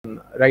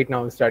right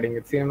now I'm studying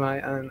at CMI,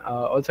 and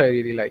also I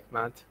really like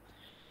math.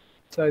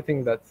 So I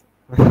think that's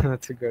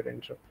that's a good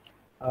intro.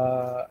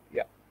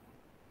 Yeah.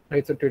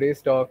 Right. So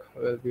today's talk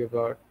will be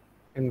about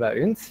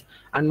invariants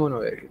and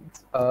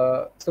monovariants.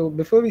 So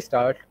before we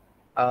start,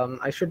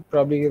 I should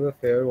probably give a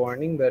fair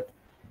warning that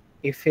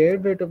a fair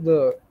bit of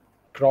the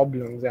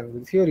problems and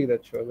the theory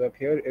that shows up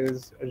here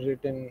is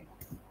written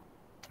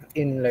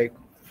in like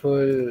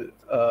full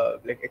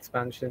like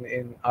expansion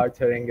in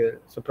Arthur Engel.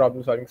 So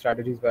problem solving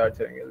strategies by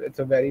Arthur Engel. It's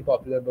a very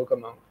popular book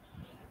among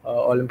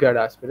Olympiad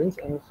aspirants,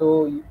 and so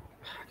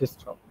just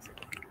stop a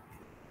second.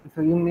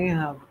 So you may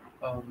have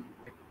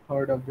like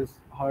heard of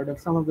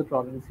some of the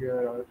problems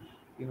here, or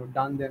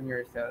done them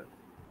yourself.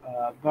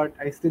 But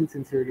I still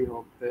sincerely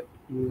hope that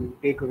you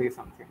take away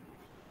something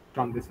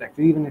from this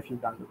lecture, even if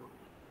you've done the book.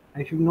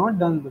 And if you've not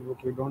done the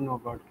book, you don't know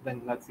about it,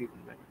 then that's even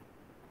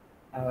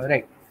better.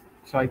 Right.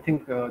 So I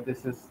think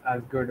this is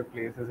as good a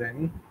place as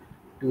any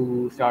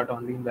to start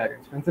on the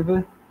invariance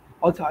principle.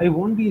 Also, I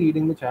won't be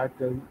reading the chat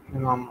because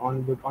I'm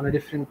on a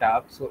different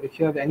tab. So if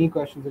you have any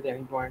questions at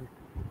any point,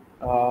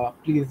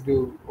 please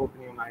do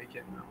open your mic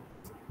and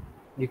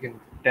you can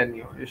tell me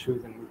your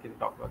issues and we can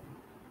talk about them.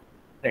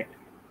 Right.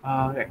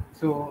 Right.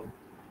 So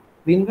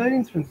the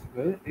invariance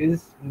principle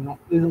is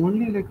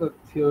only like a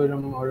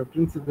theorem or a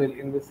principle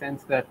in the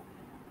sense that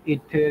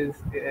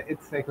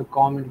it's like a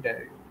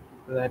commentary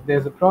that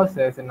there's a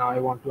process and now I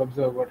want to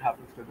observe what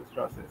happens to this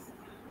process.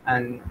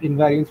 And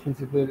invariance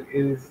principle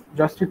is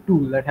just a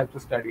tool that helps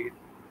us study it.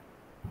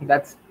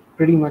 That's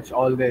pretty much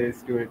all there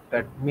is to it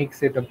that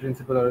makes it a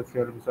principle or a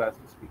theorem, so as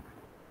to speak.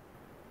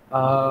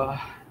 Uh,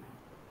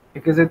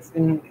 because it's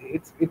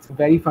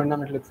very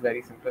fundamental, it's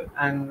very simple.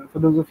 And for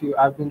those of you,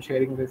 I've been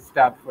sharing this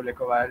tab for like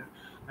a while,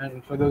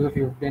 and for those of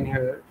you who've been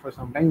here for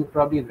some time, you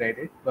probably read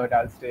it, but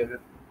I'll still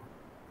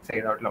say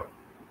it out loud.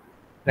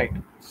 Right.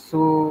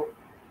 So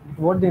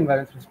what the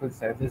invariance principle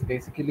says is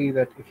basically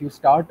that if you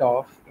start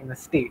off in a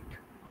state,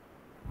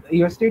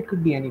 your state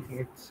could be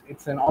anything.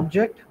 It's an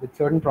object with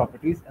certain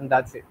properties, and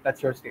that's it.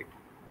 That's your state.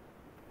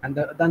 And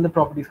then the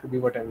properties could be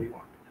whatever you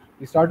want.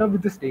 You start off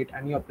with the state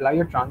and you apply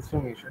a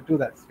transformation to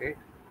that state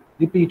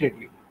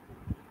repeatedly.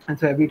 And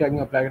so every time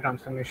you apply a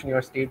transformation,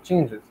 your state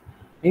changes.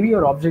 Maybe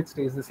your object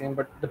stays the same,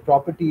 but the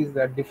properties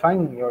that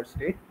define your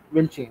state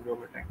will change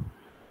over time.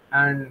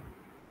 And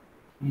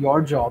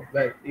your job,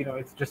 well,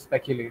 it's just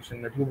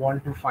speculation that you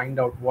want to find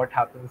out what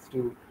happens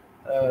to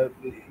uh,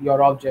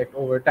 your object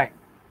over time.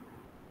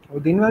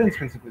 What the invariance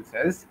principle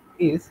says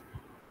is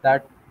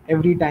that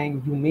every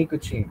time you make a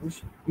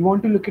change, you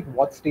want to look at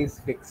what stays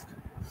fixed.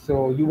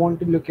 So you want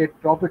to look at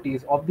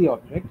properties of the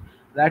object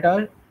that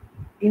are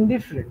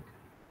indifferent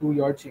to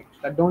your change,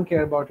 that don't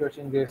care about your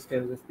change, they'll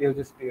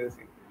just stay the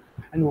same.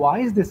 And why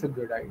is this a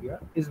good idea?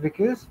 Is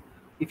because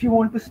if you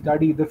want to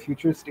study the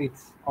future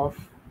states of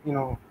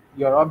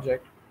your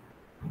object,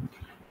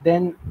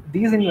 then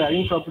these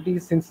invariant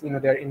properties, since they're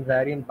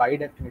invariant by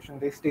definition,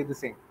 they stay the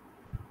same,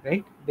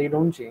 right? They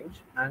don't change,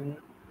 and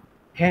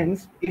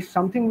hence, if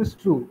something was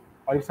true,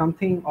 or if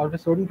a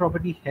certain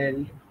property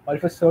held, or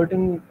if a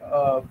certain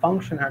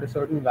function had a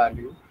certain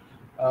value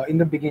in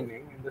the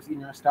beginning,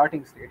 in your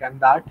starting state, and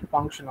that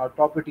function or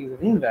property is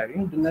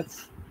invariant,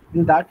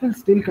 then that will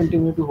still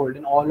continue to hold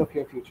in all of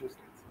your future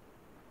states.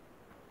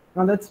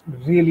 Now that's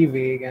really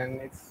vague, and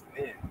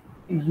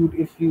you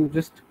if you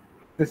just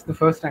this is the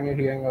first time you're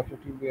hearing of it,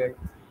 you'll be like,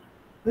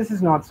 this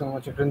is not so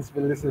much a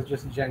principle. This is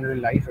just general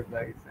life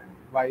advice, and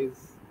why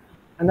is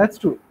and that's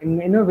true.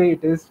 In a way,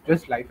 it is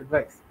just life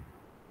advice,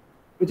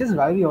 which is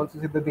why we also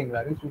say that the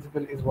invariance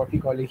principle is what we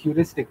call a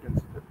heuristic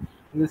principle,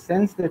 in the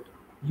sense that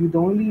the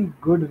only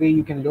good way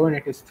you can learn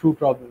it is through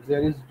problems.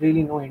 There is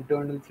really no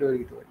internal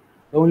theory to it.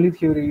 The only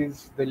theory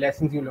is the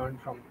lessons you learn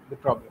from the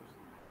problems.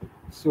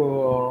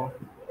 So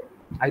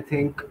I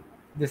think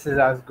this is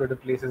as good a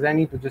place as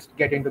any to just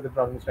get into the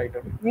problems right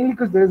away. Mainly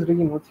because there is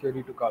really no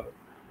theory to cover.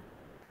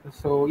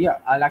 So yeah,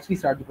 I'll actually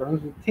start the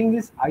problems. The thing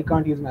is, I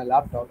can't use my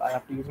laptop. I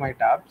have to use my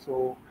tab.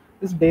 So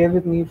just bear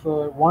with me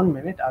for 1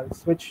 minute. I'll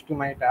switch to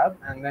my tab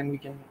and then we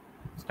can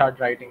start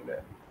writing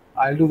there.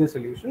 I'll do the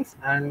solutions,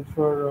 and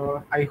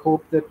for I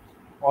hope that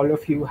all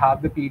of you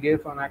have the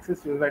PDF on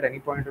access. So if at any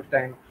point of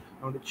time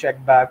you want to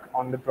check back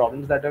on the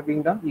problems that are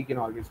being done, you can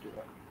always do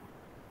that.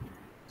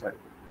 Sorry.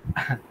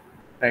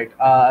 Right.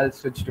 I'll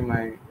switch to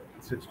my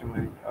switch to,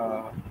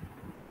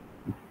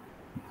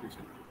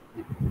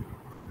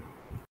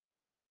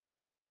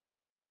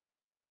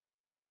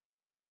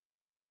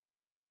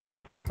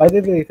 By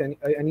the way, if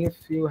any of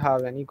you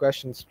have any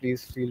questions,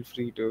 please feel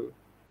free to.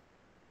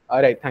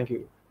 All right, thank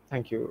you,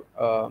 Abhay.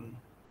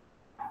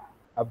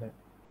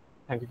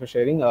 Thank you for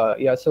sharing.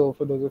 Yeah, so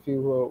for those of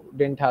you who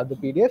didn't have the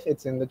PDF,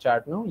 it's in the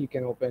chat now. You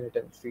can open it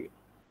and see it,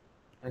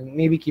 and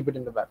maybe keep it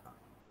in the background.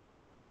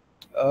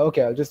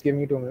 Okay, I'll just give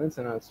me 2 minutes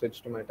and I'll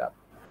switch to my tab.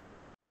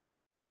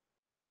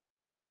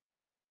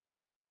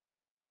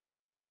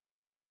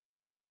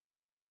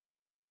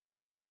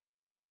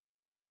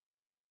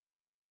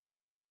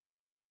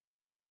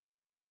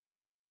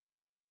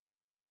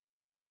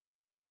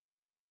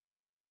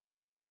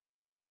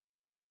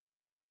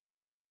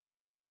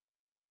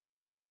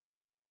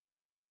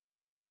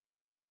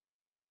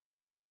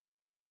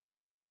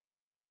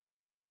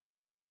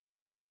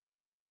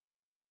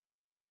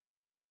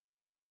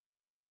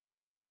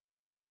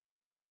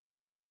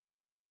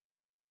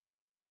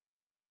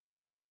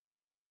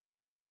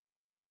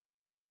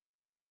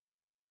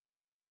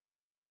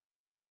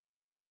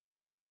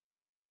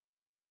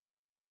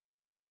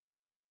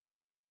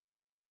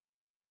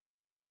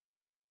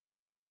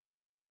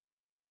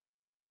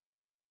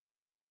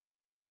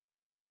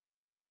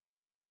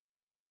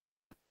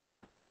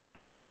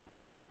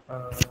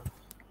 Uh,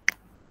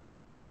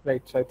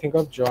 right, so I think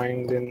I've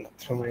joined in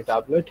through my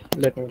tablet.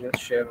 Let me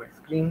just share my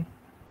screen.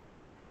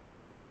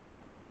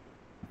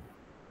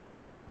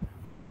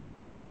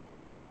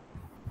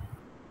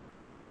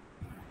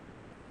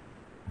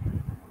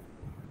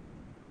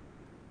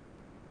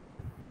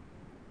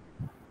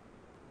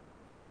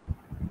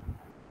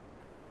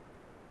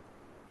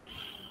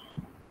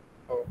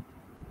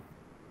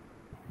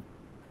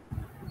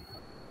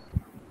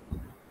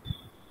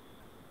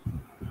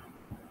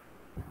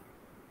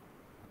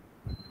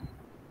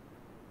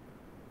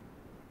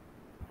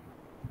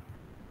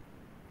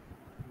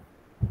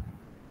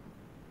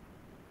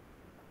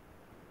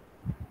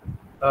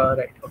 Oh,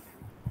 right. Okay.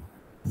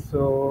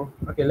 So,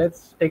 okay,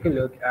 let's take a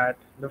look at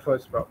the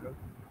first problem.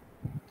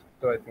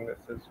 So I think this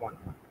is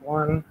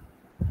 1.1.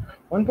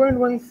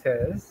 1.1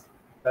 says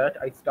that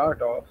I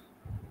start off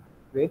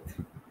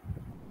with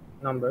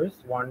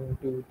numbers 1,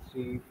 2,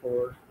 3,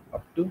 4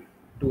 up to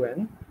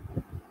 2n,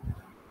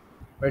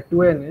 where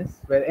 2n is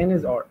where n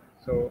is odd.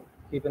 So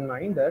keep in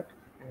mind that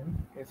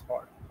n is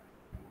odd.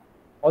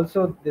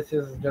 Also, this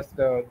is just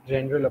a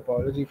general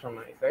apology from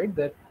my side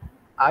that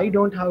I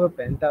don't have a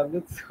pen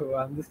tablet, so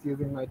I'm just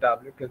using my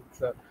tablet because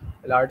it's a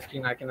large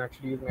screen I can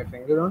actually use my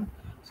finger on.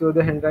 So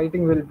the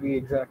handwriting will be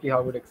exactly how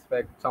I would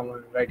expect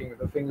someone writing with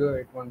a finger.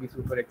 It won't be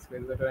super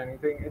explicit or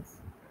anything.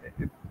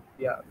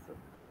 Yeah. So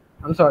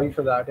I'm sorry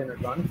for that in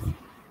advance.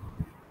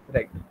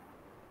 Right.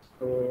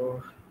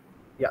 So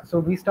yeah. So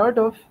we start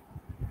off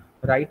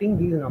writing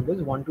these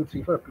numbers 1, 2,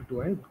 3, 4 up to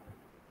 2n,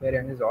 where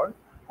n is odd,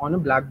 on a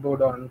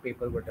blackboard or on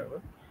paper, whatever,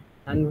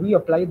 and we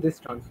apply this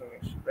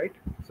transformation, right?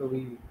 So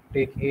we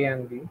take a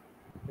and b,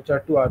 which are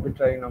two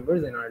arbitrary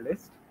numbers in our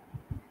list.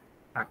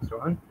 Thanks,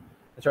 Rohan.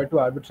 Which are two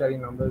arbitrary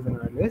numbers in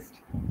our list,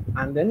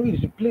 and then we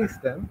replace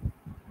them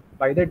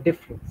by the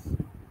difference.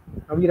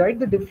 Now we write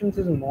the difference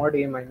as mod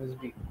a minus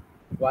b.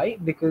 Why?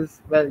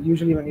 Because, well,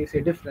 usually when you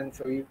say difference,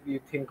 so you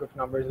think of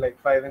numbers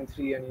like 5 and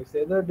 3, and you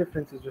say the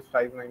difference is just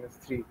 5 minus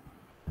 3.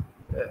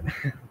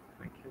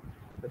 Thank you,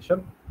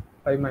 Bishop.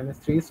 5 minus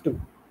 3 is 2.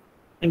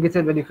 And we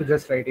said, well, if you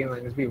just write a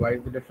minus b, why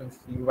is the difference?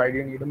 Why do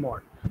you need a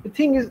mod? The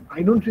thing is,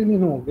 I don't really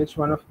know which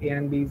one of a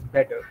and b is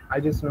better. I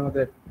just know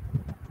that,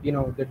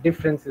 the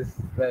difference is,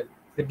 well,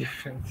 the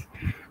difference.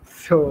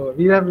 So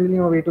we have really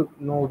no way to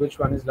know which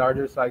one is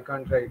larger, so I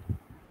can't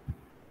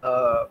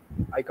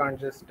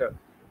just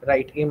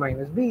write a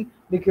minus b,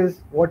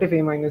 because what if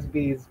a minus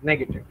b is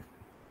negative?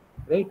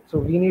 Right? So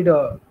we need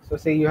so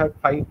say you have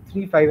 5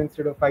 3 5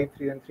 instead of 5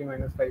 3, then 3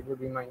 minus 5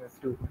 would be minus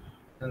 2,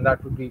 and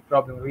that would be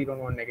problem. We don't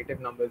want negative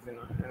numbers in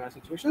our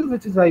situations,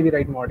 which is why we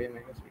write mod a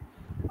minus b.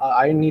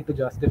 I need to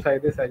justify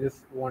this. I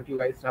just want you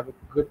guys to have a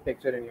good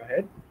picture in your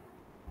head.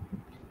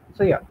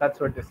 So yeah, that's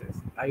what this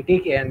is. I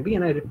take a and b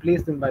and I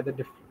replace them by the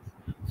difference.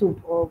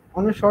 So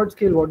on a short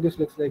scale, what this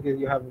looks like is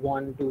you have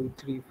 1, 2,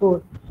 3,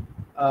 4.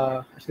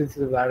 Actually, this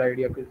is a bad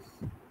idea because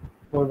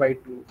 4 by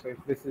 2. So if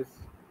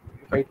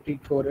I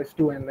treat 4 as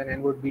 2 and then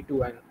n would be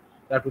 2, and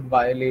that would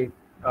violate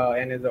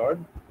n is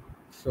odd.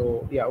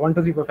 So yeah, 1,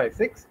 2, 3, 4, 5,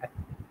 6.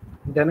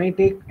 Then I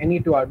take any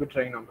two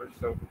arbitrary numbers.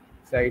 So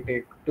say I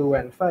take 2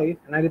 and 5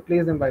 and I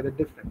replace them by the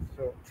difference.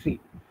 So 3.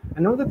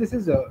 And now that this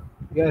is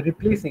we are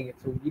replacing it.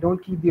 So we don't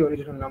keep the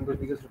original numbers,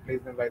 we just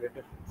replace them by the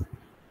difference.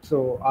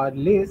 So our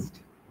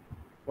list,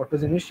 what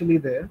was initially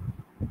there,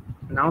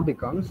 now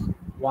becomes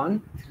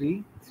 1,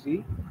 3,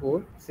 3,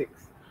 4,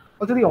 6.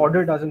 Also, the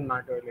order doesn't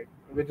matter. Like,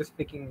 we're just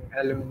picking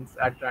elements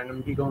at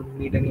random. We don't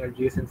need any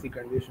adjacency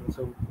conditions,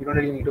 so you don't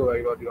really need to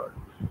worry about the order.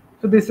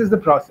 So this is the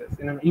process.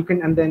 You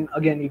can, and then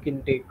again, you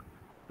can take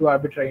two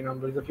arbitrary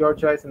numbers of your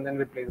choice and then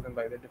replace them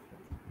by the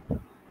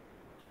difference.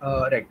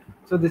 Right.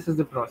 So this is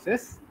the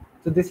process.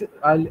 So this is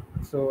right.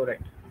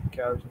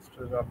 Okay, I'll just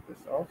drop this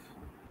off.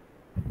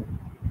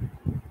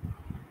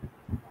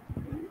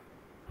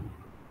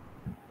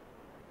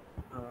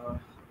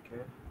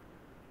 Okay.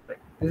 Right.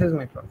 This is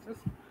my process.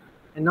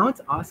 And now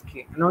it's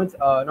asking. Now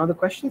the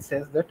question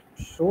says that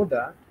show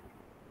that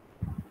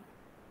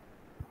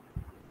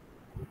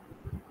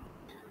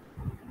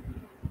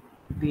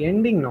the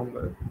ending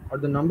number, or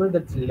the number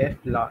that's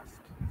left last,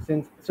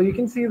 so you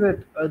can see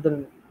that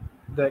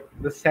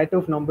the set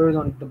of numbers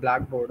on the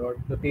blackboard or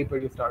the paper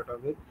you start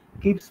off with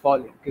keeps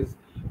falling, because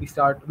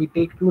we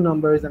take two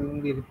numbers and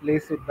then we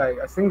replace it by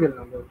a single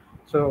number.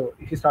 So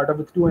if you start off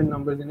with 2n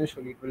numbers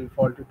initially, it will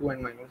fall to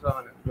 2n minus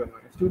 1 and 2n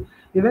minus 2.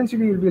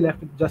 Eventually you'll be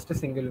left with just a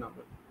single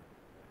number.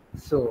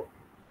 So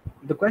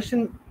the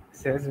question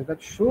says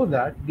that show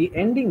that the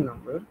ending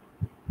number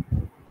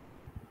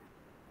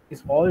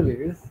is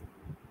always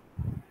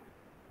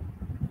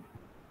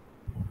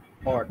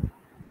odd.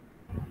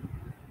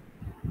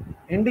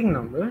 Ending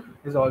number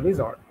is always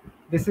odd.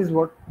 This is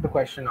what the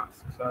question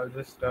asks. So I'll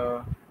just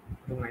do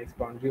a nice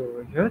boundary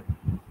over here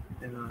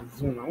and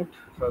zoom out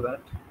so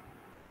that,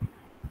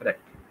 right.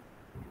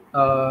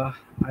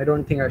 I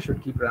don't think I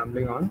should keep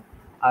rambling on.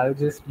 I'll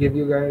just give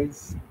you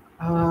guys,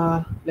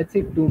 let's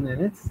say 2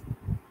 minutes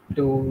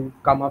to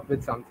come up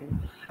with something.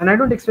 And I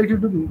don't expect you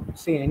to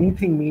say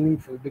anything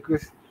meaningful,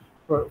 because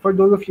for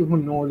those of you who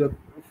know the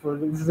for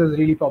this is a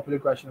really popular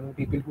question among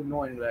people who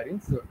know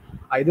invariants. So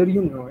either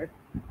you know it,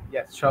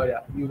 yes, sure, yeah,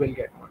 you will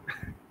get one.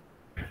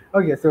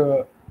 Okay,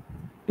 so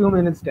 2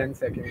 minutes 10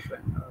 seconds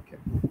then. Okay,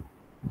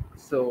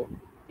 so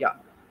yeah,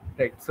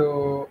 right.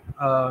 So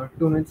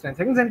 2 minutes 10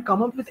 seconds, and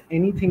come up with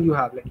anything you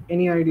have, like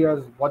any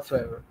ideas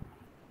whatsoever.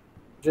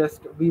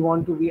 Just we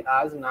want to be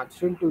as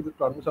natural to the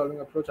problem solving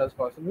approach as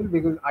possible,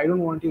 because I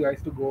don't want you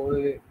guys to go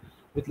away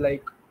with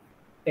like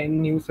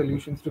 10 new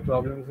solutions to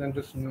problems and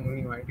just no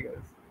new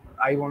ideas.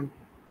 I want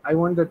i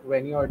want that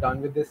when you are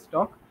done with this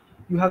talk,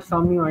 you have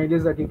some new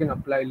ideas that you can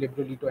apply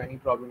liberally to any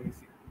problem you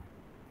see.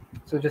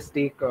 So just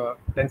take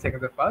 10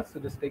 seconds of pause. So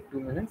just take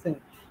 2 minutes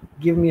and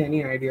give me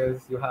any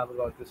ideas you have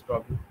about this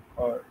problem,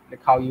 or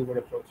like how you would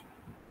approach it.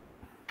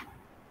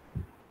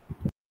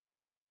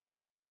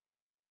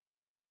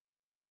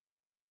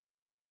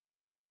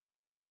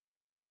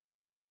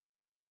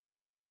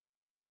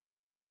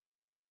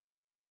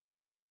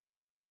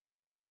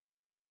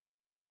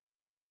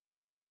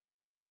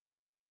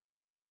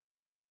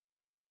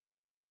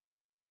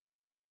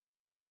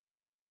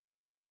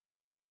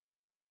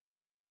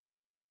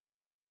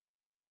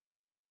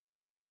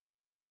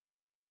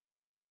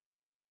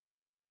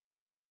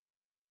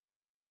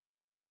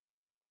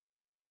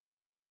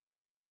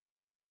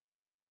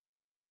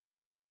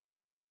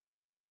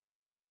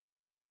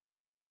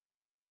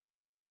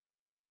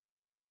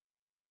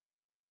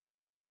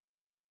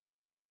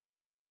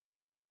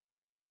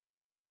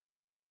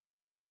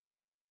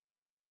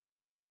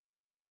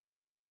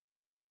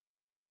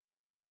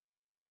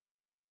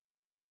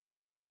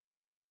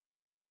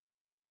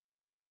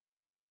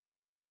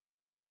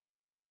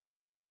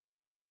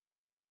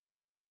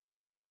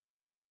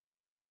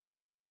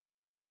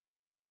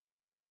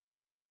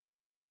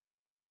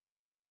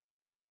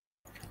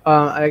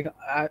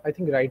 I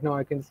think right now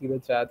I can see the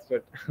chats,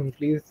 but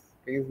please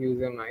use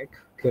your mic,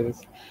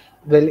 because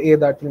well, a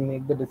that will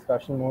make the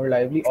discussion more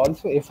lively.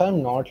 Also, if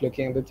I'm not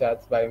looking at the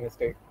chats by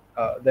mistake,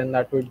 then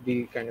that would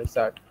be kind of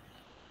sad.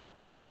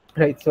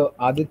 Right. So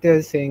Aditya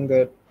is saying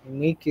that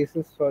make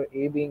cases for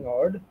A being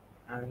odd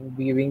and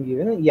B being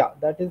even. Yeah,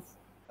 that's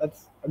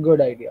a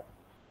good idea.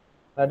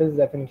 That is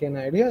definitely an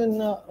idea.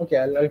 And okay,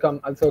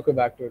 I'll circle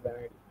back to it. An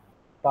idea.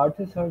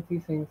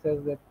 Parthasarthi Singh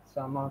says that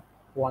sum of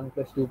 1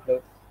 plus 2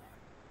 plus.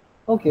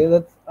 Okay,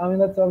 that's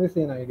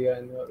obviously an idea,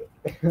 and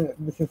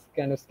this is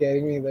kind of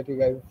scaring me that you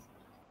guys,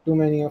 too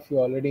many of you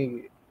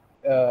already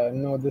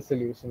know the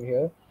solution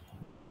here.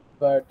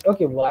 But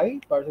okay, why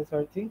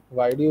Parthasarthi?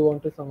 Why do you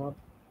want to sum up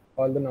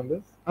all the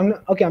numbers?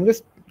 I'm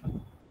just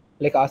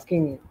like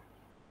asking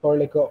for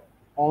like a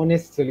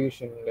honest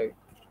solution, like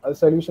a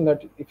solution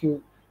that if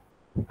you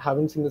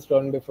haven't seen this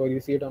problem before, you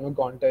see it on a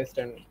contest,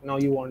 and now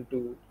you want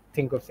to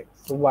think of things.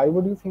 So why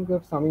would you think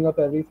of summing up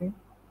everything?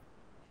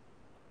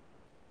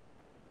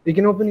 You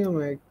can open your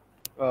mic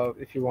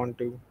if you want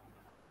to.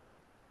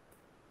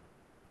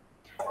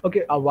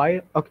 Okay,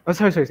 why? Okay, oh,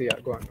 sorry. Yeah,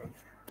 go on.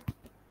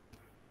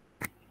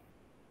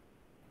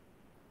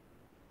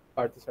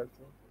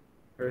 Parthasarthi,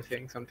 you're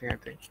saying something, I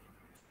think.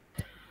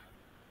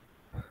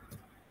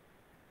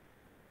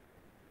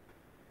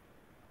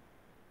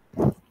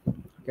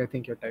 Okay, I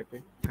think you're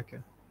typing. Okay.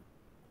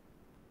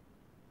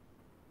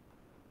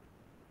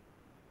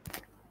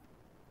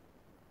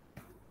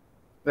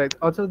 Right.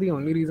 Also, the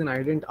only reason I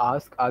didn't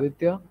ask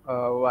Aditya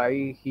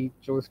why he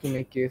chose to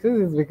make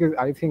cases is because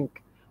I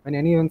think when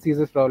anyone sees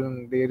this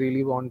problem, they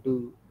really want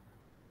to.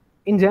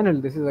 In general,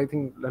 this is, I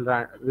think,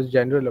 the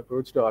general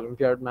approach to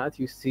Olympiad math.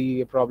 You see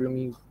a problem,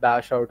 you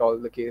bash out all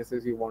the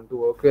cases you want to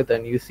work with,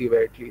 and you see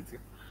where it leads you.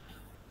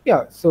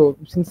 Yeah. So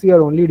since we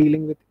are only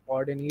dealing with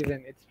odd and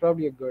even, it's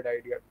probably a good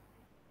idea.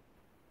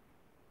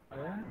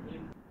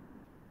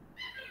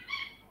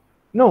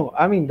 No,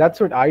 I mean that's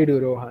what I do,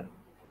 Rohan.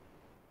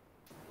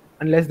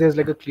 Unless there's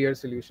like a clear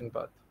solution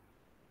path.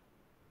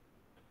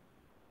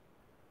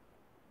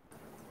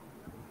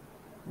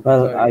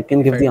 Well, I Sorry can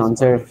if give I the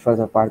answer responded. for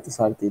the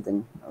Parthasarthi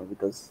then,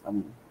 because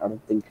I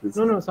don't think he's.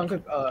 No,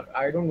 Sankat,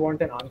 I don't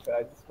want an answer.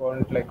 I just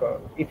want like a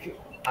if you,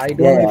 I don't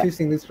Yeah, know if yeah. you've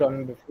seen this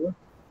problem before,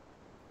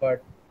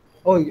 but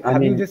oh, I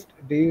have you mean, just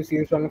do you see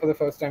this problem for the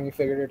first time? You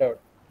figured it out.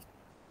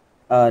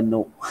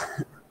 no.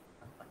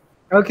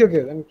 Okay,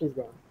 then please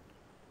go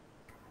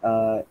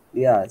on.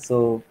 Yeah.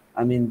 So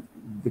I mean,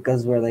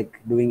 because we're like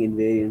doing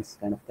invariants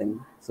kind of thing,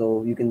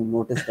 so you can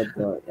notice that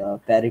the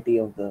parity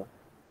of the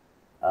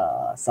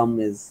sum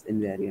is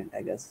invariant,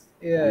 I guess.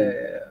 I mean, Yeah.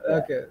 yeah.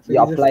 Okay, so You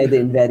you just apply the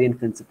invariant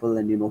principle,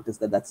 and you notice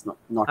that that's not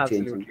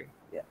changing. absolutely.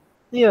 Yeah.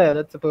 Yeah,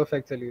 that's a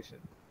perfect solution.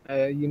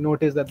 You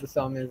notice that the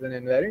sum is an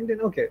invariant,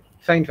 then okay,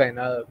 fine.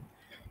 I'm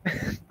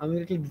a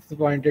little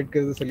disappointed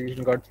because the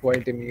solution got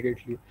spoiled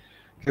immediately.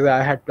 Because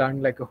I had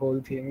planned like a whole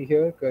thing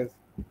here. Because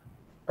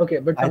okay,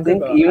 but I Sankalp,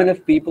 think even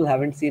if people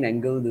haven't seen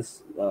Engel,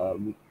 this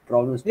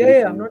problem is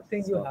pretty I'm famous. not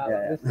saying you So have. I'm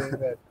yeah, just saying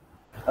that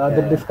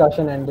the yeah.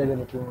 discussion ended a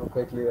little more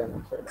quickly than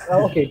expected.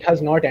 Okay, it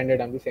has not ended.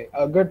 I'm just saying.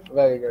 Good,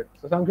 very good.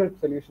 So Sankalp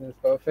solution is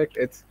perfect.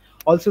 It's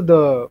also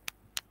the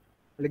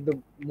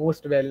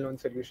most well-known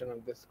solution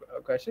of this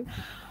question.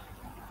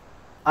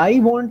 I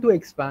want to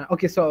expand.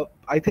 Okay, so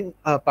I think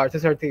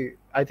Parthasarthi,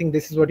 I think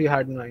this is what you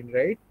had in mind,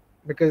 right?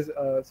 Because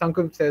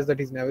Sankup says that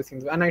he's never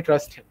seen, and I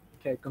trust him.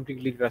 Okay, I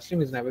completely trust him.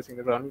 He's never seen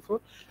the problem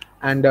before,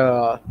 and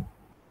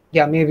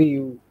yeah, maybe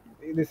you.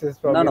 This is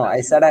No, probably no, an I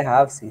actual. said I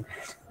have seen.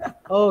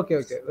 Oh, okay,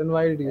 okay. Then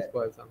why did you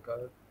spoil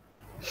Sankar?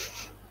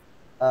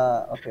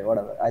 Okay,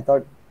 whatever. I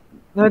thought,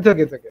 No, it's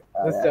okay. It's okay.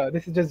 Just yeah.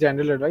 this is just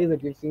general advice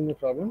that you've seen the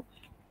problem.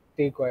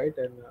 Stay quiet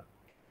and.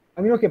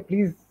 I mean, okay,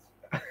 please,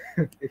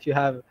 if you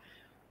have.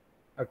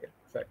 Okay,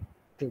 sorry.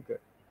 Too good.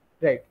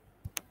 Right.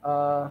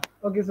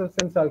 Okay, so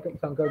since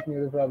Sankar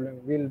knew the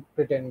problem, we'll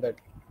pretend that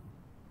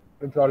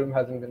the problem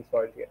hasn't been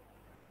solved yet.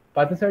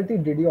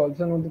 Pathasarthi, did you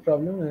also know the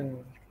problem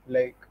and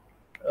like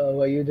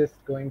were you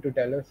just going to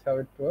tell us how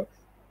it works?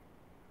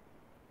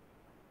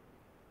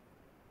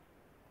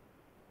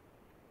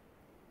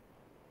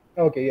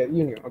 Okay, yeah,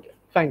 you knew. Okay,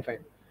 fine, fine.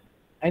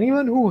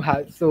 Anyone who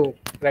has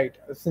right,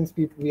 since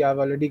we have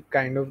already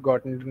kind of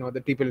gotten to know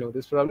that people know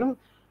this problem.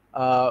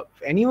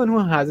 Anyone who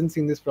hasn't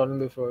seen this problem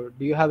before,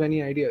 do you have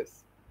any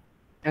ideas?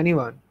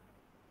 Anyone?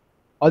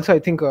 Also, I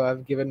think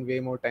I've given way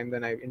more time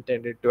than I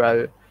intended to.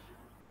 I'll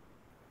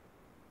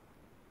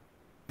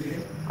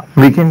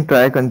We can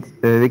try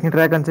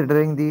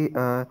considering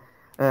the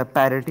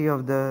parity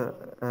of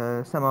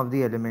the sum of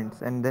the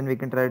elements, and then we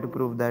can try to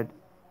prove that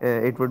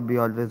it would be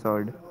always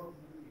odd.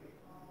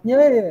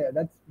 yeah.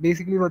 That's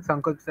basically what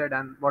Sankalp said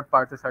and what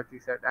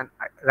Parthasarthi said, and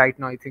right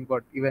now I think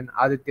what even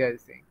Aditya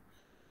is saying.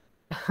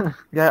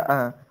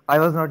 Yeah, I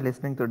was not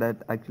listening to that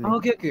actually.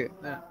 Okay, okay.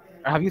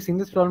 Have you seen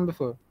this problem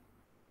before?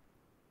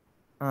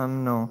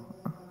 No.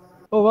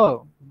 Oh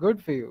wow,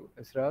 good for you,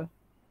 Isra.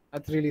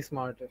 That's really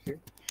smart of you.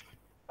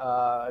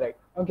 Right.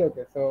 Okay,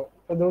 okay. So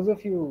for those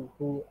of you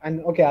who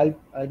and okay,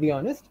 I'll be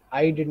honest.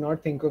 I did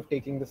not think of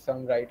taking the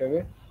sum right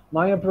away.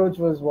 My approach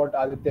was what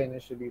Aditya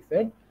initially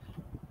said,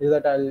 is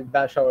that I'll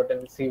bash out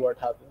and see what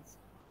happens.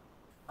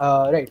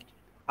 Right.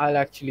 I'll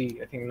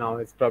actually. I think now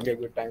is probably a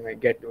good time I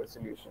get to a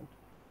solution.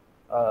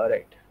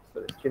 Right.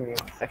 So just give me a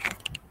second.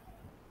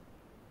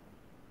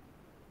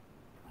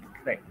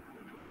 Right.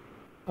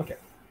 Okay.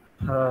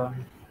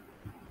 Um,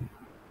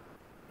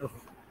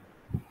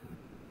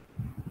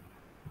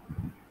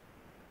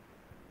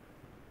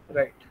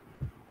 right.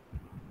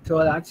 So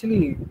I'll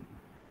actually,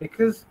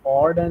 because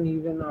odd and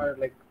even are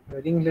like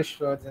very English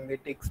words and they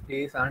take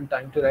space and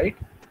time to write,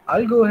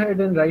 I'll go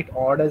ahead and write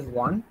odd as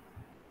 1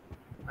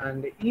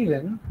 and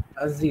even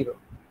as 0.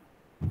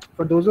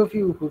 For those of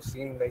you who've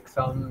seen like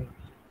some,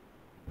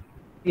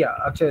 yeah,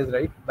 Akshay is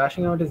right.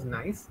 Bashing out is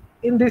nice.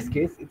 In this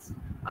case,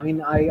 I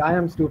mean, I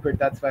am stupid.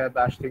 That's why I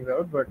bash things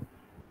out. But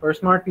for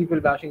smart people,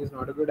 bashing is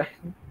not a good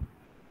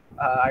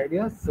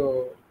idea.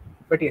 So,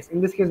 but yes, in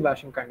this case,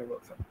 bashing kind of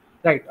works out.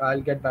 Right. I'll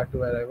get back to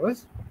where I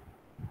was.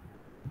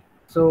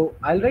 So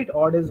I'll write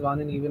odd as 1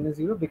 and even as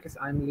 0 because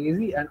I'm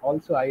lazy and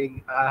also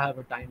I have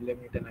a time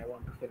limit and I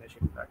want to finish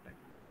it that time.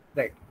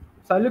 Right.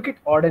 So I'll look at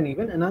odd and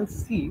even and I'll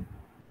see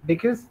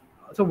because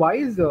so why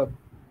is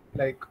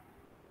like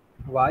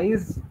why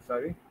is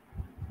sorry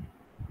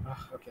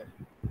okay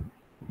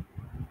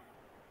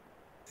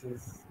this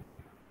is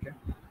okay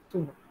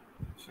so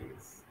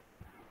jeez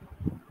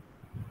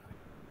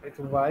right,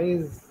 so why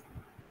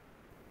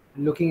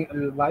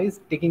is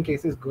taking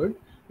cases good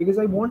because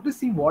I want to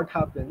see what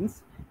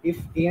happens if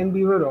a and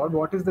b were odd.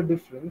 What is the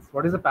difference?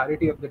 What is the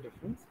parity of the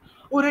difference?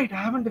 Oh right, I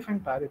haven't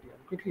defined parity.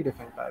 I'll quickly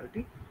define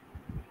parity.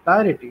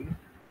 Parity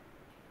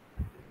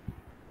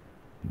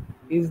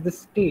is the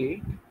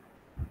state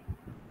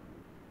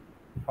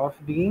of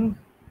being,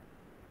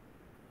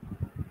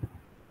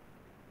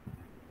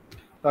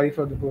 sorry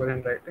for the poor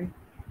handwriting,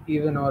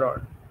 even or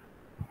odd.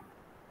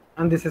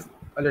 And this is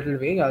a little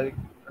vague. I'll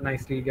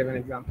nicely give an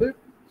example.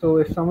 So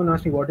if someone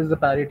asks me what is the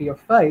parity of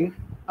 5,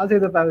 I'll say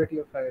the parity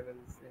of 5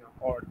 is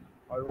odd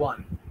or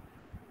 1.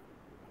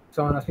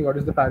 Someone asks me what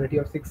is the parity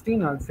of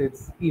 16, I'll say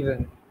it's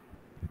even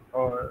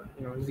or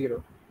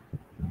 0.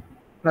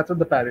 That's what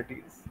the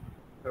parity is.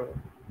 So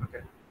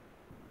okay.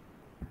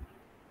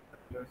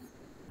 Just-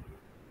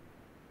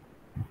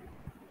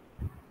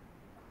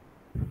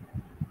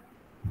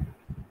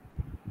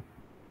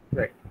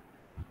 Right.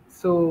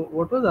 So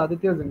what was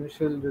Aditya's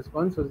initial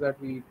response was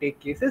that we take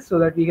cases so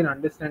that we can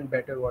understand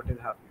better what is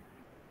happening.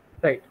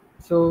 Right.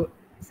 So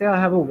say I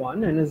have a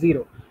 1 and a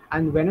 0.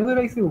 And whenever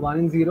I say 1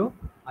 and 0,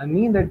 I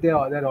mean that they're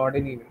odd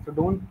and even. So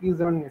please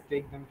don't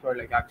mistake them for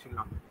like actual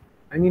numbers.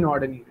 I mean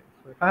odd and even.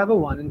 So if I have a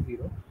 1 and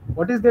 0,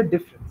 what is their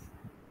difference?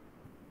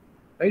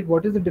 Right?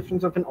 What is the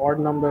difference of an odd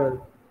number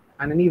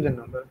and an even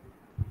number?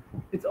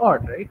 It's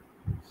odd, right?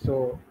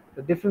 So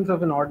the difference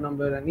of an odd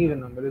number and even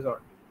number is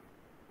odd.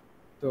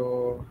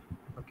 So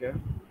okay.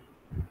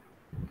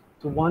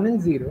 So 1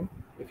 and 0,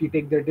 if you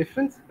take their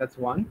difference, that's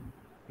 1.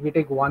 If you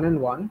take 1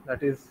 and 1,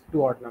 that is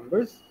two odd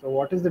numbers. So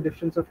what is the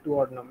difference of two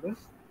odd numbers?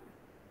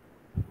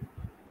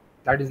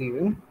 That is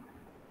even.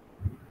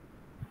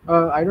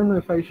 I don't know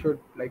if I should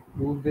like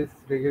prove this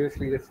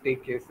rigorously. Just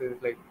take cases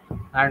like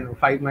I don't know.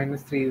 5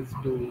 minus 3 is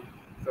 2.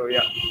 So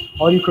yeah,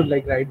 or you could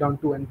like write down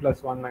 2n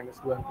plus 1 minus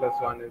 2n plus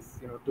 1 is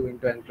 2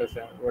 into n plus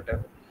n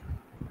whatever.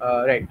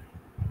 Right.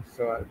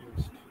 So I'll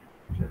just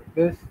check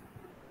this.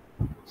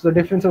 So the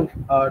difference of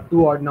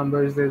two odd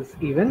numbers is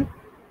even.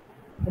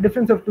 The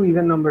difference of two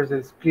even numbers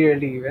is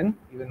clearly even,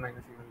 even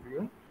minus even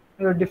zero.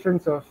 And the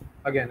difference of,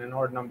 again, an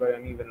odd number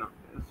and even number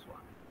is 1.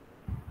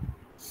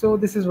 So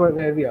this is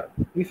where we are.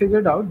 We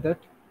figured out that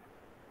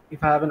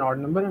if I have an odd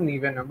number and an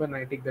even number, and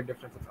I take the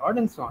difference as odd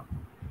and so on.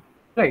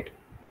 Right.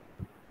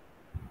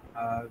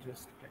 I'll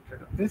just get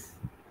rid of this.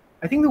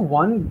 I think the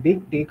one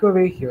big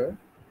takeaway here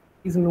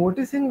is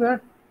noticing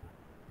that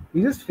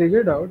we just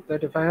figured out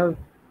that if I have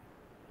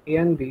A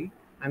and B,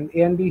 and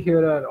A and B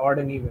here are odd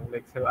and even,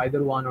 like so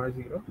either 1 or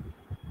 0,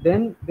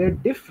 then their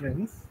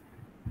difference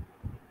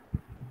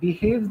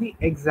behaves the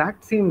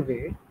exact same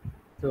way.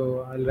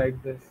 So I'll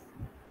write this.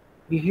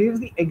 Behaves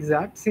the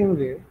exact same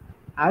way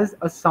as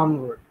a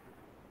sum would.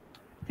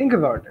 Think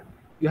about it.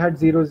 You had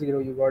 0, 0,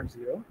 you got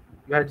 0.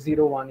 You had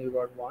 0, 1, you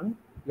got 1.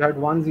 You had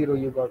 1, 0,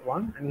 you got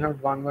 1. And you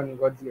had 1, 1, you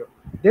got 0.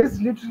 There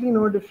is literally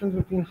no difference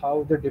between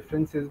how the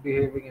difference is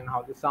behaving and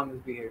how the sum is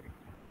behaving.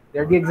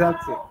 They're the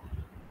exact same.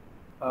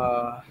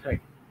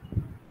 Right.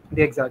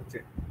 The exact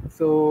same.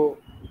 So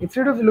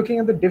instead of looking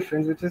at the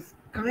difference, which is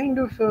kind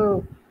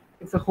of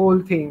it's a whole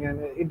thing and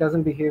it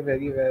doesn't behave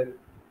very well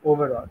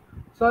overall.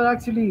 So I'll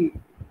actually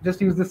just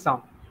use the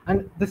sum.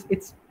 And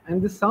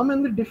the sum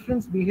and the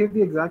difference behave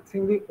the exact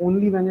same way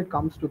only when it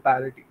comes to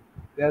parity.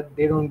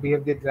 They don't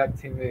behave the exact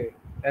same way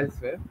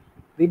elsewhere.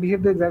 They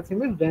behave the exact same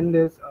way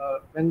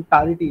when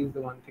parity is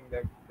the one thing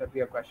that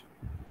we are questioning.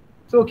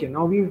 So okay,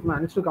 now we've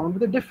managed to come up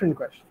with a different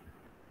question.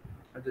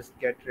 I'll just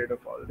get rid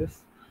of all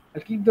this.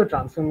 I'll keep the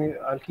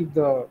I'll keep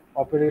the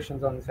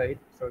operations on the side.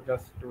 So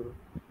just to,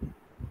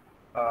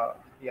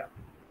 yeah.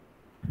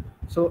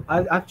 So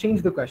I've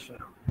changed the question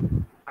now.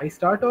 I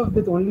start off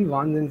with only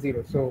 1s and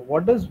 0. So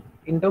what does,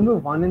 in terms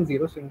of 1 and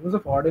 0, so in terms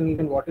of odd and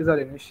even, what is our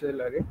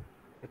initial array?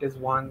 It is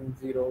 1,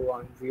 0,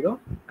 1, 0.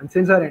 And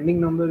since our ending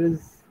number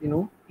is,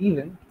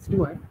 even, it's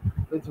 2n,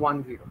 so it's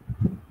 1, 0.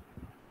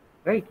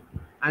 Right?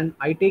 And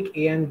I take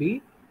A and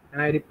B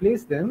and I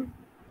replace them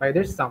by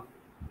their sum.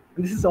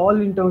 And this is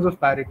all in terms of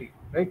parity,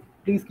 right?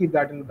 Please keep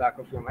that in the back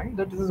of your mind,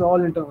 that this is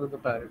all in terms of the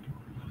parity.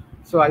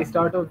 So I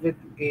start off with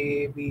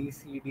A, B,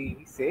 C, D,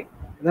 say,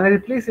 and then I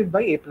replace it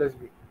by A plus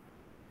B.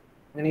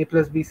 And A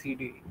plus B, C,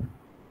 D.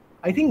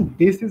 I think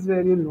this is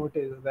where you'll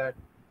notice that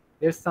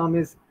their sum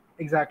is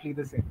exactly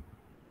the same.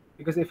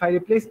 Because if I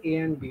replace A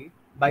and B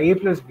by A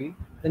plus B,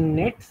 the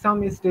net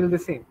sum is still the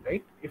same,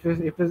 right? If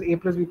it was A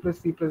plus B plus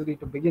C plus D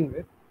to begin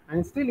with, and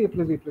it's still A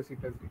plus B plus C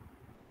plus D.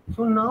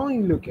 So now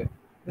you look at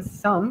the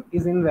sum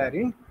is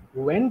invariant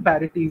when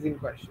parity is in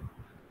question.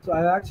 So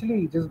I've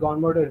actually just gone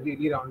about a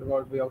really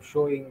roundabout way of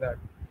showing that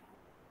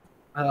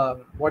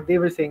what they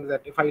were saying is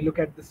that if I look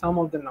at the sum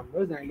of the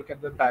numbers and I look at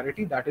the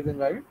parity, that is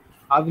invariant.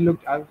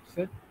 I've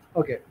said,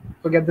 okay,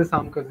 forget the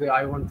sum because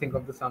I won't think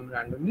of the sum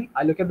randomly.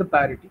 I look at the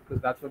parity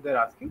because that's what they're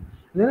asking.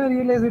 And then I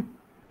realize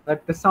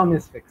that the sum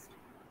is fixed.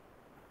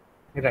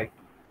 Right.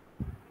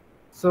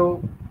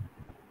 So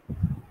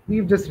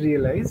we've just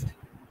realized.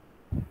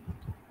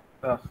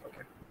 Okay.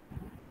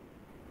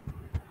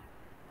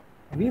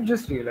 We've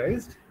just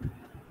realized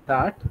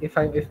that if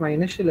my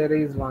initial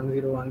array is 1,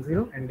 0, 1,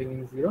 0, ending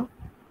in 0,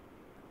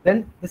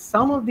 then the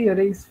sum of the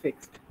array is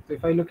fixed. So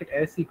if I look at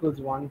S equals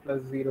 1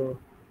 plus 0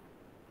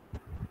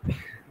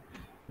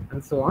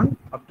 and so on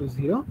up to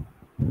 0,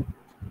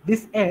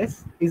 this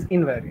S is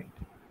invariant.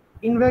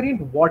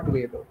 Invariant what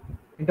way though?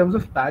 In terms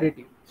of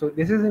parity. So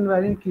this is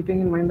invariant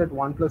keeping in mind that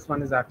 1 plus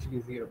 1 is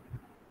actually 0.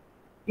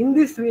 In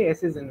this way,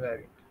 S is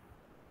invariant,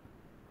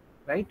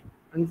 right?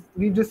 And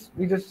we just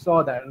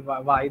saw that and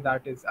why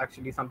that is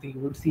actually something you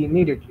would see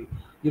immediately.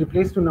 You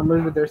replace two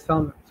numbers with their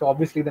sum, so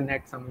obviously the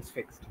net sum is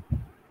fixed,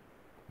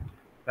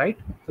 right?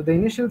 So the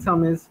initial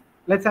sum is,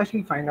 let's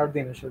actually find out the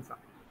initial sum.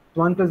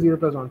 1 plus 0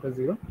 plus 1 plus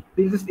 0.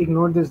 We'll just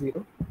ignore the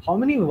 0. How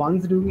many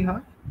 1s do we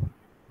have?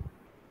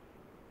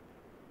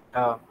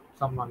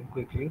 Someone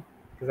quickly,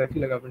 because I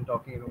feel like I've been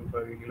talking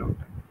for a really long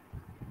time.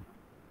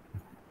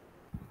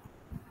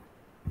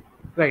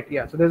 Right,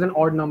 yeah, so there's an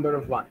odd number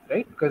of 1s,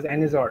 right? Because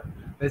n is odd.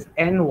 There's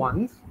n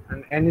 1s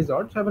and n is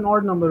odd, so I have an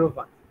odd number of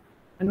 1s.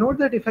 And note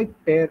that if I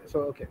pair, so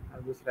okay,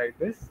 I'll just write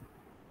this.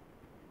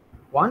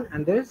 1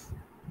 and there's,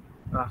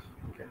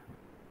 okay,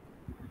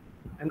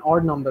 an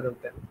odd number of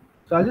them.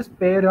 So I'll just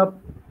pair up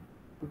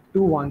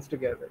two 1s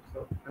together,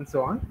 so and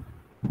so on.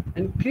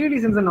 And clearly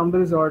since the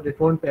number is odd, it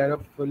won't pair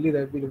up fully.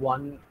 There'll be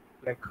one,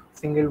 like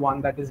single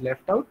 1 that is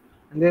left out.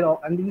 And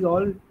these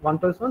all 1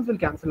 plus 1s will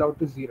cancel out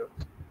to 0.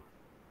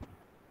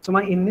 So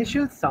my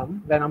initial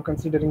sum, when I'm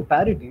considering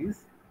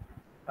parities,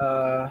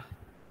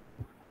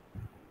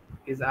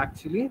 is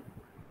actually,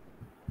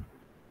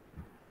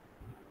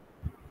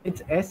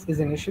 its S is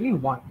initially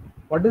 1.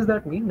 What does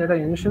that mean? That our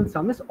initial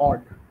sum is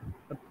odd.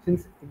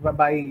 Since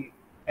by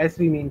S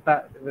we mean,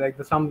 like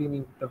the sum we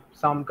mean the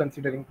sum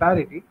considering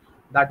parity,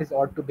 that is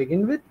odd to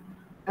begin with.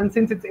 And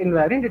since it's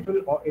invariant,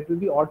 it will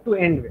be odd to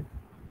end with.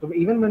 So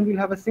even when we'll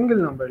have a single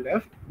number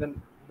left, then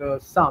the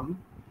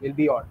sum will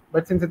be odd.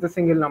 But since it's a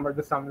single number,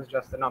 the sum is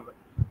just a number.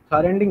 So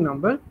our ending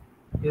number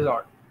is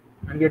odd,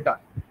 and we're done.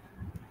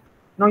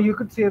 Now you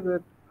could say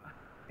that,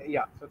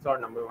 yeah, so it's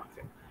odd number 1.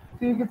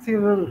 So you could say,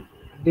 well,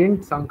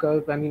 didn't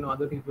Sankalp and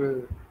other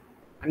people,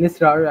 and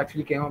Nisrar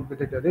actually came up with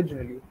it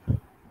originally,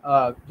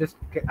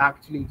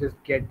 actually just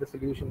get the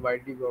solution? Why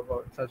did you go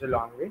about such a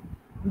long way?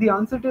 The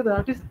answer to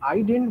that is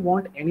I didn't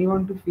want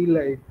anyone to feel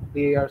like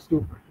they are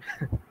stupid.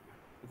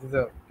 This is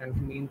a kind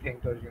of mean thing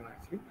to assume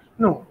actually.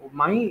 No,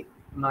 my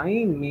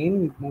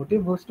main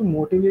motive was to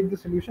motivate the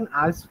solution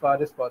as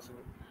far as possible.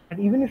 And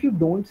even if you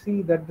don't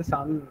see that the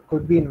sum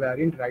could be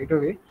invariant right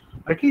away,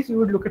 at least you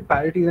would look at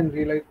parities and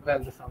realize, well,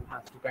 the sum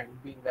has to kind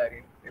of be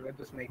invariant.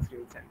 This makes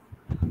real sense.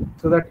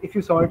 So that if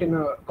you saw it in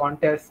a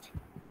contest,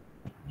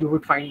 you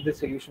would find the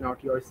solution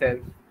out yourself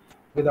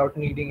without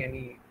needing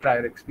any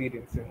prior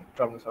experience in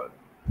problem solving.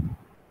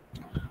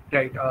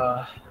 Right,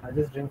 I'll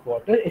just drink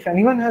water. If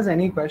anyone has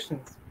any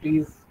questions,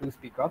 please do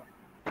speak up.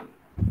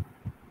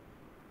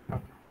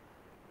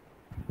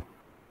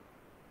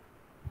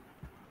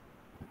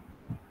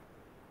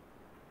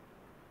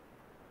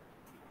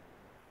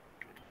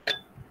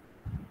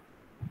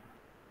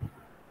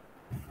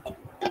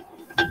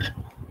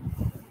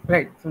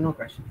 Right, so no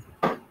questions.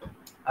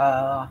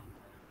 That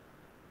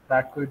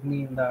could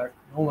mean that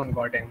no one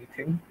got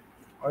anything,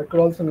 or it could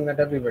also mean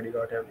that everybody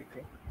got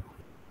everything.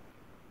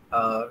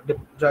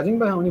 Judging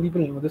by how many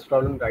people knew this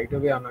problem right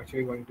away, I'm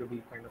actually going to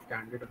be kind of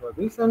candid about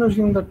this and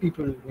assume that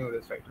people knew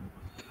this right away.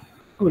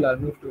 Cool, I'll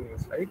move to a new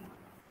slide.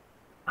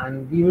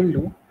 And we will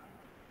do.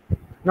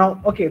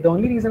 Now, okay, the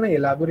only reason I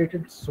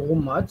elaborated so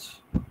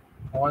much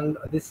on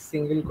this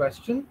single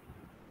question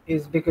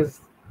is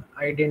because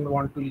I didn't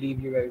want to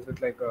leave you guys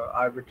with like a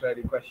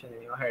arbitrary question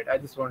in your head. I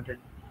just wanted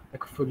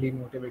like a fully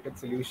motivated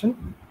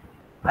solution.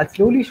 I'll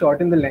slowly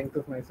shorten the length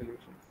of my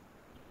solutions.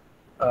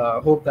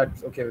 Hope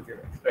that's okay with you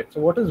guys. Right,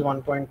 so what is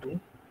 1.2?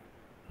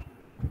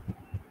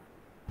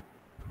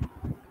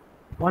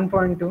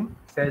 1.2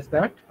 says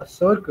that a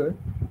circle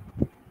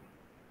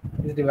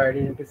is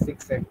divided into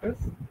 6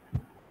 sectors,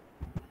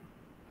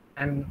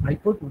 and I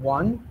put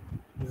 1,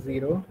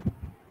 0,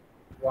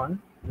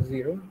 1,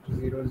 0,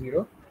 0,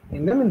 0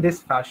 in them in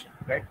this fashion,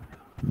 right?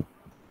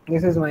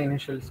 This is my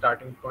initial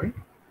starting point,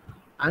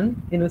 and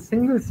in a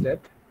single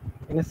step,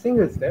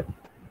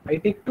 I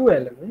take 2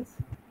 elements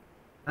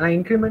and I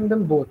increment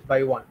them both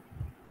by 1.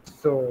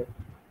 So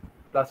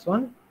plus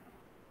 1,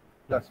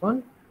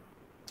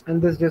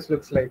 and this just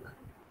looks like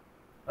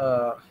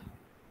 1,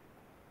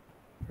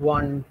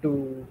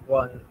 2,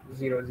 1,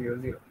 0, 0,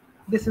 0.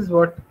 This is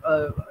what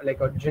like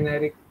a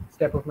generic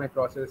step of my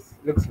process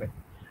looks like.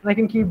 And I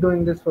can keep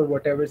doing this for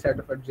whatever set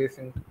of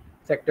adjacent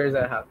sectors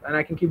I have, and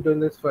I can keep doing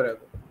this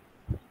forever.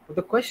 What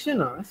the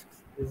question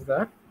asks is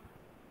that,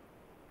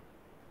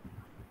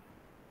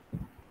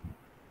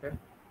 okay,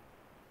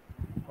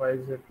 why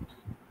is it,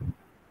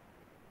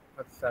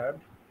 that's sad.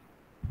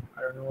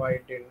 I don't know why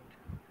it didn't.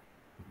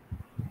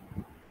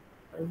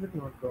 Why is it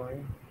not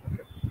going?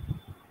 Okay.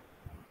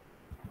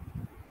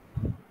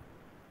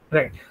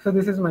 Right, so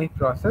this is my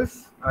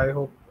process. I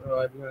hope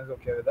everyone is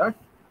okay with that.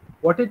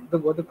 What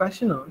the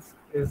question asks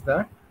is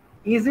that,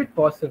 is it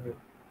possible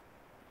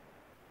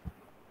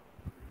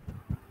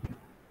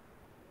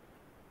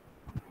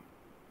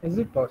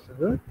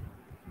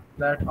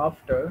that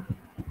after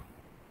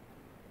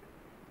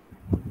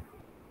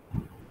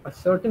a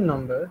certain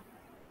number,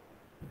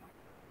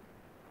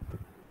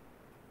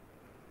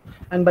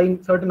 and by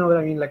certain number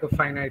I mean like a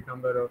finite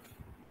number of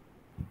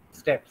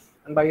steps,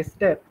 and by a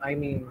step I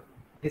mean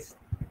this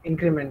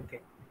increment thing.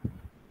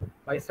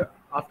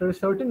 After a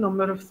certain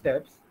number of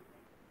steps,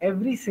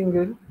 every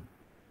single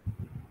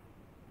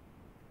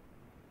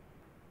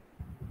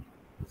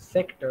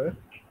sector,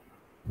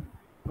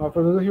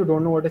 for those of you who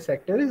don't know what a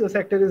sector is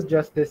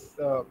just this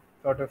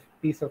sort of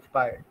piece of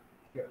pie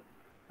here.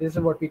 This is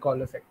what we call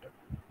a sector.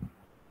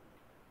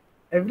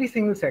 Every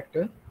single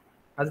sector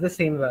has the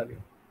same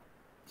value.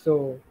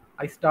 So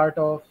I start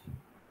off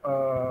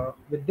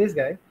with this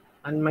guy,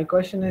 and my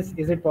question is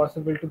it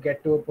possible to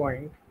get to a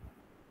point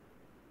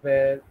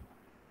where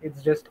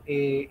it's just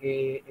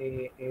a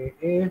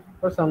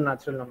for some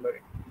natural number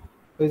a?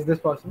 So is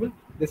this possible?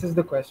 This is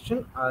the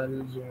question.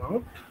 I'll zoom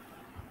out.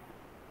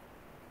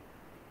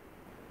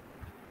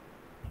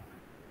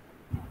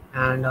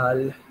 And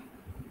I'll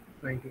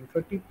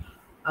 1930.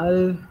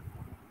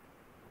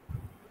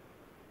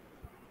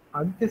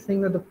 I'm just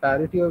saying that the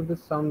parity of the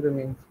sum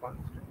remains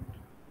constant.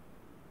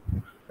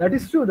 That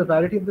is true. The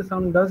parity of the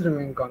sum does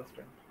remain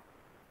constant.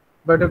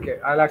 But okay,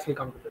 I'll actually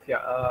come to this.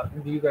 Yeah.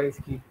 Do you guys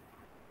keep?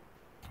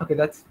 Okay,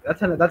 that's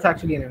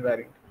actually an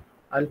invariant.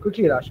 I'll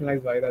quickly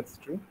rationalize why that's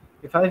true.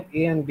 If I have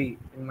A and B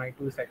in my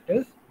 2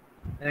 sectors,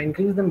 and I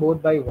increase them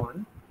both by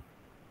 1,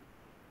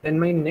 then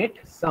my net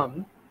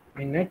sum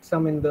in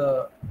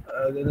the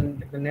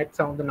net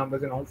sum of the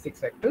numbers in all 6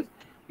 sectors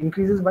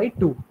increases by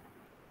 2.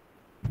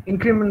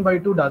 Increment by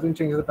 2 doesn't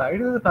change the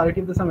parity. The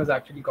parity of the sum is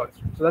actually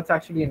constant. So that's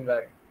actually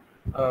invariant.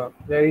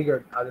 Very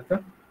good,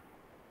 Aditya.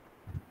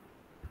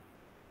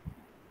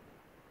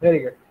 Very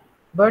good.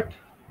 But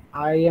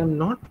I am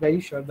not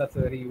very sure that's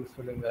a very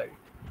useful invariant.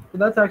 So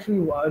that's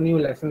actually a new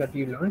lesson that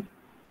we learned.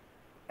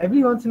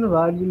 Every once in a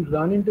while, you'll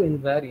run into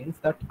invariants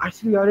that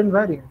actually are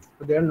invariants,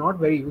 but they are not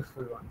very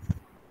useful ones.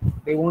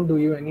 They won't do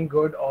you any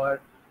good, or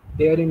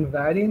their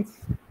invariance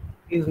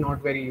is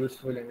not very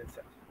useful in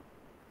itself.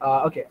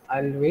 Okay,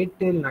 I'll wait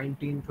till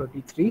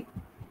 1933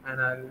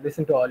 and I'll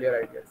listen to all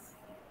your ideas.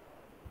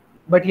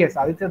 But yes,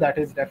 Aditya, that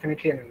is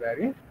definitely an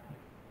invariant.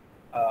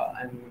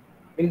 And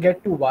we'll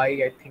get to why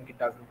I think it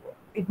doesn't work.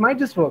 It might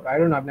just work. I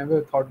don't know. I've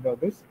never thought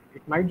about this.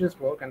 It might just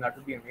work, and that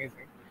would be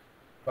amazing.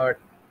 But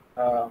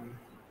um,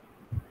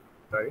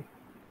 sorry.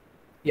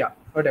 Yeah,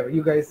 whatever.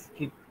 You guys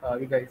keep.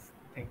 You guys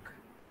think.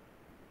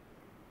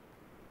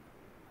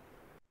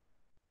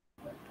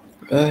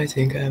 I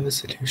think I have a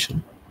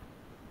solution.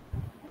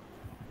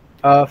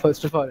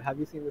 First of all, have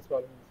you seen this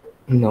problem before?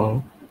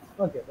 No.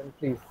 Okay,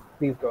 then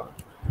please go on.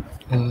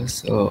 Uh,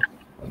 so,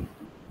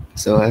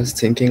 so I was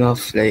thinking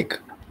of like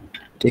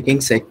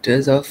taking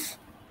sectors of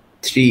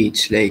three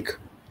each, like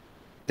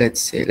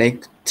let's say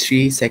like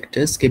three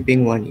sectors,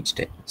 skipping one each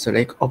time. So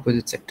like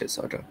opposite sectors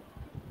sort of.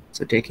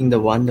 So taking the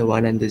 1,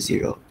 and the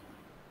 0,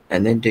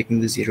 and then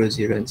taking the 0,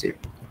 0, and 0.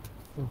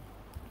 Hmm.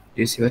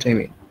 Do you see what I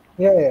mean?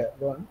 Yeah,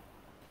 go on.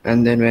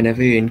 And then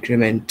whenever you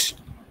increment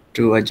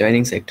to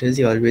adjoining sectors,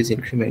 you always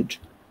increment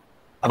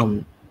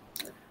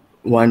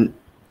one.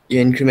 You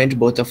increment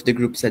both of the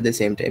groups at the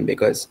same time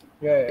because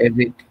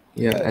every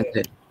and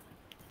then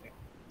I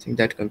think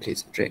that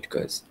completes it, right?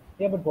 Because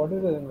but what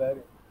is the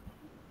invariant?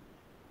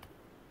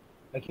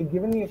 Like you've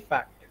given me a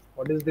fact.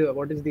 What is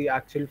the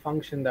actual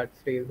function that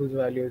stays? Whose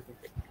value is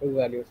fixed? Whose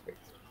value is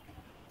fixed?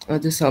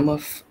 the sum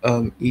of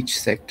each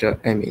sector.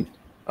 I mean,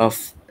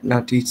 of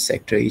not each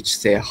sector, each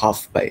say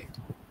half by.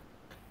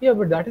 Yeah,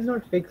 but that is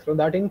not fixed, so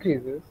that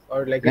increases,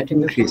 or like That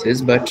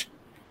increases, but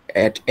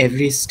at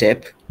every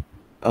step,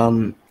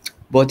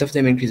 both of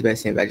them increase by the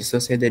same value. So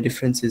say the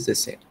difference is the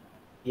same.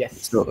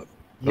 Yes. So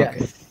yes.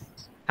 Okay.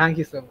 Thank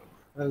you so much.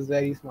 That was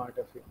very smart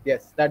of you.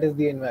 Yes, that is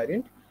the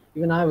invariant.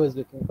 Even I was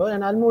looking for,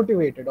 and I'm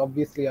motivated.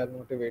 Obviously, I'm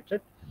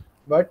motivated.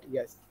 But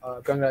yes,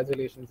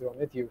 congratulations,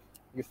 Romit. You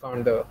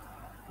found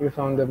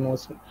the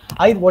most.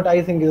 What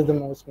I think is the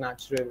most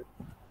natural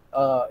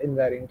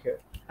invariant here,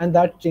 and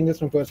that changes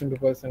from person to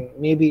person.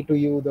 Maybe to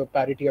you, the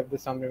parity of the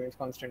sum remains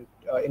constant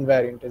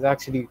invariant is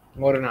actually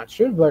more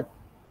natural, but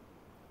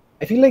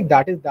I feel like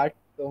that is that.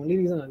 The only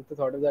reason I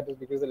thought of that is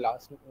because the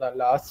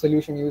last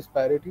solution used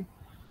parity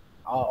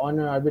on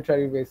an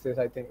arbitrary basis.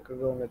 I think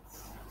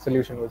Romit's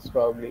solution was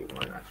probably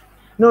more natural.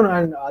 No,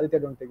 and Aditya,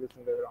 don't take this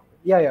in the wrong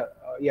way.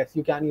 Yes,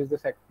 you can use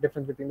the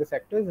difference between the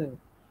sectors, and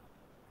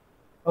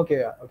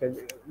okay,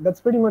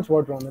 that's pretty much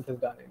what Romit has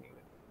done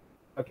anyway.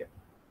 Okay,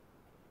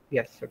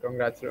 yes, so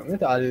congrats,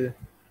 Romit. I'll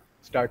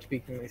start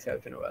speaking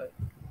myself in a while.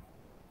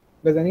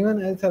 Does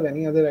anyone else have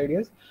any other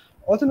ideas?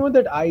 Also note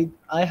that I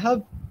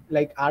have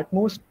like at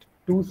most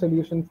 2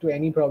 solutions to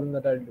any problem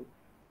that I'll do,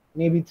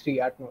 maybe 3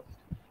 at most.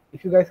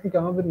 If you guys can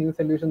come up with new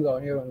solutions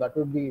on your own, that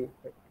would be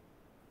like,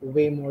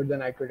 way more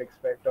than I could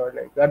expect, or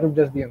like that would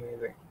just be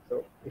amazing.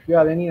 So if you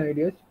have any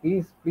ideas,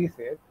 please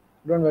say it.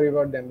 Don't worry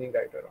about them being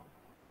right or wrong.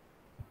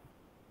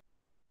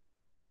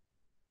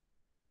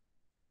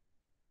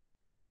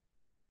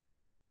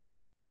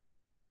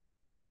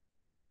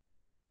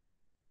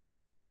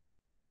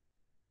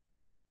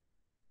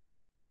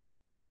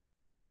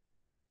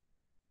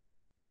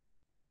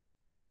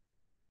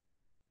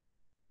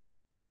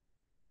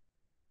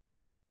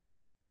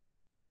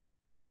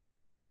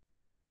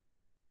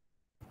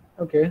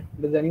 Okay.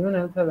 Does anyone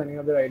else have any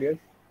other ideas?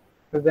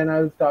 Because then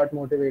I'll start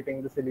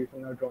motivating the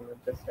solution that Roman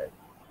just said.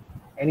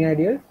 Any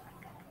ideas?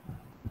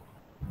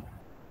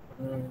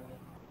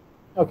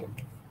 Okay.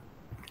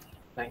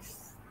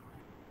 Nice.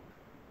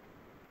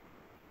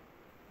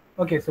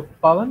 Okay, so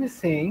Pawan is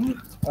saying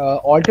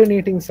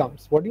alternating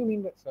sums. What do you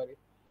mean by sorry?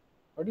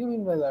 What do you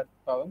mean by that,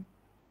 Pawan?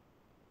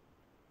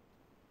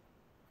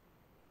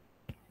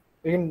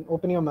 You can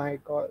open your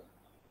mic or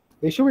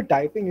the issue with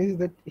typing is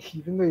that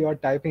even though you're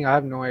typing, I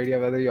have no idea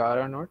whether you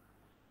are or not.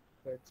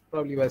 So it's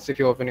probably best if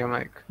you open your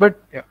mic.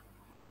 But yeah.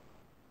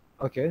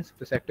 Okay, so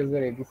the sectors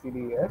are A, B, C, D,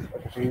 E, F.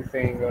 Okay, so he's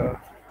saying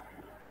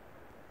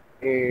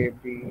A,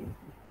 B,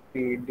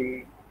 C,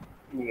 D,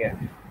 E, F.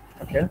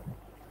 Okay.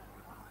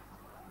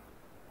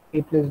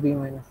 A plus B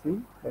minus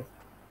C plus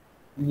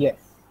yes.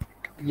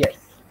 Yes.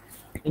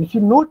 And if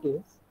you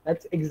notice,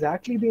 that's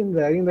exactly the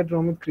invariant that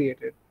Romit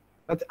created.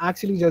 That's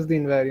actually just the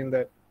invariant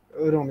that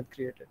Romit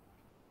created.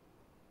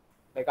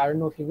 Like I don't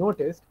know if you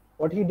noticed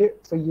what he did.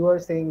 So you are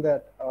saying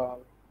that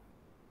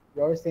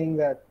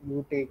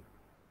you take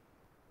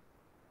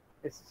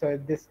this. So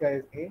this guy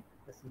is A,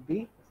 this is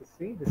B, this is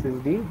C, this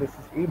is D, this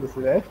is E, this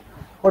is F.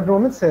 What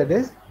Romit said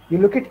is you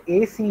look at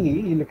A, C,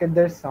 E, you look at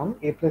their sum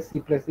A plus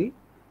C plus E,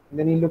 and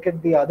then you look at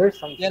the other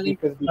sum B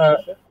plus B plus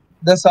F.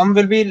 The sum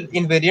will be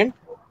invariant.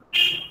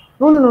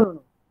 No, I'm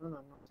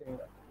not saying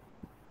that.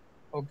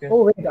 Okay.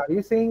 Oh wait, are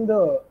you saying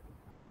the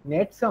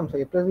net sum? So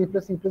A plus B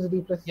plus C plus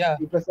D plus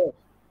E plus F.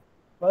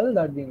 Well,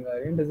 that being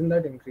invariant, isn't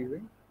that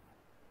increasing?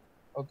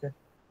 Okay.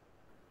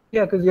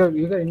 Yeah, because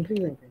you got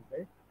increasing things,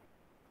 right?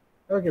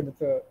 Okay, but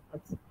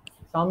that's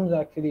sums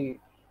actually.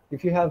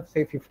 If you have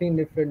say 15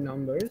 different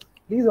numbers,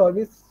 please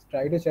always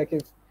try to check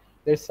if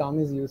their sum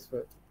is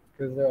useful,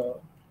 because the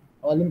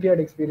Olympiad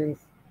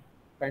experience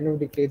kind of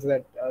dictates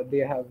that they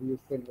have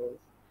useful roles.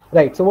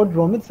 Right. So what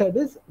Romit said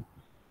is,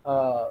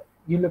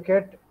 you look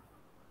at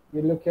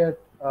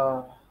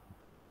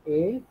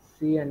A,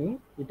 C, and E.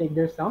 You take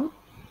their sum,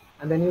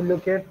 and then you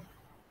look at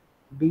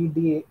B,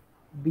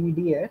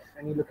 D, F,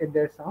 and you look at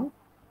their sum,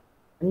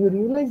 and you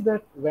realize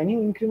that when you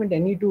increment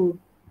any two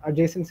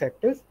adjacent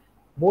sectors,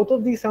 both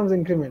of these sums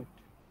increment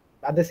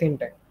at the same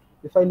time.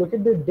 If I look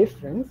at the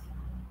difference,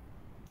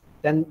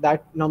 then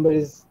that number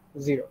is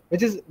 0,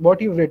 which is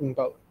what you've written,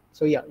 Paul.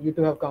 So yeah, you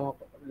two have come up,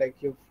 like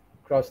you've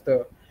crossed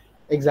the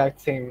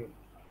exact same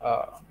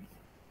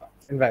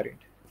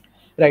invariant.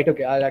 Right,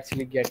 okay, I'll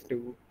actually get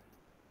to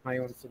my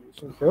own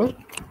solution. So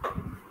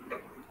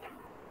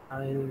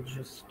I'll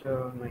just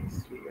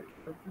nicely get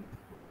it.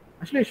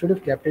 Actually, I should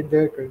have kept it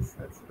there because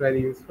that's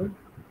very useful.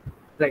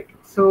 Right,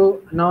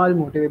 so now I'll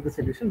motivate the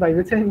solution, by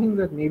which I mean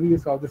that maybe you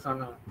saw this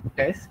on a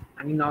test.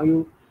 I mean, now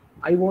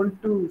I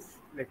want to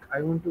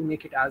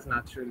make it as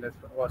natural as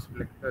possible,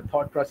 like the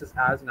thought process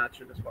as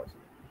natural as possible.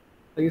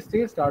 So you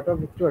still start off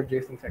with two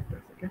adjacent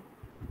sectors, okay?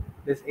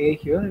 There's A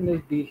here and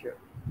there's B here.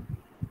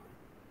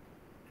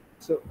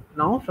 So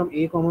now from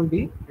A comma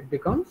B, it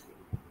becomes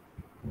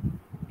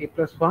A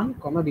plus 1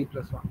 comma B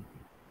plus 1.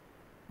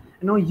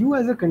 And now you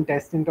as a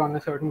contestant on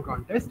a certain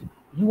contest,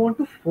 you want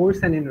to force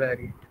an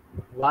invariant.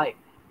 Why?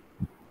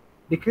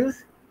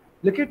 Because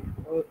look at,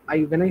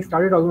 when I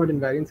started talking about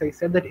invariants, I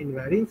said that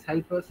invariants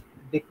help us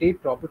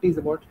dictate properties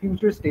about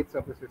future states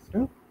of the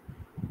system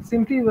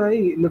simply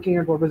by looking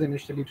at what was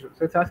initially true.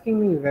 So it's asking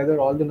me whether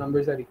all the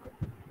numbers are equal,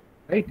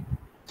 right?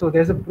 So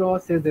there's a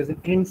process, there's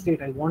an end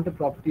state, I want a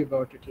property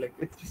about it, like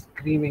it's just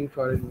screaming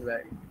for an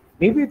invariant.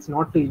 Maybe it's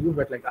not to you,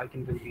 but like I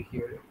can really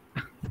hear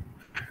it.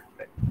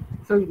 Right.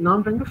 So now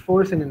I'm trying to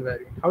force an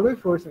invariant. How do I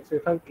force it? So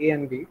if I have A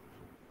and B,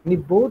 and they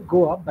both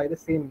go up by the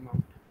same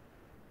amount.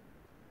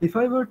 If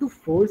I were to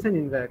force an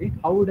invariant,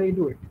 how would I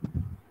do it?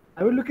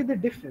 I would look at the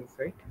difference,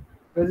 right?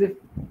 Because if,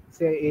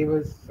 say, A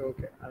was,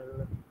 okay,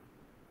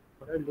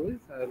 what I'll do is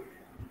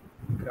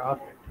I'll graph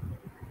it.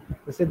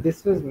 So say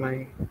this was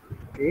my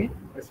A,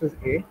 this was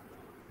A.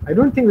 I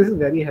don't think this is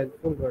very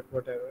helpful, but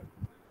whatever.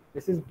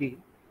 This is B.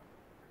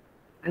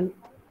 And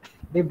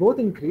they both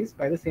increase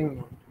by the same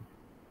amount.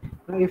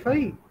 Now, if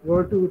I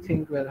were to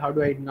think, well, how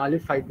do I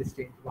nullify this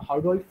change? Well, how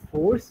do I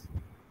force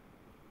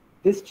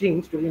this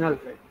change to be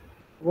nullified?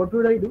 What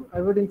would I do?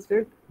 I would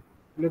instead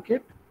look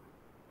at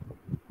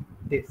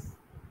this.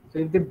 So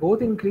if they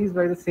both increase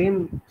by the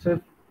same, so if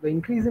the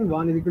increase in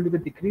one is equal to the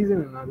decrease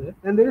in another,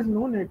 then there is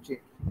no net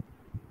change.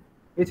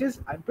 Which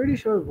is, I'm pretty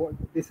sure,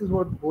 this is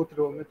what both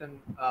Romit and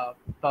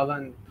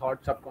Pavan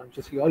thought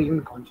subconsciously or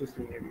even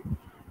consciously maybe.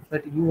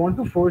 That you want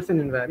to force an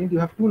invariant, you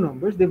have two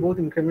numbers, they both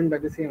increment by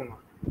the same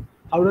amount.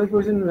 How do I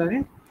force an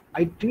invariant?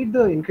 I treat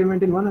the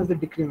increment in one as the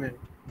decrement,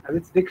 as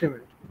its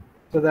decrement,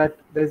 so that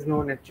there's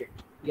no net change.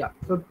 Yeah,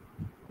 so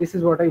this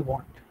is what I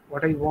want.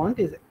 What I want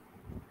is,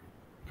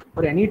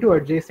 for any two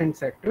adjacent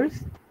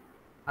sectors,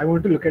 I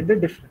want to look at the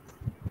difference,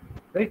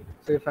 right?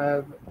 So if I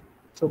have,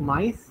 so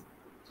my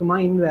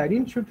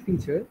invariant should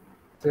feature,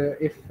 so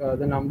if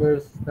the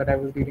numbers that I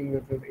was dealing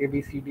with was A,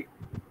 B, C, D,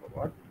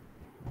 what?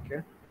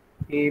 Okay,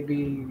 A,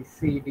 B,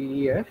 C, D,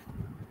 E, F.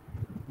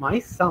 My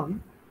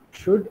sum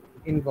should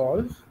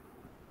involve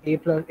A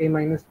plus A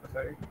minus.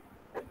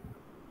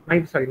 My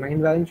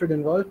invariant should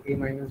involve A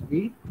minus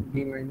B,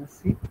 B minus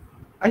C.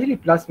 Actually,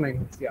 plus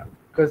minus, yeah,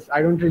 because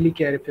I don't really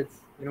care if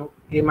it's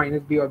A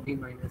minus B or B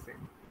minus A.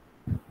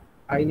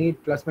 I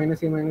need plus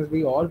minus A minus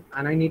B all,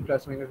 and I need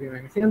plus minus B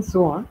minus C, and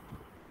so on.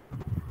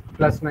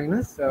 Plus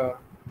minus, I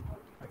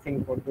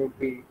think what would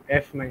be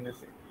F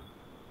minus A.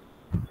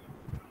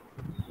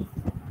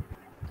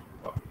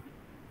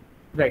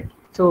 Right.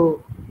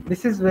 So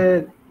this is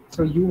where,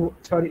 your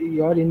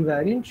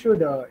invariant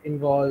should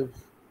involve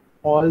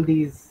all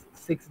these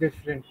 6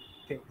 different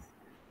things.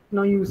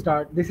 Now you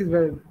start, this is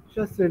where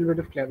just a little bit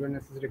of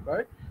cleverness is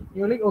required.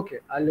 You're like, okay,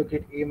 I'll look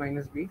at A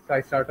minus B. So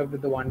I start off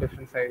with the one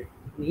difference I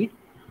need.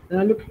 Then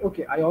I look,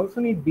 okay, I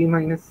also need B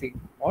minus C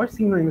or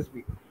C minus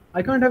B.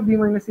 I can't have B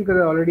minus C because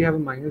I already have a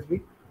minus B.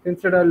 So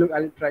instead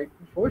I'll try to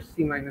force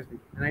C minus B,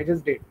 and I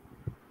just did.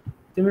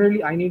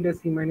 Similarly, I need a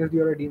C minus D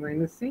or a D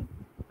minus C.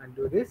 I'll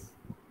do this,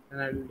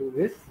 and I'll do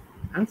this,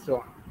 and so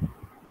on.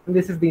 And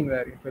this is the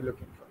invariant we're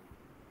looking for.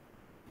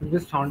 We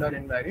just found our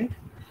invariant.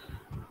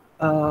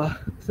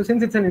 So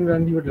since it's an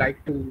invariant, you would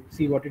like to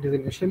see what it is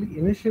initially.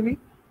 Initially,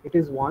 it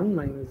is 1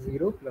 minus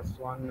 0 plus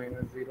 1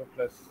 minus 0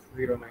 plus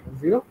 0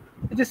 minus 0,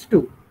 which is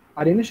 2.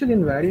 Our initial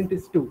invariant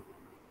is 2.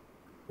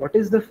 What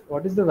is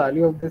the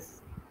value of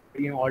this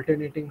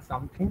alternating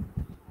something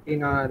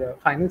in our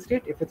final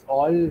state? If it's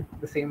all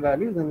the same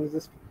values, then it's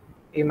just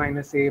A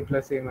minus A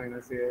plus A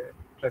minus A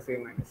plus A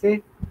minus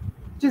A,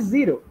 which is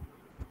 0.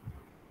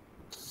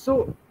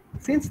 So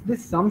since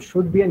this sum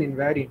should be an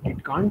invariant,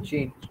 it can't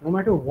change. No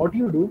matter what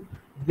you do,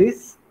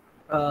 this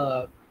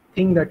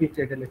thing that we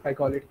stated, if I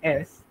call it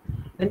S,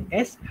 then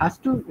S has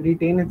to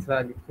retain its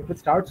value. So if it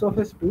starts off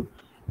as 2,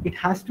 it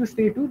has to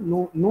stay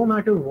 2 no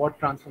matter what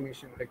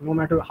transformation, like no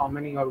matter how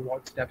many or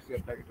what steps you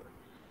apply to it.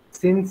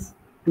 Since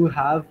to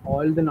have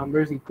all the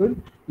numbers equal,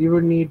 you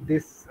would need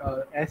this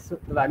s,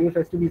 the value of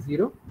s to be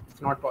 0.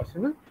 It's not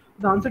possible.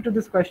 The answer to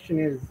this question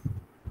is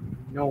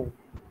no.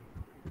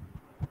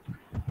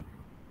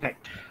 Right.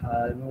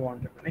 I'll move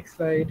on to the next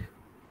slide.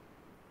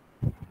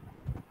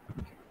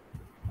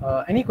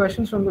 Any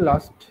questions from the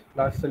last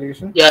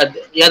solution? Yeah,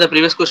 yeah. The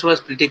previous question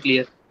was pretty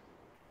clear.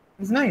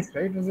 It's nice,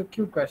 right? It was a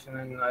cute question,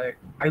 and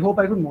I hope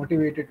I could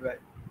motivate it well.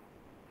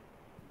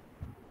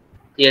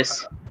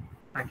 Yes.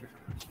 Thank you so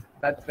much.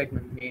 That's like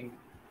my main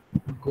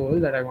goal,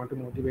 that I want to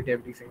motivate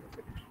every single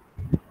solution.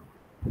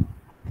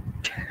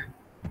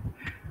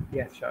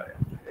 Yes, sure.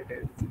 Yeah. It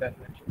is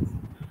definitely.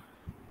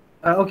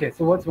 Okay,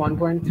 so what's 1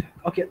 point?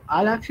 Okay,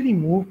 I'll actually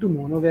move to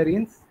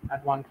monovariance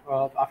at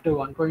after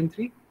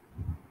 1.3,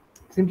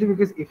 simply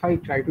because if I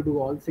try to do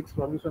all 6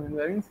 problems from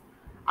invariance,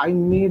 I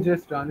may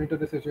just run into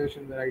the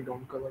situation where I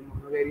don't cover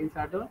monovariance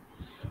at all,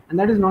 and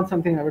that is not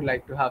something I would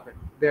like to happen.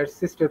 They are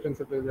sister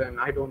principles, and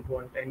I don't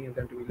want any of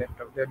them to be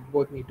left out. They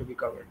both need to be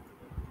covered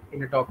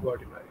in a talk about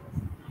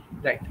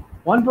invariance. Right.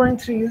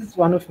 1.3 is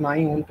one of my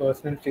own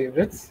personal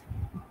favorites.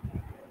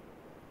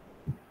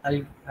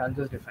 I'll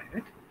just define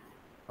it.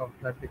 Oh,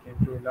 that became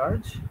too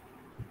large.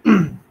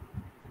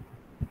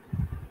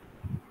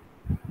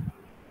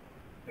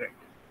 Right.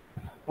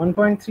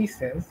 1.3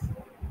 says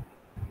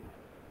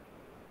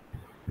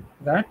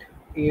that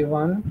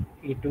A1,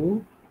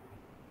 A2,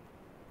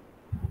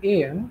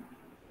 An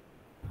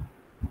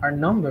are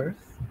numbers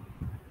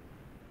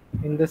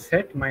in the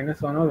set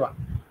 -1 or 1.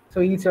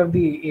 So each of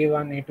the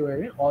A1, A2,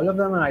 A, all of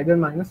them are either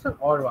 -1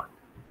 or 1.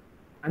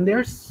 And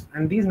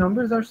these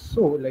numbers are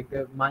so, like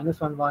they're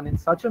 -1, 1 in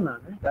such a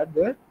manner that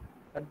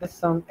the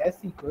sum S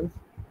equals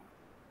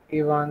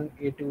A1,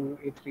 A2,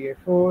 A3,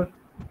 A4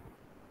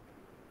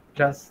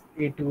 plus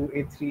A2,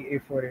 A3,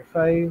 A4,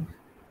 A5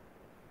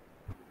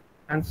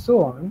 and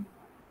so on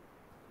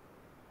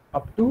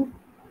up to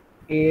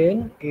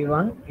An,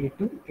 A1,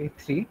 A2,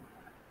 A3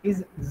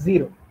 is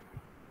 0.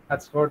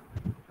 That's what,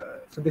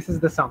 so this is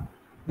the sum.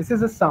 This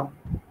is a sum,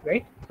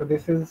 right? So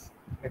this is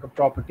like a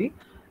property,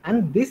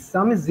 and this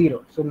sum is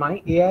 0. So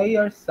my AI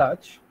are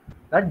such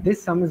that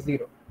this sum is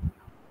 0.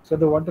 So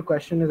what the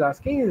question is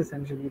asking is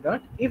essentially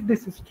that if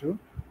this is true,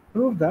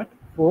 prove that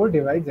 4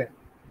 divides n.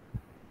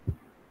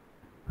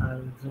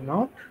 I'll zoom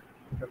out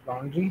the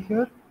boundary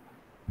here,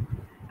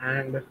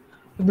 and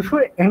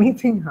before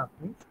anything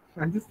happens,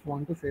 I just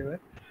want to say that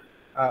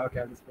okay,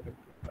 I'll just put it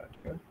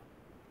here.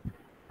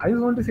 I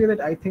just want to say that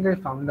I think I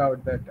found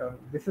out that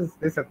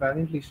this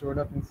apparently showed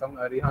up in some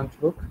Arihant's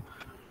book,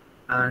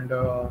 and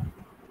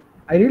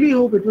I really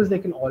hope it was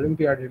like an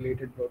Olympiad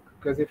related book,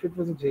 because if it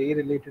was a JE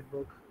related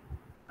book,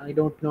 I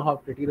don't know how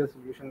pretty the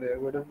solution there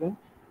would have been,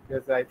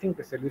 because I think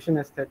the solution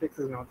aesthetics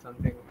is not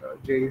something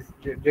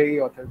JE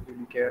authors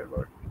really care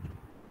about.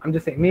 I'm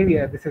just saying, maybe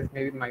this is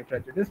maybe my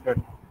prejudice, but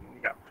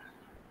yeah.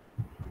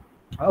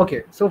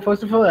 Okay, so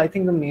first of all, I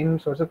think the main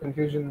source of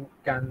confusion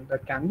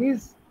that can be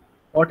is,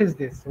 what is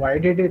this? Why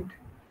did it?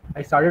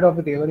 I started off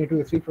with A1, A2,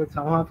 A3, but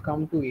somehow I've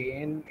come to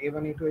AN,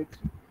 A1, A2,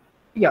 A3.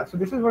 Yeah, so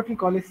this is what we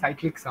call a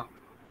cyclic sum.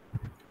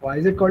 Why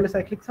is it called a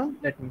cyclic sum?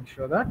 Let me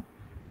show that.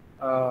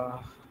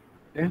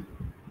 Okay.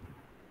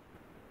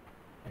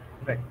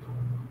 Right.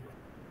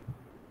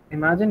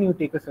 Imagine you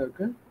take a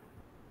circle,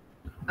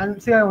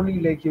 and say I only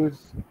like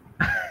use.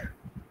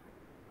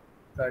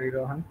 Sorry,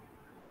 Rohan.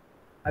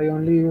 I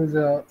only use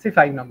say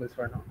 5 numbers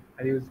for now.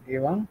 I use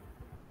A1,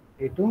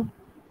 A2,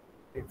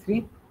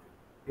 A3,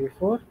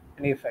 A4,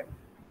 and A5.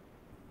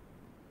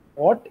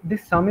 What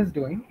this sum is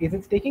doing is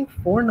it's taking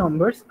 4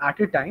 numbers at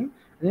a time,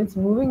 and it's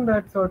moving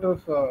that sort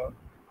of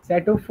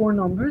set of 4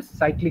 numbers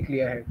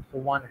cyclically ahead. So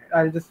one ahead.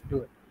 I'll just do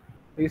it.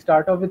 So you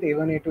start off with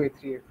A1, A2,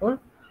 A3, A4,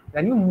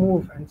 then you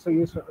move, and so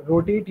you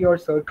rotate your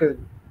circle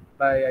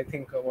by, I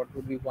think what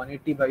would be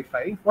 180 by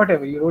 5,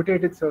 whatever. You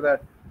rotate it so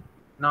that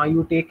now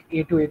you take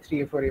A2,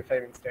 A3, A4,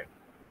 A5 instead.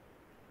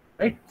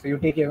 Right? So you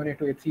take A1,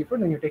 A2, A3, A4,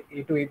 then you take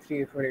A2,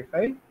 A3, A4,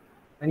 A5,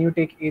 then you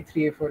take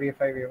A3, A4,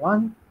 A5,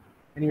 A1,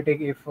 then you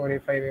take A4,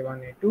 A5,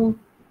 A1, A2,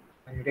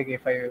 and you take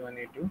A5, A1,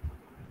 A2,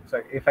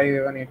 sorry, A5,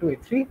 A1, A2,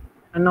 A3,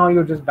 and now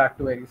you're just back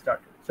to where you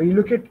started. So you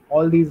look at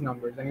all these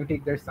numbers and you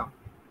take their sum,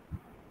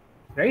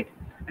 right?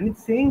 And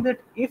it's saying that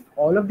if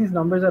all of these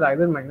numbers are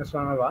either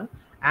 -1 or 1,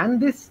 and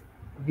this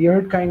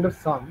weird kind of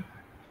sum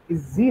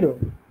is 0,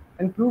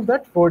 then prove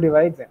that 4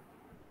 divides n.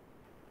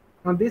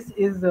 Now this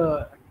is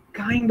a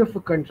kind of a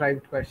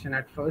contrived question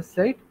at first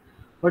sight,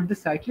 but the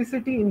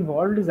cyclicity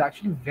involved is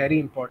actually very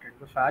important.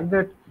 The fact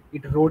that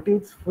it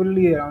rotates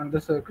fully around the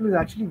circle is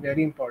actually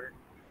very important,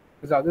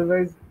 because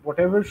otherwise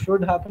whatever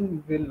should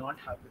happen will not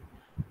happen.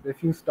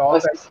 If you stop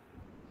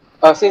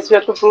at Since we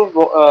have to prove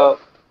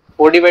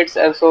 4 divides,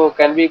 and so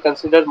can we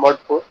consider mod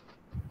 4?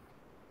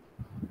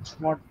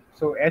 mod,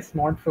 so S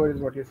mod 4 is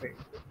what you're saying.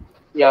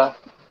 Yeah.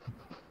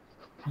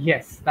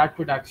 Yes, that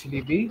would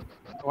actually be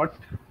what.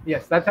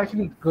 Yes, that's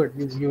actually good.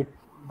 You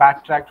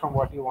backtracked from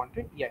what you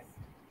wanted. Yes,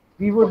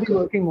 we would be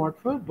working mod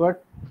 4,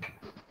 but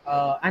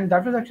and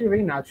that was actually a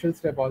very natural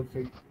step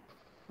also.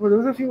 For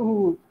those of you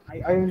who I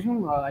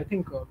assume I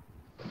think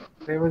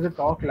there was a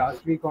talk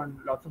last week on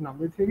lots of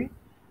number theory,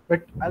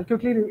 but I'll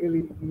quickly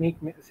make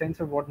sense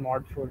of what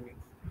mod 4 means.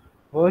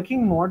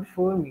 Working mod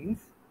 4 means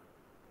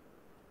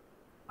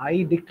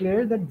I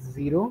declare that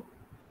 0,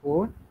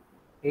 4,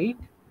 8,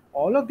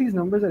 all of these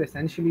numbers are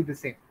essentially the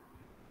same.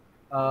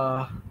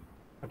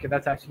 Okay,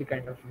 that's actually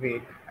kind of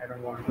vague. I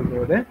don't want to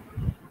go there.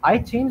 I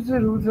changed the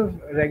rules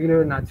of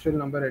regular natural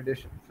number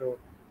addition. So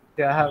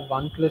say I have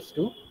 1 plus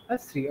 2,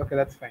 that's 3. Okay,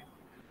 that's fine.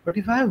 But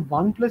if I have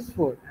 1 plus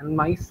 4 and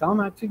my sum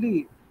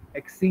actually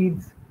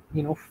exceeds,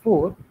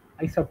 4,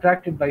 I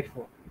subtract it by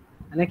 4.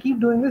 And I keep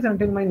doing this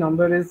until my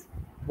number is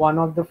one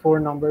of the 4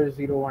 numbers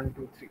 0, 1,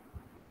 2, 3.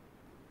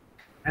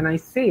 And I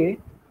say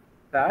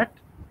that,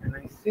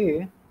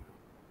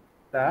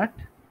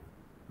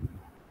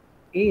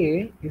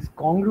 A is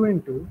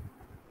congruent to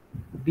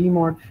B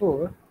mod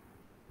 4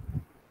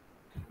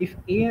 if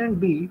A and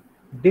B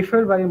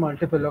differ by a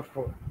multiple of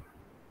 4,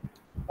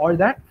 or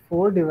that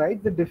 4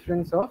 divides the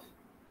difference of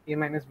A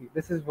minus B.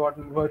 This is what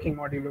working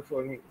modulo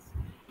 4 means,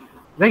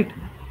 right?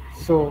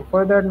 So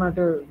for that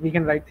matter, we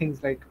can write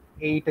things like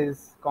 8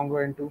 is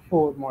congruent to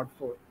 4 mod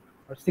 4,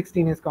 or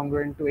 16 is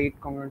congruent to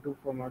 8 congruent to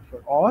 4 mod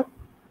 4, or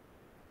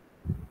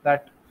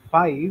that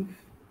 5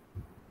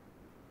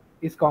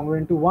 is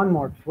congruent to 1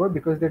 mod 4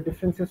 because their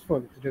difference is 4,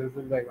 which is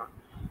divisible by 1.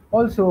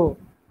 Also,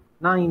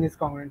 9 is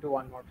congruent to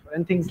 1 mod 4,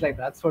 and things like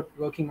that. That's what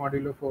working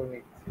modulo 4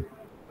 means.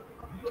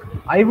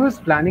 I was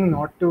planning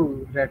not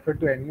to refer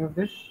to any of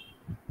this,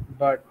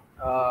 but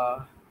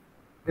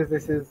because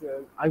this is,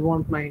 I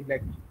want my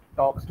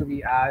talks to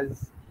be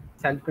as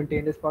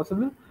self-contained as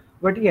possible.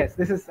 But yes,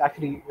 this is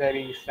actually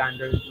very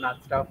standard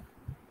math stuff.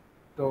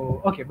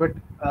 So okay, but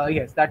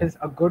yes, that is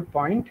a good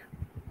point.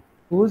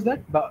 Who was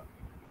that? I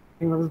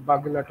think it was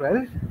Bagula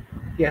 12.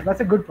 Yes, that's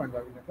a good point,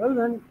 Bagula 12.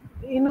 And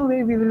in a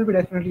way, we will be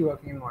definitely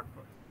working in mod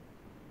 4.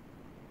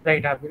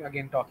 Right, I've been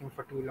again talking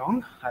for too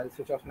long. I'll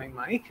switch off my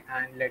mic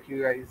and let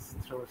you guys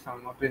throw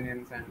some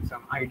opinions and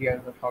some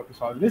ideas of how to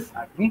solve this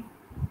at me.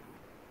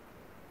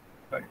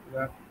 Sorry for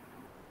that.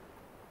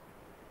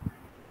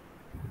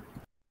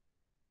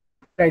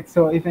 Right,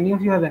 so if any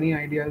of you have any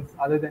ideas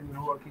other than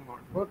working mod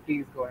 4,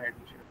 please go ahead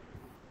and share.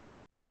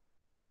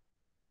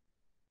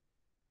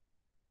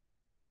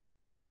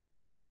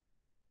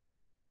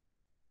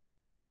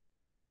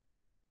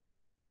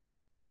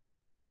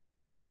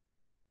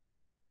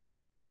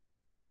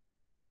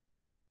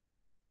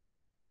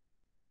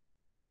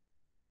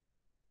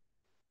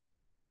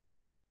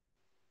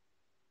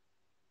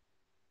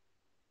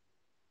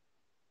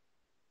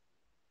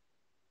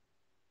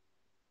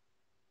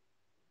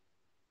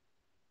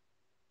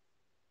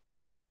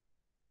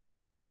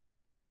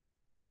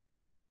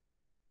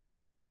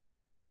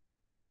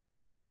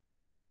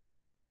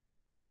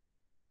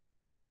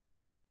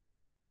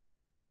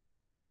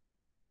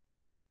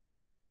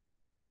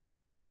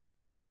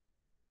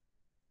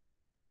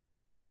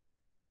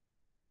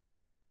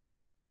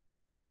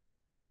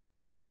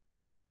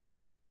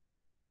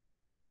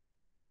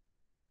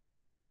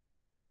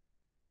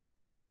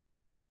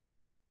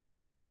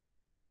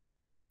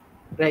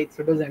 Right,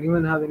 so does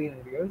anyone have any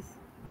ideas?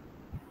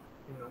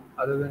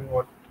 Other than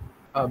what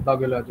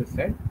Bagula just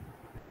said?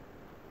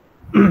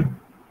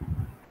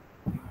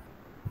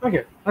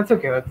 Okay, that's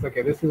okay. That's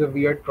okay. This is a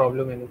weird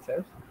problem in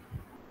itself.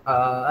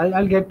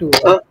 I'll get to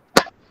it. Well,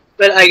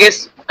 I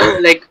guess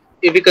like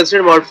if we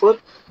consider mod 4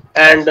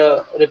 and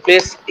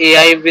replace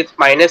AI with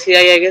minus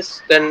AI, I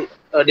guess then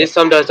this Yes.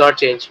 sum does not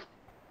change.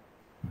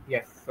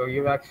 Yes. So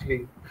you've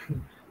actually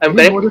I'm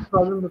did you know correct? this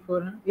problem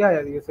beforehand? Yeah.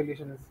 Yeah. Your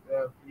solution is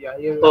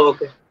yeah. Oh,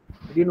 okay.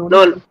 Did you know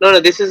No, this? no, no.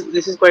 This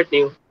is quite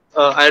new.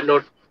 I Oh,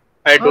 don't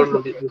okay,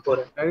 know this okay.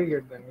 before. Very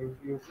good. Then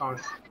you found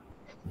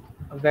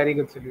a very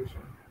good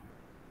solution.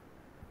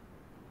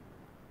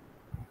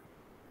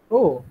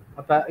 Oh,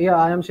 yeah.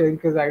 I am sharing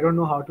because I don't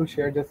know how to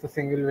share just a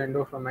single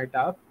window from my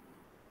tab.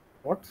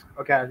 What?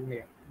 Okay.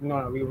 Yeah.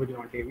 No, we would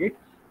not take it.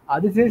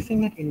 Aditya is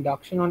saying that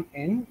induction on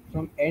n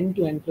from n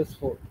to n plus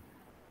 4.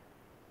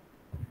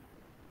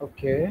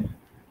 Okay.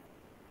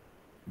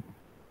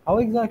 How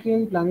exactly are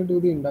you planning to do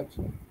the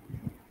induction?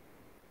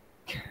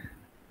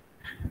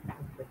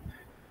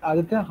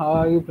 Aditya, how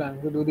are you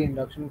planning to do the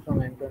induction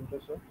from n to n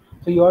plus 4?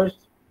 So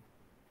yours,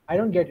 I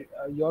don't get it.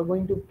 You're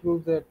going to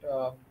prove that,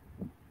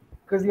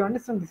 because you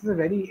understand this is a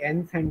very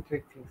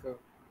n-centric thing. So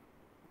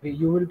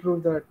you will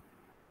prove that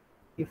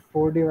if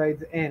 4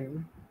 divides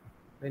n,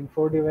 then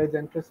 4 divides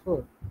n plus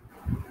 4.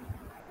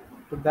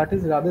 But that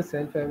is rather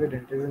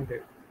self-evident, isn't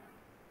it?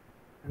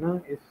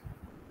 If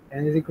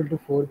n is equal to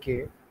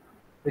 4k,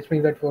 which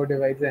means that 4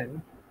 divides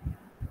n,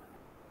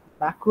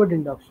 backward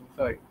induction,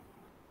 sorry.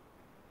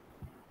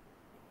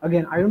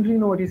 Again, I don't really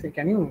know what you say.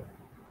 Can you,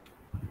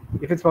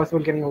 if it's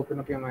possible, can you open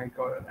up your mic?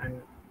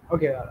 And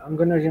okay, I'm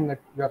going to assume that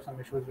you have some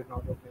issues with not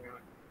opening your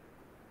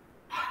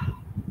mic.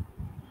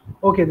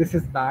 Okay, this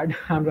is bad.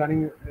 I'm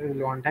running a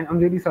long time. I'm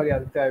really sorry,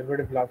 Aditya. I would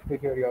have loved to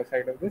hear your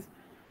side of this,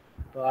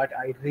 but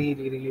I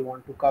really, really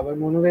want to cover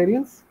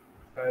monovariants.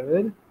 So I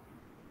will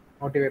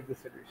motivate the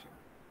solution.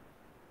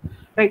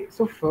 Right.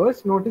 So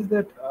first, notice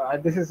that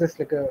this is just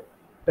like a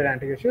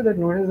pedantic issue, that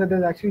notice that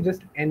there's actually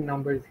just n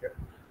numbers here.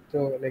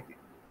 So like,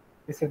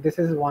 this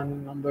is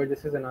one number,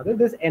 this is another.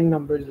 There's n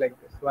numbers like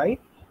this. Why?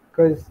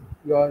 Because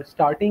your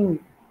starting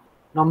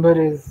number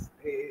is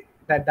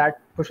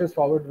that pushes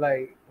forward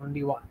by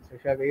only one. So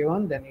if you have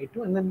a1, then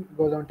a2, and then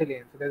goes on till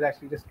an. So there's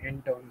actually just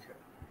n terms here,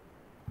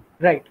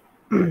 right?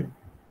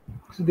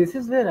 So this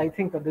is where I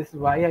think this is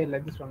why I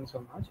like this one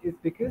so much, is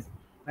because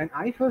when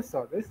I first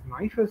saw this,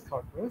 my first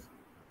thought was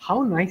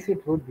how nice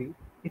it would be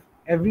if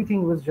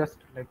everything was just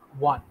like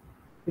one,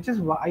 which is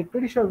why I'm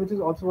pretty sure, which is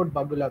also what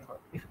Bagula thought.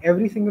 If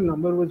every single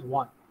number was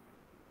one,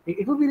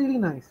 it would be really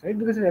nice, right?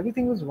 Because if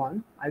everything was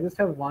one, I just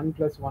have 1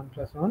 plus 1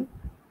 plus 1,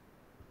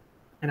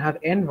 and I have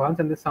n ones,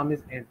 and the sum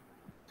is n.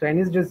 So n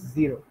is just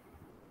 0,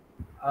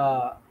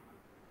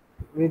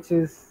 which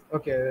is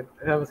okay.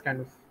 That was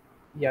kind of,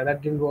 yeah,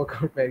 that didn't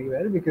work out very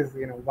well, because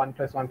 1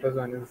 plus 1 plus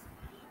 1 is,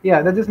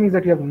 yeah, that just means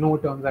that you have no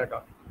terms at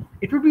all.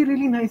 It would be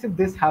really nice if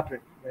this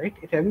happened, right?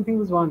 If everything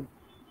was one.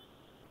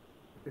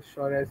 As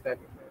sure as that.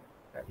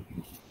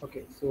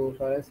 Okay, so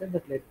far I said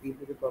that let p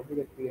to the power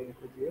that p n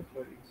equals 0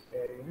 for each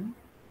variant.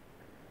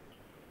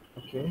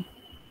 Okay,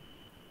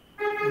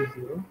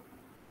 0.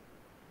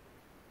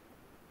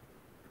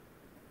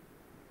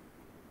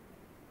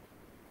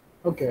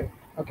 Okay,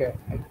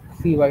 I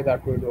see why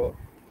that would work.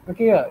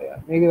 Okay, yeah,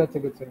 maybe that's a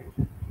good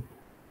solution.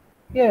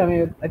 Yeah, I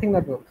mean, I think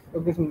that works.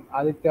 Okay, so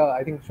Aditya,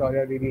 I think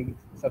Shaurya really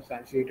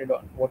substantiated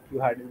on what you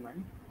had in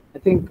mind. I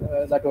think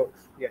that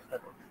works. Yes,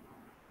 that works.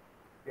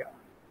 Yeah.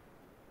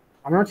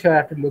 I'm not sure. I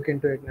have to look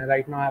into it.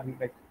 Right now, I have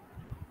like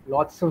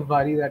lots of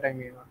worry that I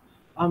may not.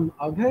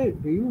 Abhay,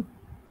 do you?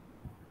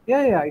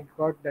 Yeah, I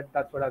got that.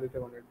 That's what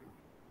Aditya wanted to do.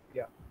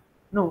 Yeah.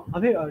 No,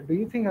 Abhay, do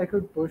you think I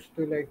could push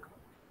to like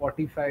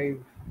 45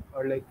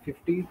 or like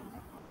 50?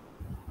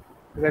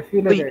 Because I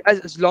feel like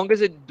As long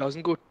as it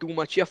doesn't go too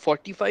much, yeah,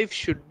 45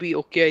 should be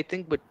okay, I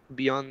think. But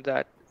beyond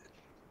that,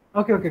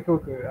 okay,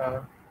 cool.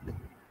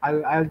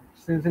 I'll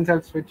since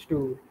I'll switch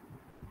to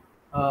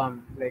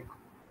like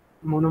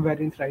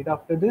monovariants right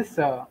after this.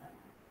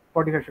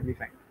 45 should be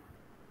fine.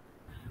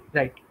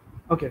 Right.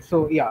 Okay.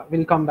 So yeah,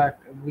 we'll come back.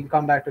 We'll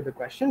come back to the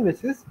question,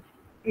 which is,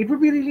 it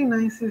would be really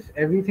nice if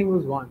everything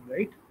was one,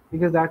 right?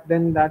 Because that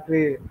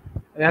way,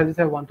 I just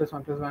have 1 plus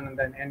 1 plus 1, and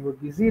then n would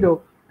be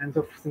 0. And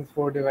so since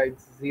 4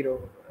 divides 0,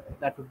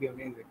 that would be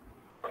amazing.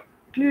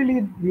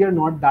 Clearly, we are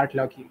not that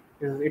lucky,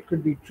 because it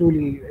could be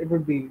truly, it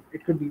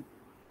could be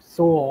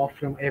so off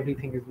from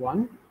everything is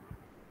one.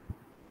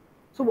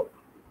 So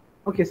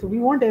okay, so we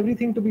want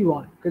everything to be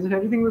one, because if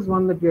everything was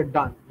one, that we are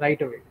done right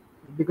away,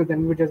 because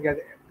then we would just get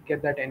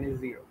that n is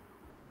 0.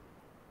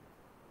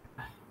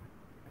 I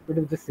could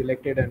have just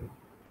selected and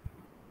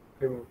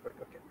removed, but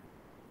okay.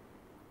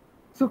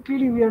 So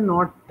clearly we are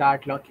not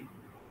that lucky.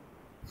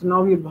 So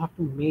now we'll have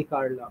to make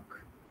our luck,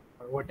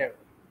 or whatever.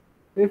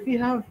 So if we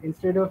have,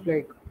 instead of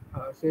like,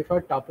 so if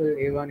our tuple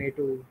a1,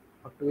 a2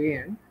 up to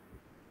an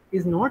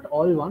is not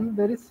all one,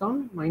 there is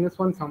some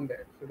 -1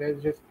 somewhere. So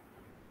there's just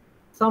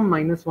some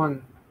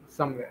 -1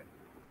 somewhere.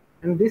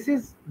 And this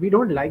is, we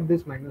don't like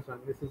this -1.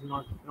 This is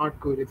not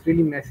good. It's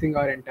really messing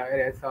our entire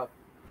S up.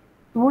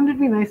 So wouldn't it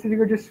be nice if you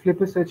could just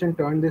flip a switch and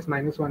turn this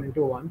 -1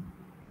 into 1,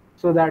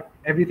 so that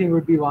everything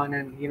would be 1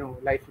 and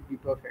life would be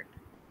perfect?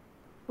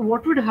 So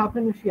what would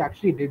happen if we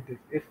actually did this?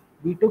 If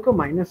we took a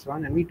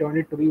 -1 and we turned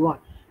it to be 1,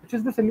 which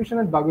is the solution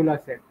that Bagula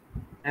said.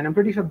 And I'm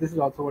pretty sure this is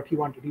also what he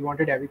wanted. He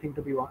wanted everything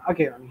to be 1.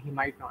 Okay, I mean, he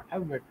might not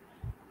have, but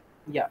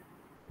yeah.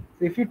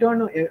 So if we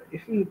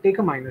take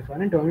a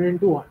 -1 and turn it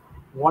into 1,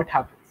 what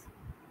happens?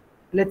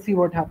 Let's see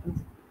what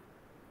happens.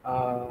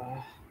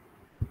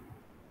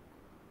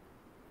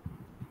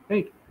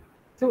 Right.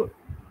 So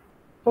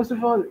first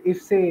of all,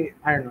 if say,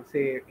 I don't know,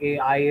 say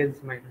AI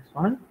is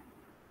 -1,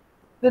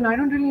 then I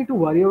don't really need to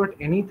worry about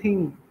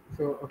anything.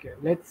 So okay,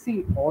 let's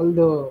see all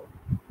the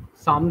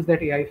sums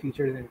that AI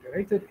features into,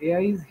 right? So if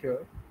AI is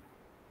here,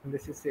 and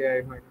this is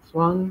AI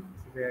 -1,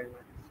 this is AI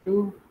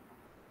 -2,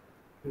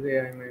 this is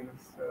AI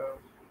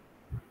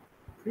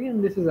 -3,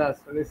 and this is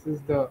us. So this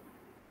is the,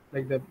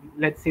 like the,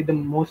 let's say the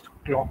most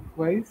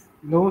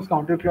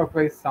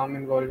counterclockwise sum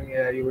involving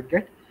AI you would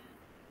get.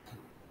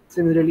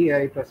 Similarly,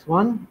 AI plus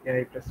 1,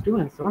 AI plus 2,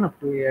 and so on up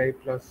to AI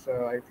plus,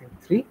 I think,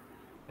 3.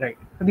 Right.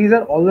 So these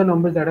are all the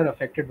numbers that are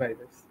affected by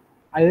this.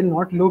 I will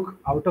not look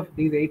out of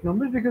these 8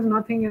 numbers, because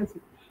nothing else,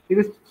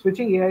 because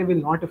switching AI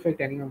will not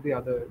affect any of the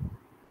other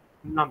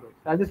numbers.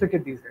 I'll just look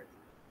at these guys.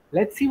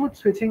 Let's see what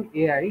switching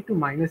AI to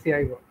minus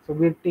AI works. So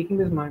we're taking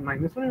this -1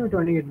 and we're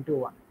turning it into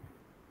 1.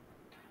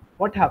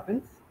 What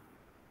happens?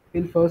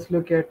 We'll first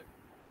look at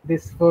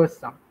this first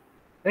sum,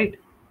 right?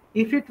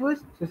 If it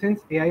was, so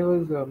since AI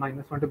was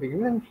 -1 to begin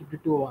with, and flipped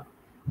it to a 1.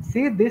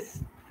 Say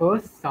this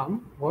first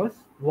sum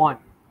was 1,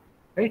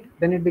 right?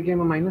 Then it became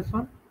a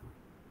 -1.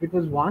 It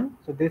was 1,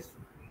 so this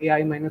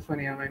AI -1,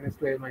 AI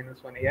 -2, AI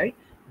 -1, AI.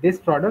 This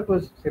product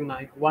was say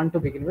 1 to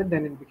begin with,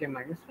 then it became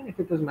 -1. If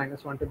it was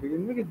 -1 to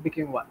begin with, it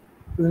became 1.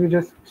 So we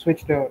just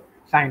switched the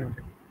sign of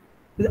it.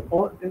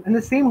 And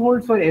the same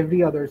holds for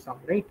every other sum,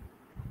 right?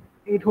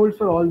 It holds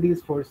for all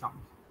these 4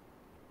 sums,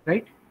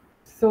 right?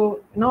 So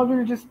now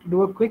we'll just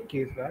do a quick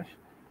case, Rash.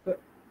 So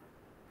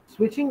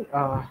switching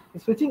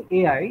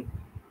AI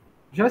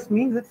just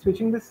means that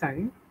switching the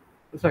sign,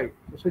 sorry,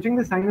 switching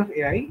the sign of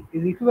AI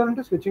is equivalent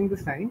to switching the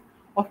sign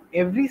of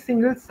every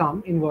single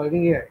sum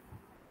involving AI,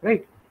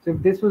 right? So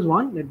if this was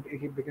 1, then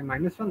it became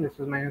 -1, this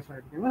was -1,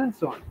 it became 1, and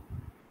so on,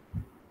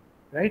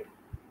 right?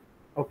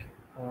 Okay,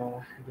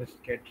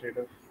 just get rid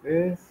of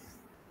this.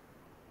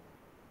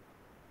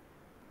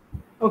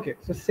 Okay,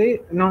 so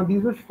say now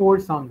these were 4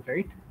 sums,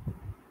 right?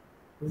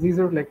 These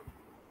are like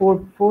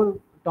four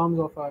terms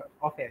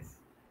of S.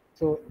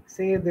 So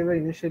say they were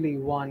initially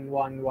 1,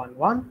 1, 1,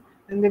 1,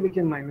 and they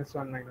became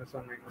 -1,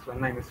 -1, -1,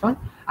 -1,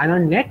 and our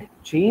net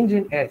change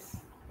in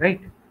S,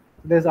 right?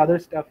 There's other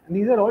stuff, and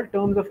these are all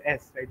terms of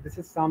S, right? This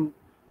is some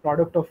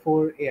product of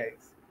 4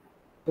 AIs.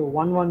 So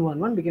 1, 1, 1,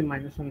 1 became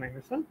 -1,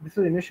 -1. This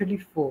was initially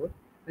 4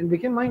 and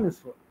became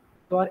 -4.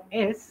 So our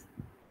S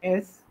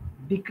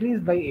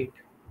decreased by 8.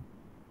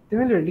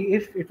 Similarly,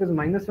 if it was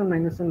 -1,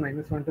 -1,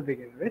 -1 to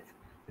begin with,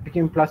 it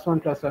became +1,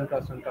 +1,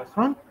 +1,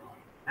 +1,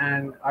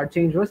 and our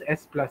change was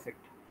S plus 8.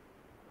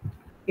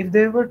 If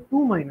there were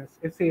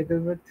if say there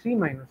were 3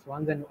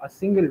 -1s and a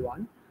single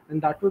one, then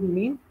that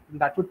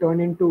would turn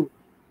into,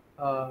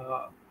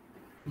 uh,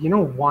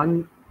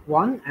 1,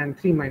 1 and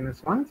 3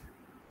 -1s.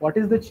 What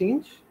is the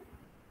change?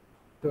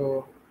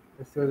 So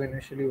this was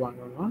initially 1,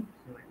 1, 1,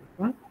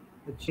 -1.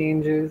 The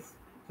change is,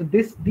 so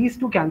these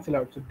two cancel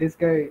out. So this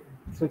guy,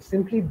 so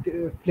simply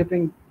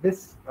flipping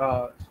this,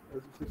 so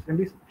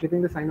simply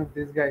flipping the sign of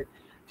this guy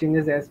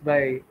changes S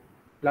by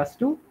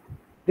 +2.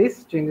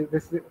 This changes,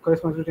 this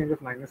corresponds to change of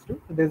 -2.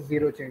 So there's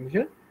 0 change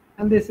here,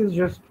 and this is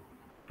just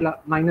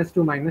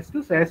 -2,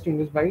 -2. So S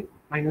changes by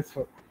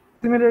 -4.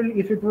 Similarly,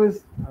 if it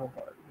was, oh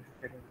god, this is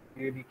getting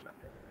really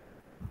cluttered.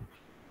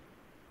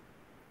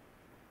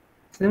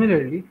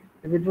 Similarly,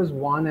 if it was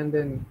 1 and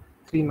then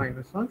 3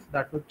 -1s,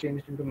 that would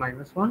change into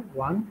 -1,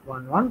 1,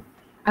 1, 1,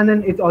 and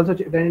then it's also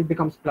then it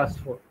becomes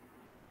 +4.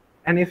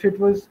 And if it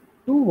was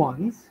 2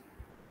 1s,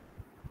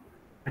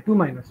 2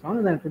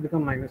 -1, then it would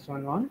become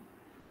 -1, 1,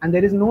 and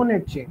there is no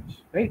net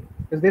change, right?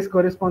 Because this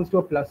corresponds to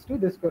a +2,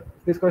 this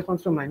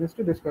corresponds to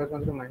 -2, this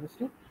corresponds to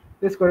 -2,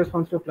 this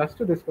corresponds to a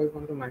 +2, this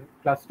corresponds to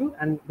 +2,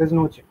 and there's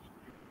no change.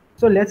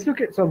 So let's look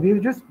at, so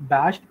we've just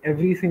bashed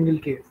every single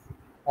case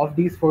of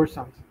these 4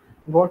 sums.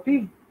 What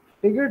we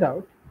figured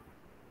out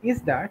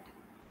is that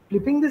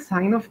flipping the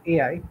sign of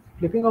AI,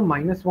 flipping a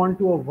 -1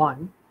 to a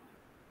 1,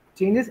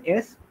 changes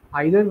S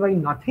either by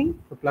nothing,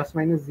 so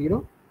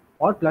 ±0,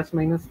 or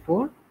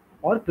 ±4,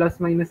 or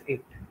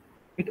 ±8.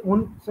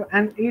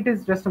 And 8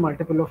 is just a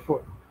multiple of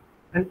 4,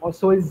 and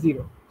also is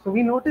 0. So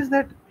we notice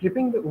that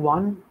flipping the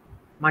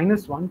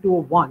 -1 to a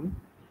 1,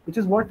 which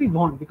is what we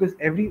want, because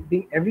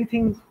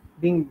everything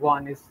being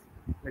 1 is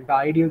like the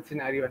ideal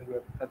scenario, and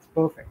that's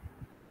perfect,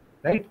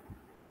 right?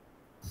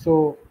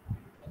 So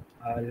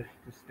I'll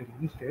just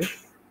delete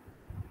this.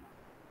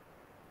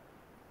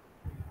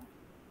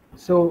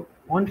 So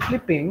on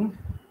flipping,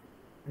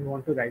 we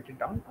want to write it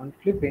down. On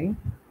flipping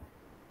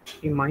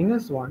a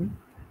 -1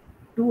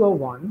 to a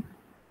 1,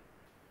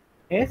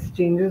 S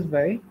changes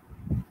by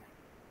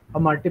a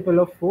multiple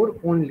of 4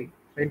 only.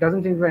 So it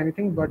doesn't change by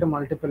anything but a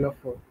multiple of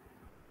 4.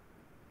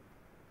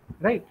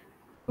 Right?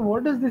 So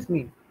what does this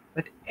mean?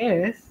 That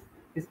S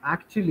is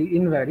actually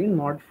invariant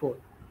mod 4.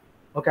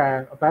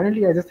 Okay,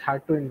 apparently I just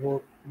had to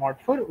invoke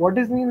mod 4. What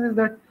this means is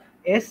that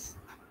S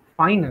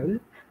final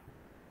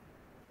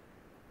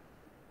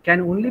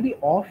can only be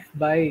off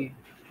by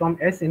from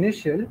S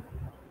initial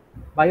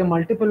by a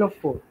multiple of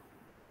 4.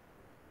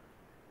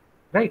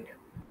 Right?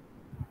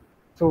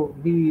 So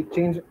we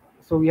change,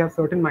 so we have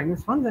certain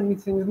 -1s and we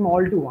change them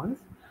all to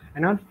 1s,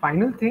 and our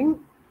final thing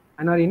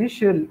and our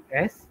initial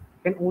S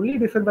can only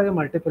differ by a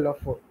multiple of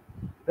 4.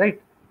 Right?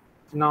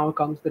 So now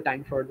comes the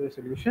time for the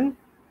solution.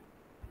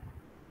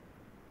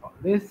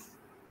 This,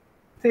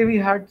 say we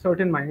had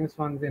certain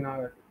 -1s in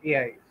our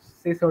AI,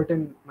 say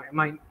certain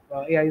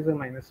AIs are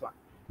 -1,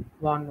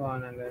 1,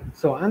 1, and then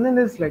so on. And then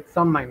there's like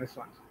some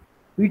 -1s.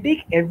 We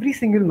take every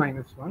single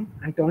 -1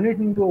 and turn it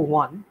into a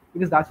 1,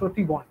 because that's what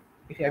we want.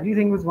 If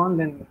everything was 1,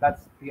 then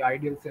that's the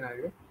ideal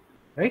scenario,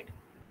 right?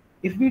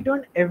 If we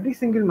turn every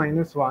single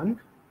 -1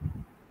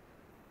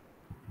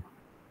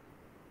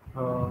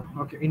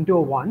 into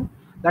a 1,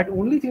 that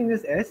only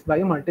changes S by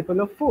a multiple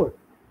of 4.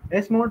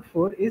 S mod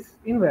 4 is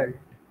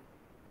invariant.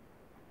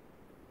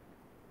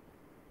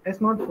 S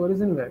mod 4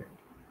 is invariant,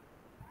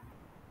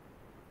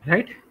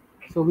 right?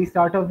 So we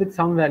start off with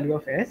some value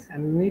of S,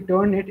 and we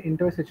turn it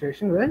into a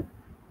situation where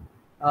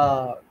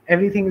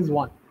everything is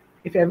 1.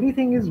 If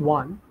everything is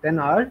 1, then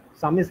our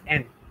sum is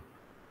n,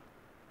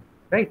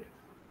 right?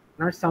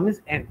 And our sum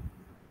is n.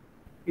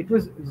 It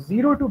was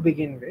 0 to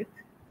begin with,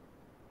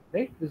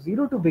 right?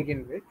 0 to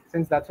begin with,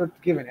 since that's what's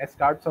given. S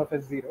starts off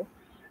as 0,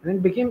 and then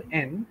became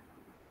n,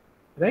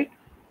 right?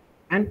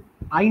 And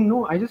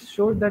I just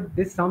showed that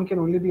this sum can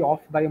only be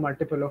off by a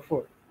multiple of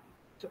 4.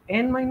 So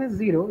n minus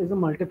 0 is a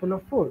multiple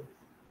of 4,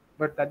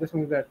 but that just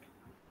means that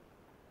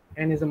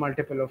n is a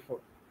multiple of 4.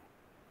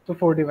 So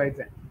 4 divides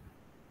n,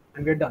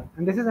 and we're done.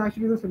 And this is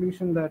actually the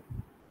solution that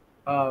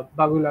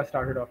Bagula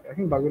started off. I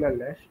think Bagula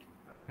left.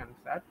 That's kind of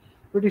sad.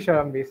 Pretty sure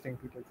I'm wasting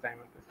people's time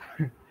on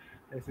this.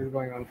 This is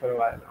going on for a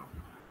while now.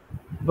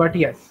 But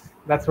yes,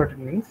 that's what it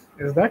means.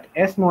 Is that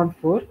S mod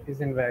 4 is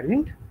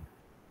invariant,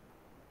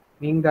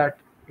 meaning that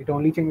it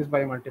only changes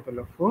by a multiple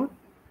of 4.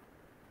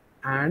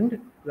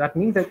 And that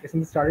means that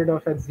since it started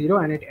off at 0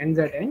 and it ends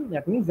at n,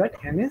 that means that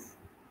n is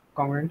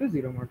congruent to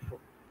 0 mod 4,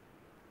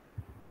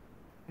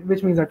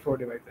 which means that 4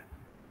 divides n.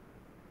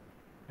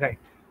 Right.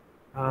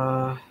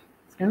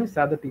 It's kind of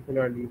sad that people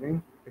are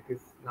leaving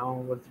because now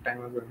was the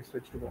time I'm going to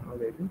switch to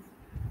monovariants.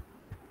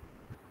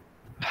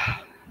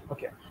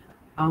 Okay.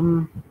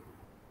 I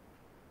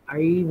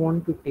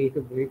want to take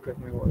a break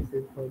because my voice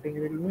is hurting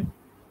a little bit.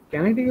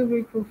 Can I take a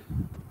break for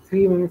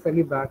 3 minutes? I'll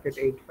be back at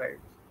 8:05.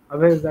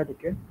 Where is that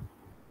okay?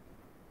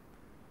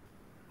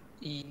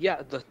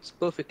 Yeah, that's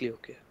perfectly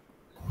okay.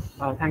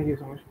 Thank you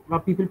so much. Now,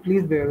 people,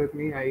 please bear with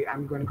me.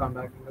 I'm going to come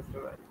back in just a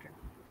while. Okay.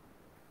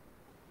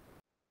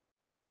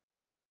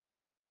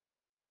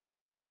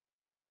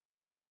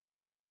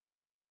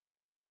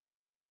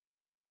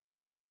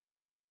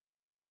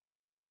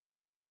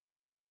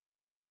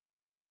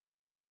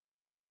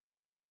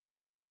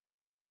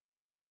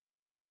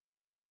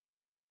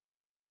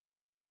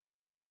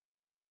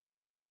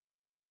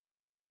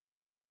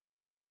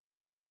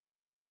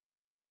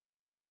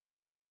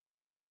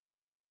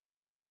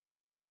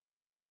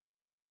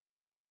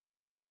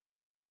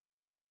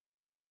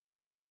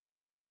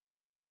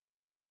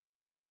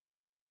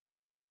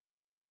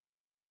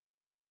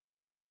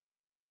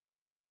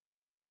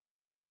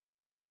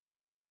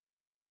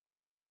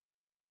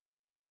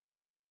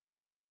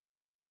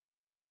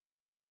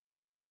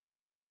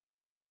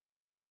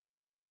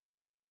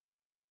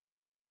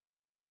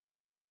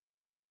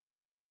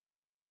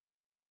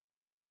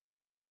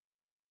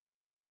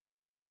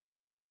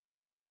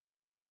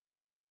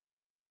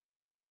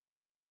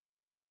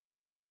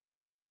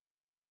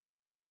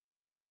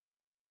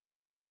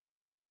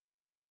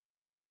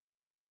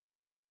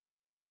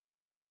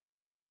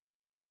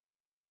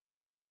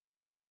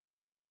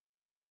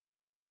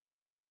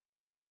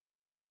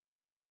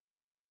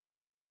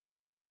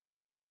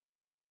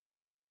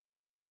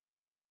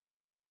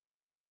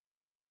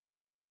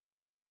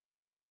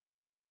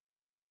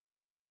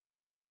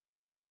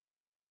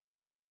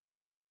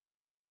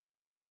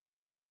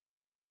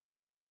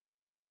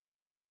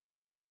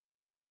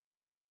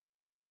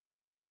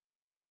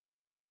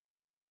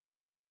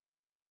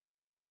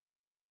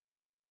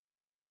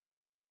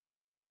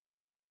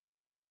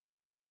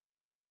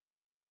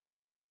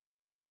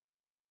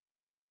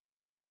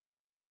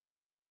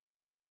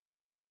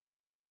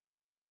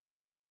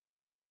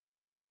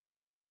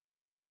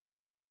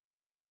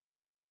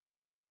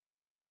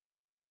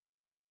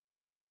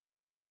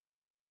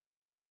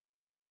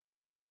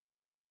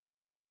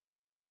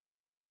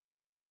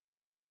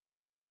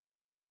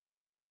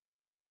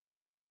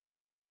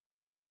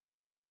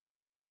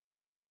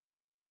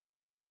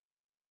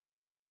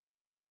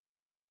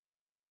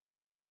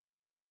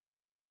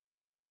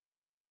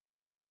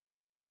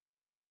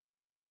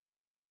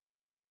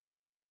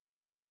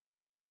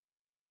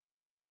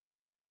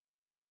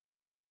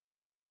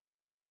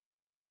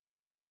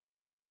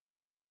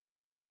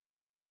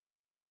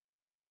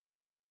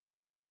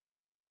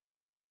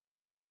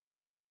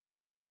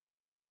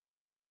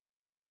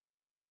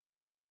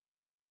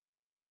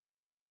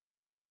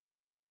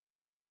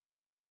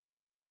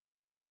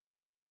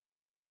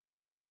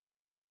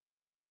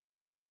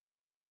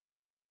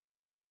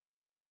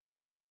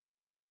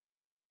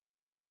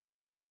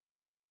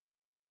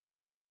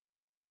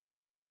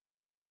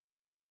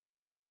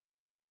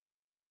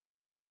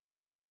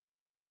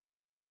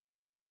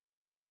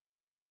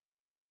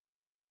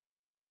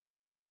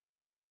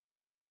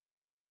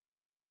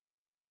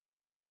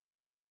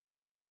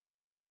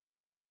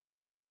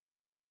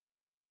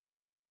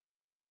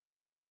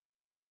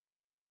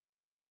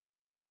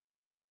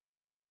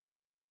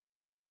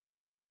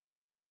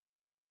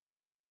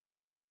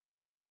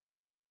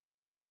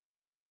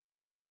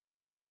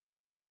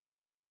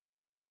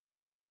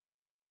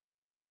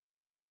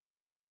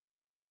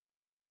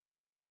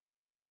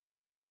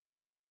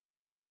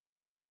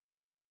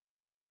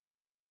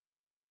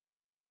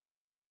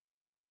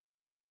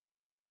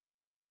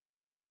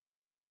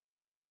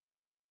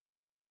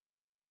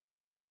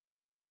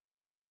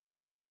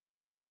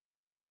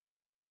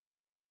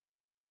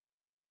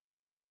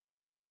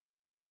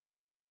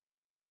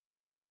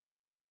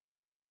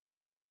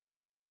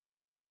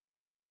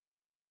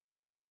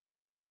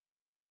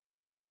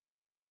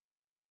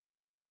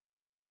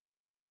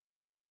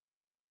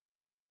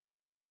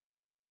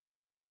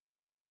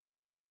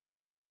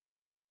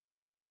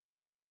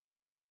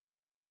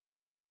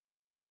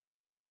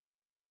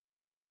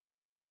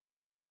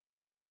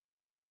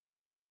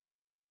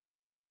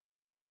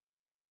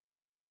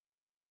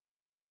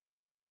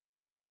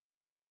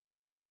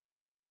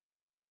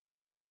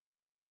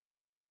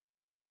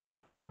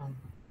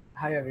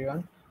 Hi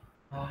everyone.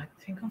 I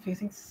think I'm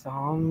facing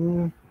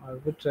some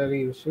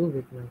arbitrary issue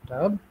with my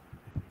tab.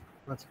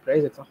 Not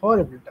surprised, it's a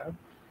horrible tab,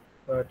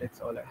 but it's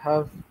all I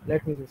have.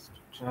 Let me just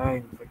try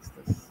and fix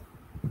this.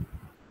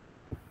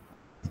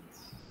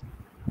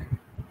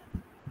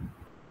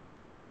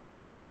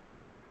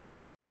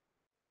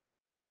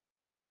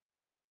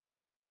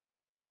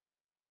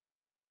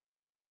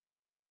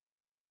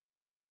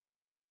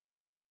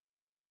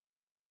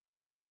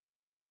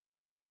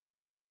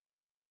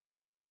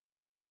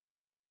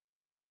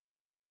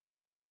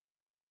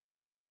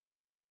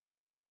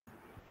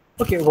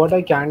 Okay, what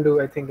I can do,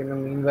 I think, in the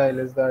meanwhile,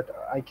 is that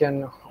I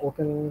can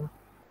open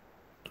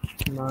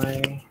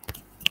my.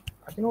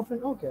 I can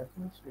open. Okay, I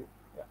can actually.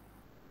 Yeah.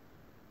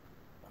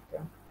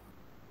 Okay.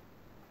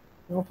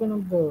 Open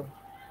up the.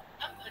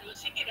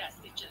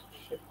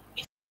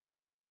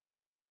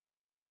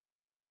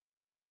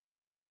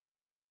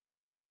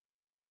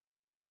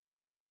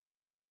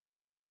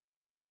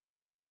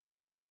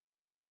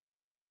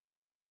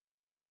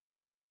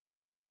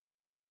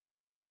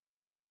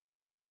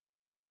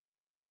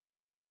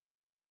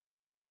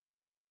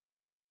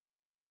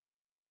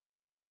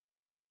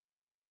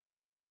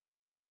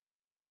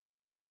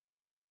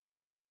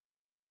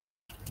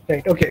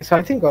 Right. Okay. So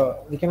I think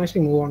we can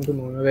actually move on to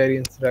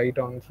monovariants right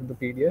on through the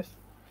PDF.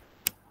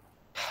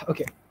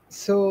 Okay.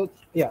 So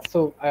yeah.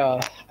 So I'll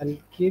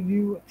give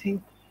you, I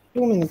think,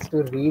 2 minutes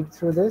to read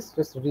through this.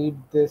 Just read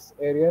this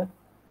area,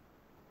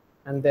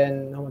 and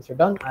then once you're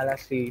done, I'll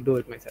actually do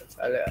it myself.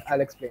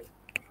 I'll explain.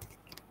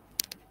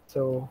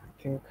 So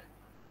I think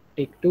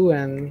take two,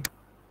 and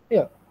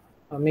yeah,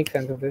 I'll make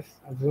sense of this.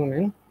 I'll zoom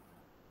in.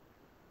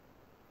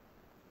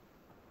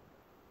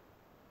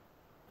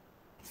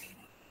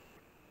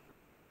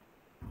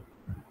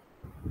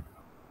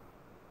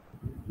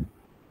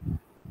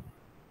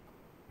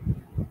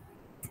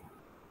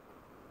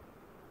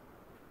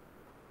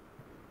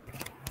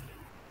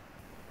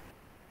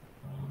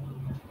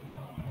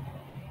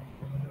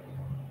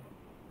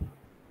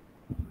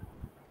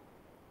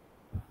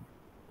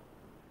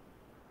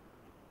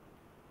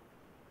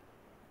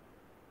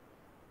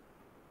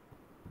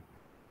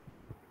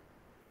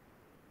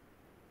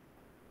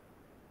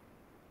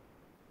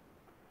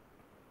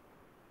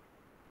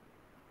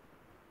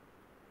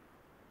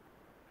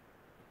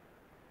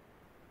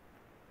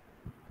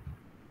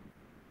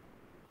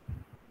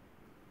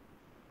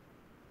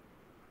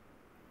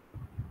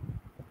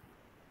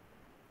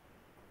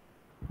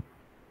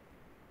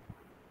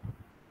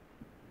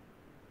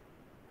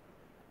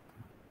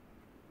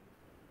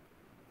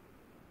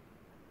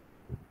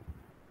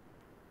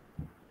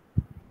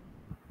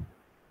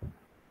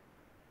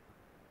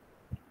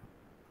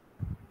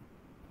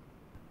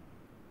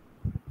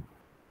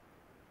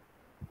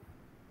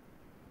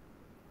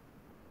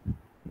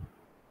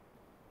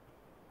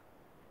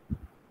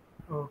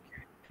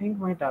 Okay. I think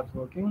my tab's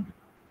working.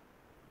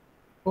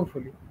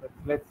 Hopefully, but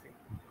let's see.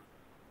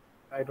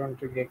 I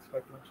don't really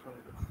expect much from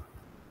this.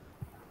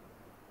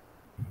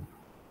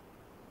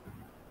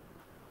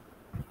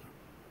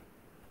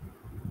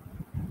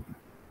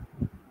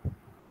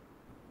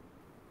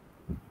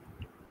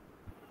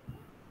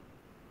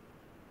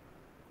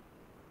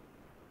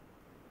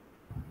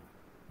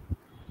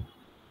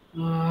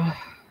 Uh,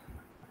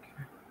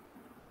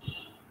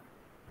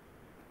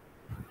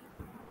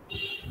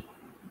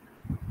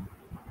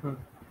 hmm.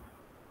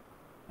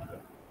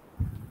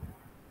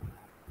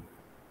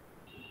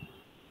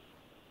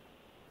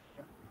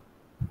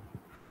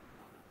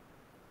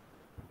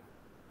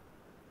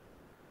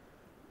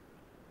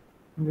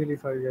 I'm really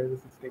sorry, guys. This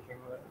is taking a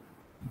while.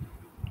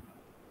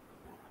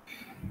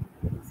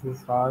 This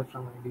is far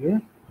from ideal.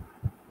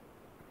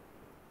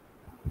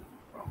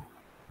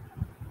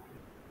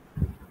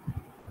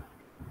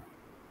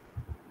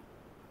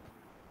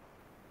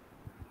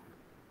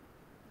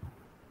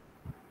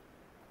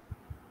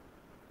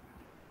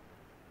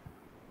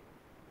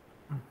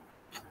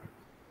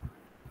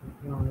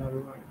 No, never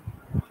mind.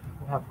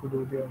 I have to do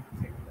the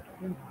thing that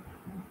I didn't want to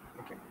do.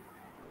 Okay.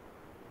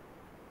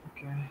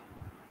 Okay.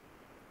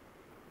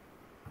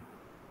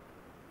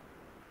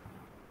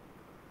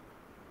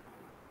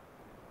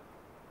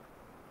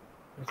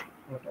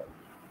 Whatever.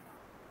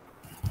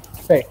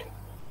 Right.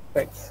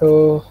 Right.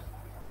 So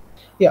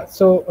yeah.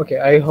 So okay.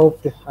 I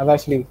hope I've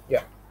actually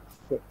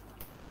Good.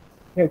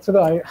 Right. So the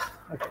I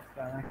okay.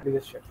 I actually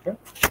just checked. Okay.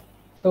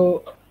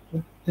 So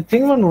the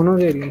thing about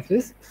monovariants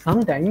is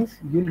sometimes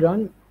you'll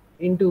run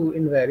into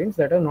invariants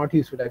that are not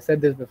useful. I've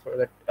said this before,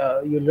 that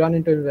you'll run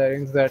into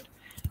invariants that,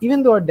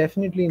 even though are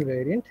definitely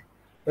invariant,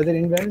 but their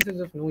invariance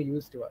is of no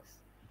use to us.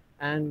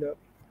 And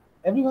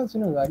every once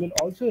in a while, you'll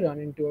also run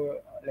into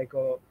like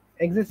a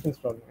existence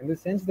problem, in the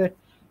sense that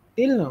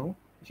till now,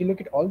 if you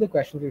look at all the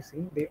questions we've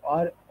seen, they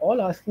are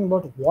all asking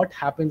about what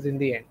happens in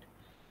the end.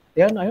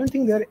 They are. I don't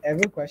think they're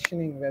ever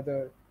questioning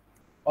whether,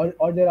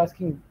 or they're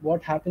asking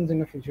what happens in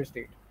a future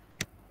state.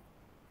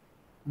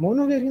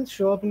 Monovariants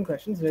show up in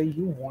questions where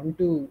you want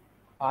to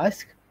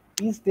ask,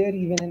 is there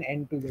even an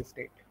end to this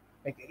state?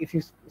 Like if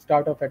you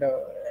start off at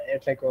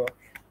like a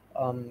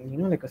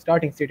like a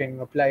starting state, and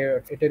you apply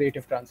a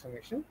iterative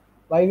transformation,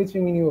 by which we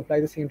mean you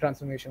apply the same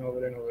transformation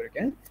over and over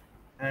again.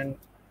 And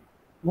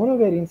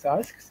monovariants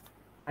asks,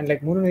 and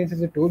like monovariants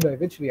is a tool by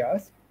which we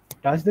ask,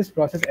 does this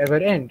process ever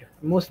end?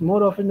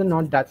 More often than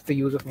not, that's the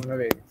use of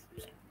monovariants.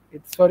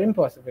 It's for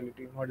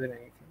impossibility more than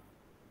anything.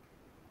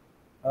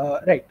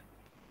 Right.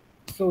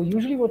 So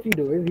usually what we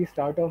do is we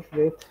start off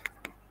with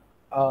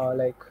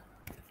like,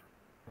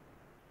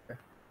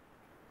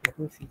 let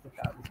me see if the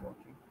tab is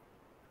working.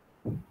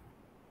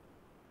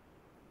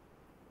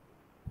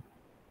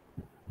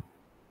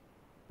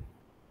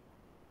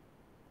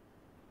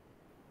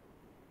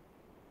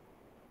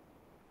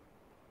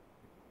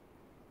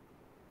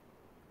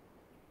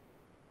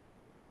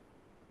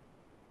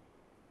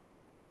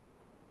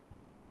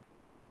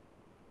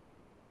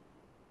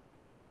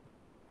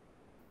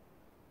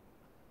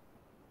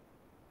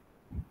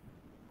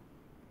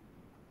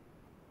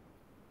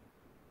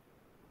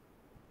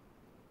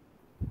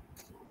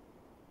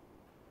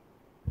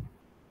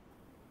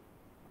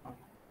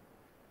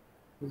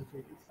 Who's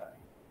really sad?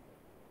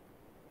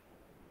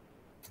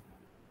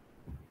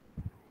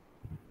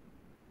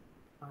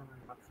 I'm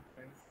not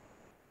surprised.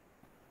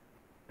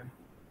 Okay.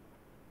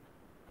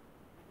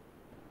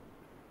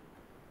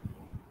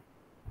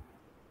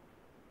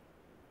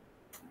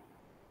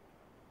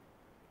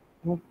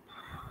 Nope.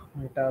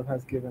 My tab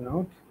has given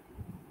out.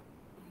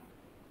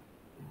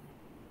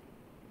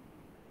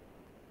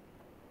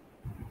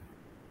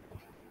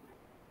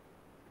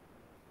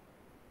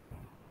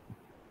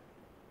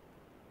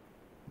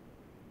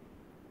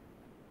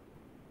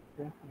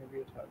 Okay, maybe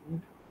it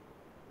hasn't.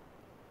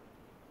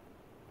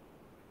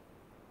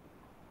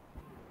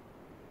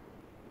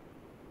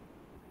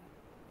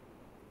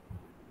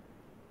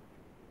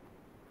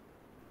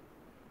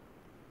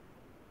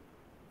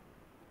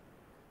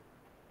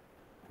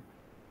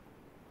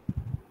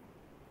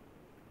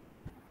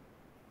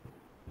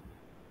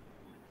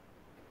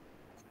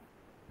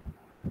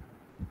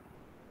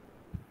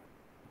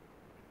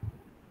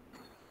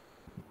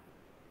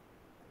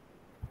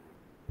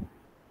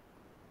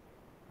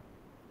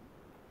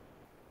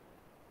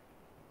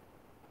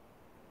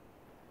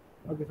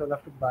 Okay, so I'll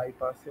have to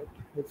bypass it.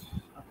 Which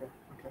okay,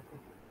 okay,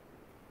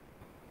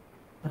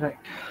 okay. Right.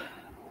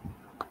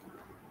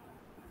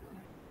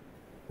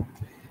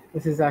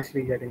 This is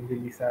actually getting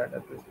really sad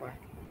at this point.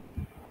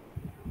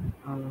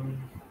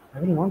 I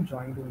will not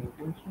join the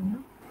meetings from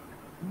now.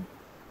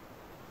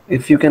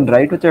 If you can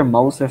write with your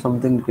mouse or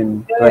something, you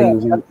can Yeah, try yeah,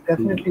 using that's it.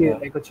 definitely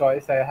like a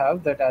choice I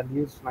have that I'll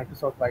use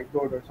Microsoft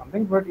Whiteboard or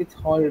something, but it's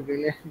horrible.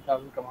 It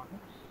doesn't come on.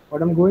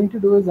 What I'm going to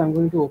do is I'm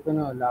going to open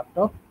a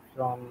laptop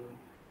from.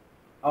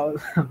 Oh,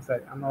 I'm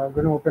sorry. I'm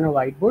going to open a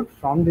whiteboard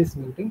from this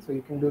meeting, so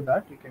you can do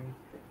that. You can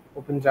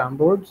open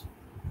Jamboards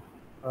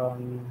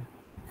um,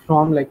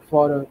 from like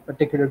for a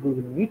particular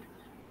Google Meet,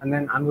 and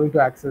then I'm going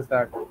to access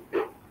that. I'm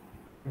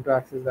going to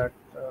access that.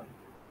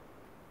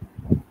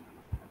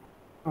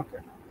 Okay.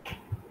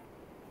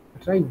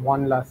 I'll try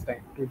one last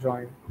time to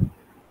join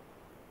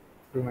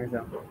through my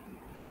Jamboard.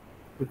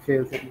 If it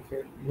fails, it will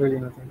fail. Really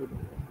nothing to do.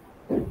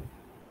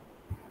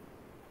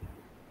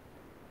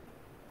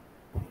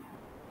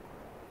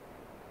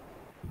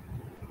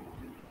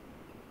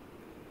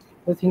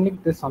 I think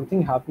like there's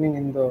something happening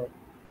in the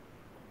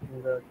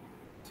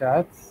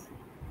chats.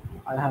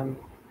 I am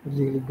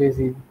really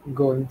busy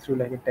going through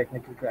like a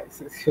technical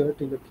crisis here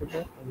to look at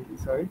that. I'm really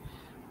sorry,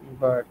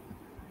 but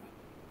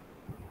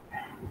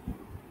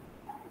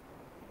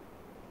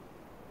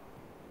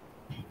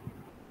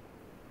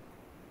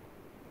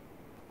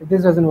if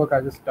this doesn't work,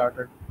 I just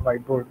started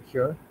whiteboard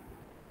here.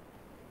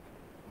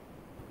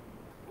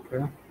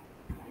 Okay.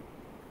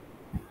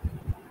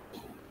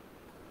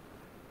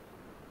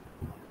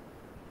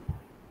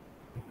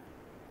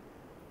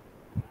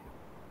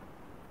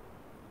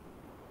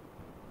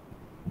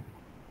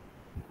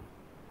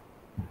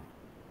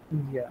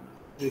 Yeah,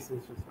 this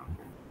is just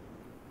something.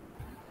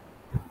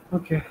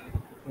 Okay,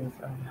 since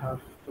I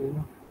have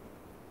to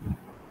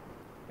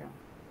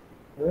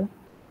here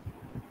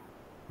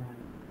and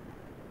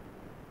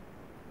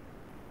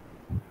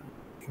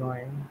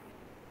join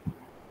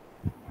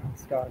and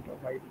start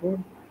a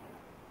whiteboard.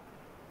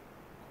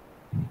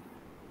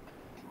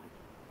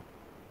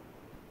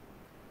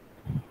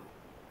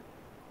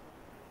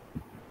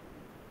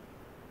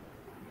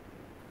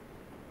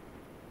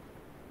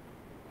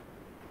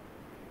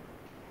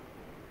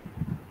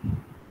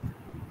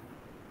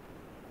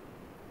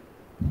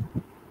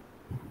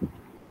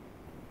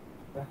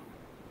 Okay.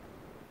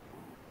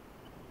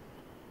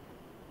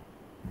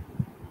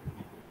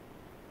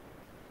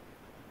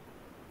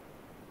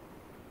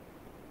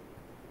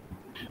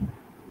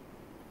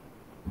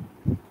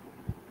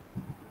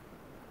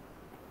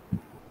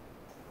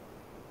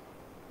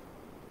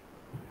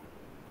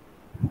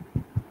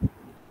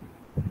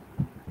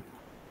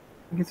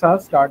 Okay, so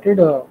I've started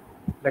a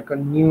like a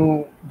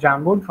new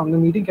Jamboard from the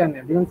meeting. Can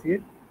everyone see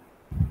it?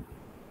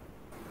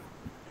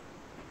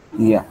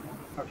 Yeah.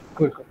 Okay,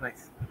 cool,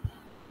 nice.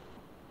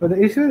 So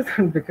the issue is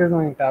because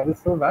my tab is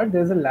so bad,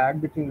 there's a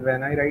lag between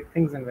when I write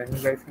things and when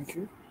you guys can see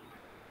it.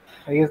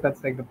 I guess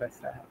that's like the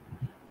best I have.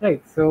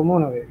 Right, so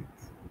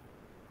monovariants.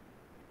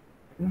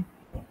 Hmm?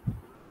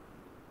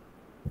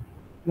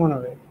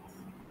 Monovariants.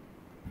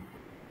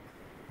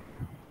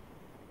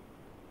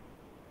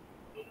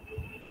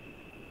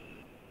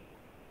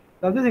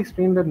 So I'll just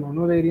explain that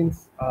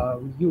monovariants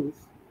we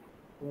use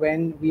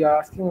when we are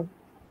asking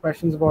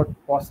questions about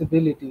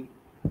possibility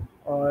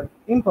or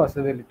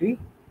impossibility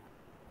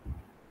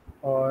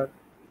or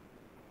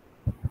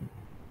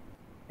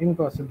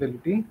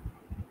impossibility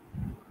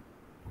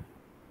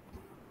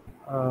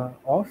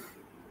of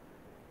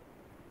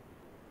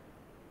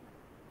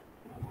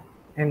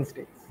n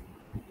states,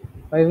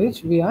 by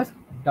which we ask,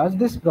 does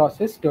this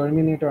process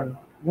terminate or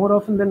not? More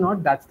often than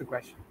not, that's the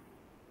question,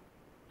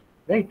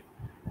 right?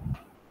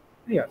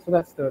 Yeah, so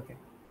that's the thing.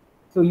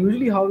 So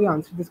usually how we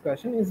answer this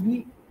question is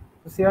we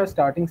say our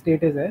starting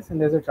state is S and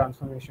there's a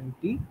transformation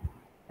T,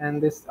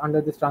 and this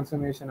under this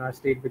transformation our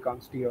state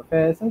becomes T of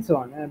S and so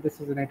on. And this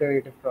is an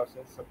iterative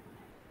process, so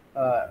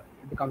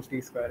it becomes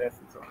T square S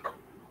and so on.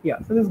 Yeah,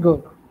 so this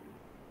goes on.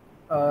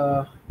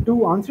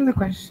 To answer the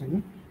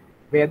question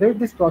whether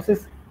this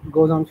process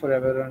goes on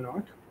forever or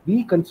not,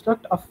 we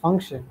construct a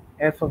function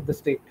f of the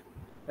state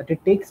that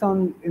it takes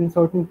on in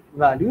certain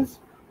values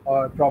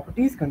or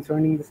properties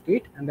concerning the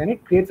state, and then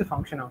it creates a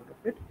function out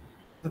of it.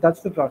 So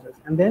that's the process.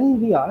 And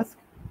then we ask,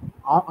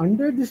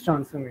 under this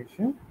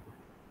transformation,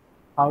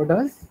 how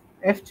does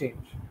f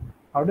change?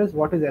 What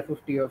is f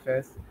of t of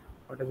s?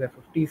 What is f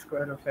of t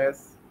square of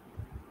s?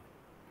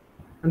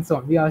 And so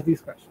on. We ask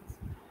these questions.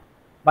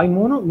 By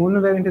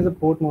monovariant is a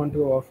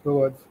portmanteau of the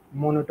words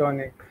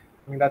monotonic.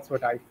 I mean, that's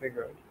what I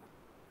figured.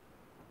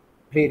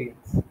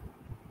 Variance.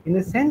 In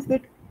the sense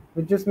that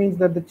it just means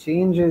that the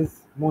change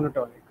is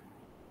monotonic.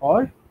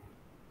 Or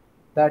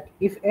that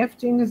if f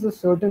changes a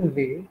certain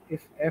way,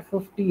 if f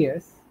of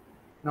ts,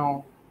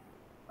 now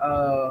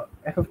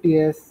f of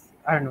ts,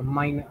 I don't know,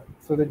 minor.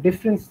 So the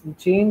difference, the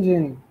change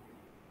in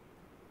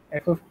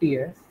f of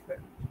ts,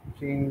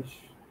 change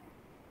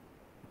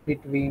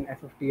between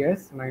f of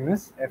ts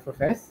minus f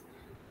of s,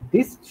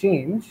 this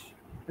change,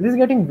 and this is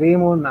getting way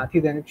more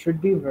mathy than it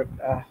should be, but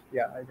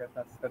yeah, I guess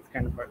that's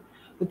kind of hard.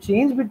 The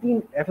change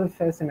between f of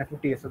s and f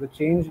of ts, so the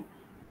change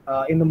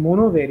in the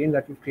monovariant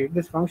that we've created,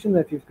 this function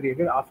that we've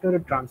created after a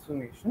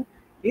transformation,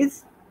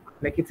 is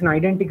like it's an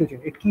identical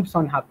change. It keeps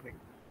on happening.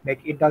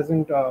 Like it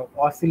doesn't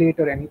oscillate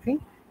or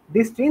anything.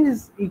 This change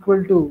is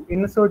equal to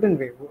in a certain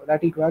way.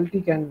 That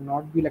equality can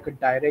not be like a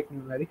direct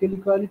numerical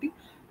equality.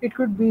 It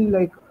could be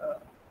like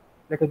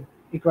a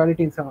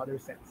equality in some other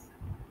sense.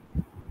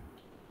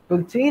 So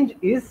the change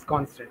is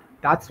constant.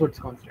 That's what's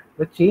constant.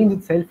 The change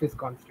itself is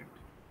constant.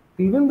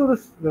 So even though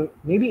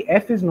maybe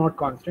f is not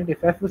constant,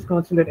 if f was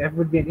constant, that f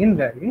would be an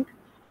invariant.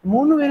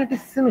 Monovariant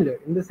is similar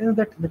in the sense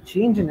that the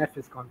change in f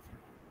is constant.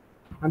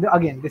 And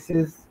again, this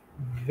is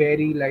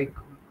very like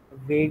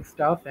vague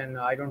stuff, and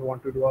I don't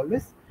want to do all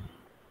this.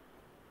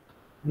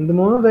 And the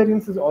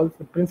monovariance is also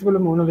the principle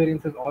of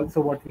monovariance is also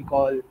what we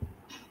call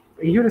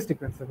a heuristic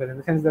principle, in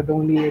the sense that the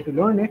only way to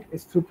learn it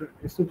is through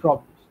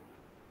problems.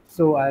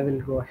 So I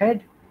will go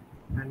ahead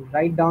and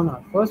write down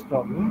our first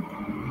problem.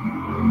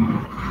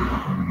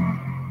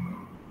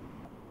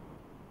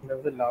 There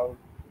was a loud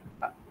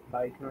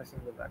bike noise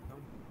in the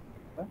background.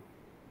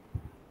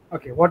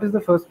 Okay, what is the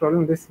first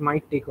problem? This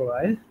might take a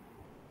while.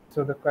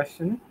 So the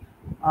question,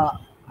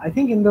 I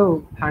think in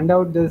the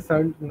handout there's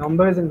certain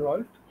numbers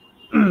involved,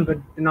 but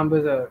the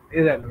numbers are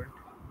irrelevant.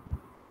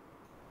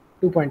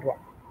 2.1.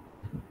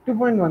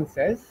 2.1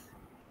 says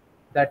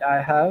that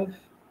I have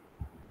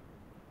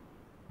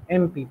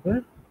m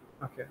people.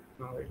 Okay,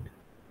 no wait,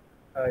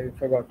 I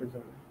forgot to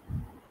zoom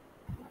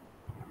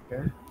in.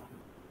 Okay.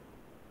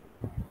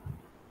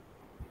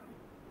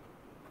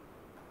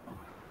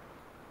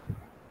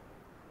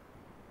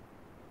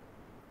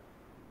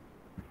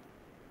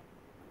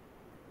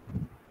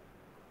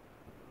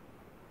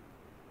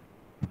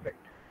 Right.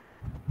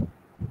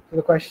 So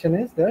the question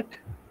is that,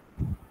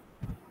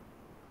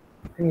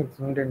 I think it's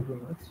zoomed in too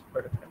much,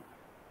 but okay.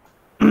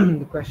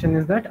 The question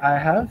is that I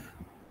have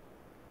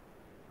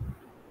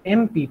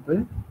m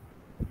people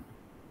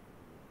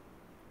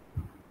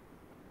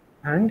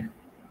and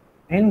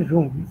n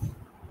rooms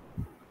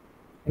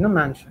in a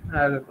mansion.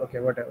 Okay,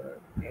 whatever.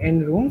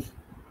 N rooms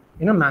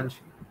in a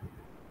mansion,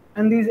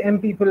 and these m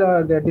people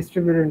they're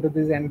distributed into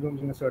these n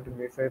rooms in a certain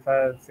way. So if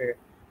I say,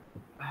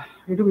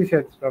 to be fair,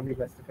 it's probably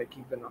best if I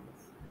keep the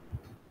numbers.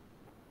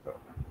 So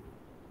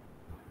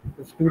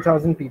there's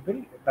 2,000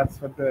 people.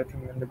 That's what the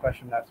thing in the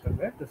question asked for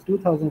there. There's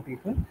 2,000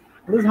 people.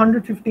 There's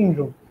 115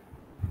 rooms,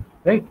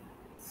 right?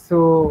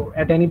 So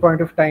at any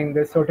point of time,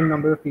 there's certain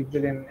number of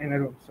people in a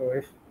room. So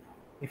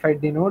if I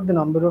denote the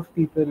number of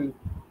people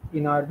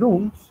in our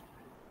rooms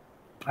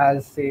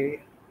as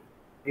say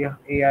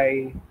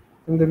AI,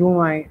 in the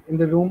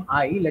room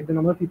I let the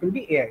number of people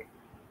be AI.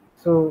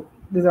 So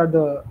this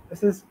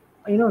is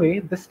in a way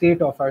the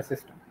state of our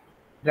system,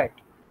 right?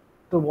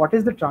 So what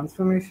is the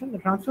transformation? The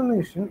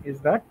transformation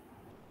is that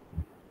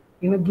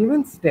in a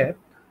given step,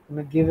 in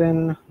a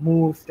given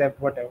move, step,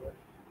 whatever,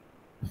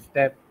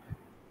 step,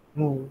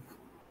 move,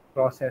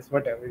 process,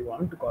 whatever you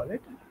want to call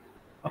it,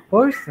 a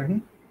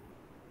person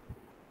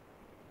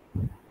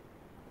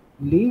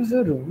leaves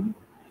their room,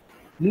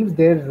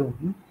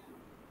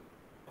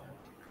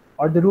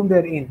 or the room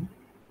they're in,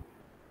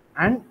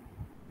 and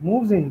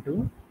moves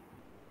into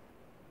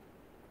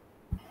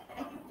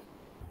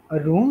a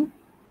room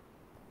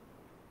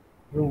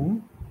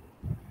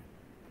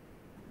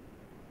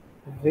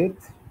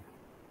with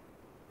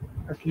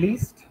at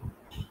least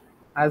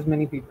as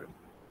many people.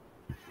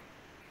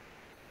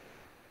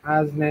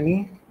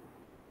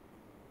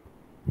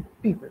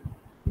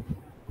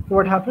 So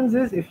what happens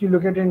is, if you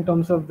look at it in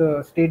terms of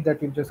the state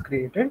that we've just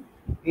created,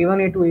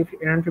 a1, a2,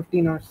 a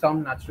 15 are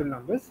some natural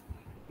numbers.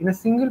 In a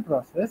single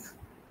process,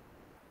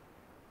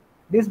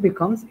 this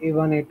becomes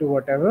a1, a2,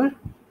 whatever,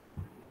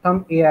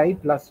 some ai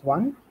plus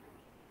 1,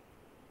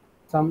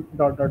 some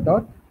dot dot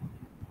dot,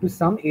 to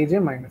some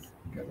aj minus,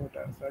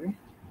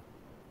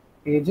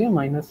 aj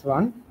minus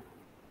 1,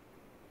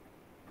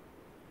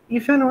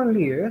 if and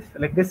only if,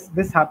 like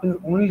this happens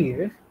only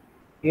if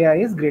AI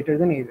is greater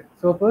than AJ.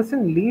 So a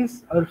person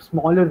leaves a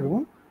smaller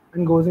room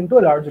and goes into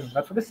a larger room.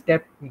 That's what a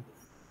step means,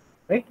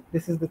 right?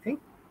 This is the thing.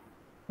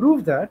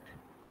 Prove that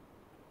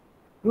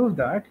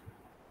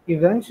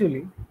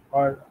eventually,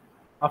 or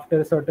after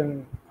a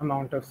certain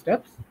amount of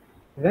steps,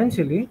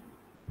 eventually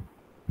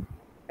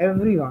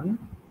everyone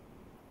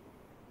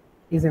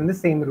is in the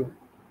same room.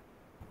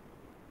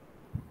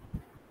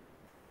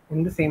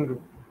 In the same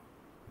room.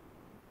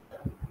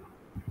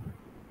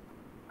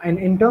 And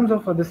in terms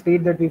of the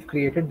state that we've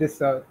created,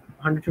 this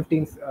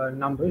 115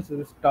 numbers, so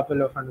this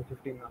tuple of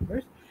 115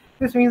 numbers,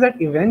 this means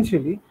that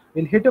eventually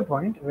we'll hit a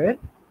point where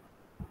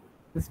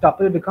this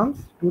tuple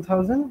becomes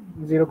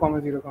 2000,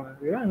 0, 0,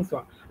 0, and so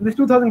on. This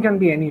 2000 can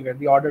be anywhere.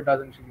 The order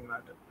doesn't really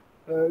matter.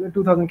 The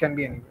 2000 can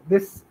be anywhere.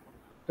 This,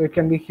 so it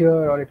can be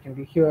here or it can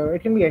be here.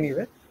 It can be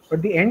anywhere.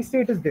 But the end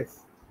state is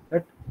this: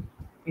 that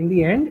in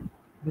the end,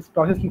 this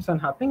process keeps on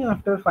happening.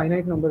 After a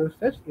finite number of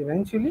steps,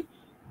 eventually,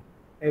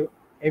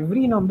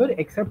 every number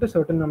except a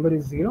certain number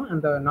is 0,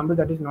 and the number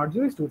that is not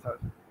 0 is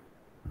 2000.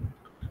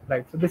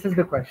 Right. So this is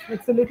the question.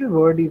 It's a little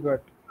wordy,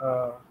 but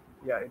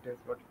yeah, it is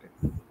what it is.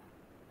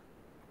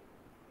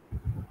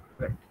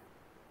 Right.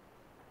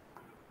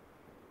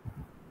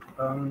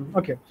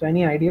 Okay, so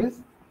any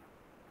ideas?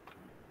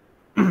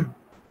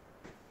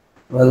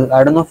 Well,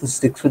 I don't know if it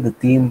sticks with the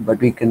theme,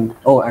 but we can.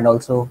 Oh, and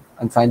also,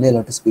 I'm finally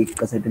allowed to speak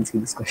because I didn't see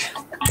this question.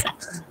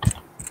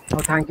 Oh,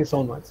 thank you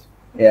so much.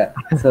 Yeah.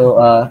 So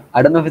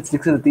I don't know if it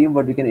sticks with the theme,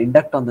 but we can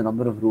induct on the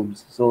number of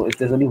rooms. So if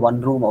there's only one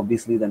room,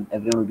 obviously, then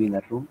everyone will be in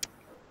that room.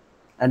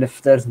 And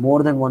if there's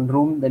more than one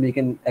room, then we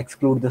can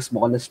exclude the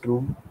smallest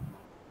room,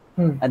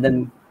 and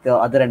then the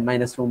other n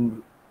minus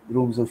rooms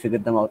will figure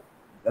them out.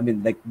 I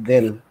mean, like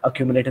they'll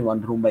accumulate in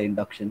one room by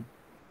induction.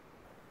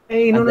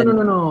 Hey,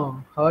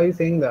 no. How are you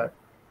saying that?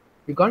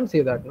 You can't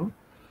say that, no?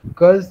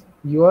 Because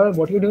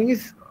what you're doing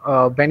is,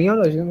 when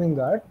you're assuming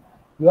that,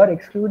 you are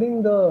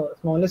excluding the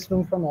smallest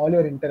room from all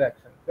your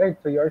interactions, right?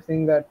 So you're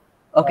saying that.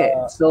 Okay,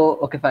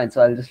 okay, fine.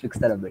 So I'll just fix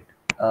that a bit.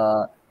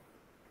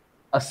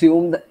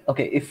 Assume that,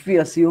 okay, if we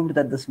assumed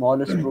that the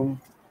smallest room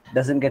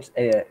doesn't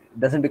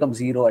become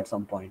 0 at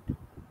some point,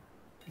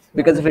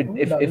 because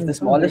if the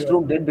smallest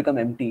room did become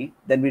empty,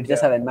 then we'd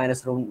just have n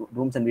minus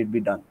rooms and we'd be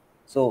done.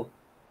 So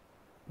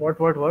what?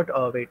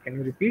 Wait, can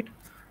you repeat?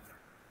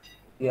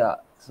 Yeah.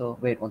 So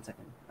wait 1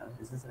 second.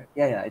 Is this right?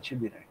 Yeah, it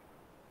should be right.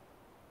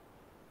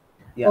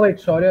 Yeah. Oh wait,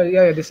 sorry.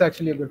 Yeah, this is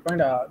actually a good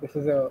point. This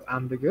is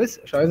ambiguous.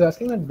 Shaw is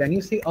asking that when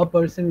you say a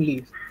person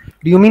leaves,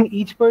 do you mean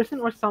each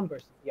person or some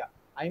person? Yeah,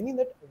 I mean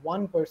that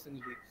one person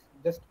leaves.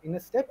 Just in a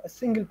step, a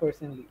single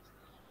person leaves.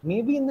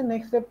 Maybe in the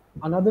next step,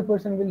 another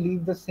person will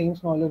leave the same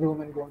smaller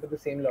room and go into the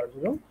same larger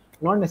room.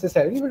 Not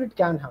necessarily, but it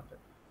can happen.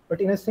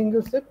 But in a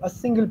single step, a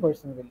single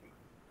person will leave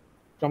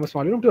from a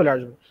smaller room to a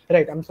larger room.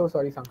 Right. I'm so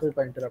sorry, Sankar, if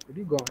I interrupted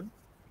you. Go on.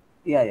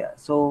 Yeah.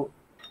 So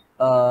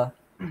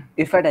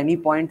if at any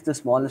point the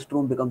smallest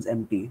room becomes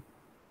empty,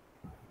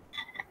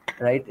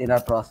 right, in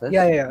our process,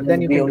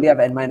 then we only have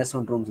n minus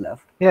 1 rooms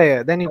left.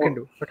 Yeah, then you can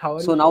do. But how are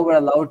so you now we're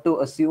allowed to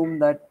assume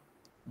that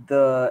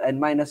the n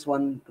minus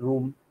 1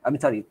 room,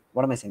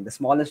 what am I saying? The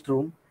smallest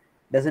room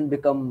doesn't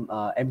become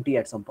empty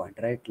at some point,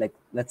 right? Like,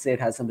 let's say it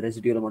has some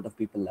residual amount of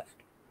people left.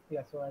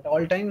 Yeah, so at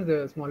all times,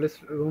 the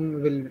smallest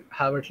room will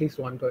have at least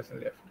one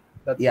person left.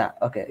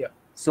 Okay. Yeah.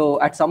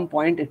 So at some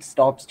point, it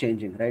stops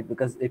changing, right?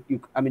 Because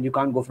you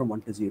can't go from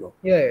 1 to 0.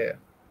 Yeah.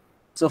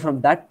 So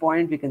from that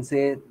point, we can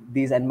say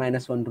these n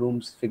minus 1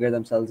 rooms figure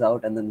themselves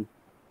out, and then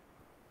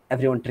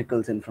everyone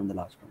trickles in from the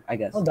last one, I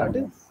guess. Oh, that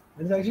is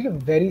actually a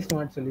very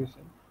smart solution.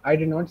 I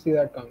did not see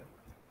that coming.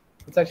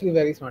 It's actually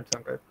very smart,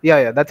 Sankar.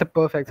 Yeah, that's a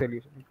perfect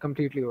solution. It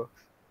completely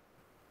works.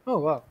 Oh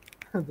wow,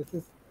 this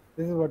is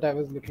what I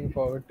was looking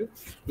forward to.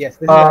 Yes,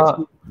 this is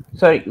actually.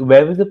 Sorry,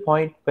 where was the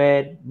point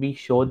where we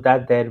showed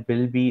that there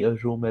will be a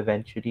room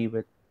eventually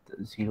with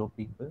 0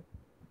 people?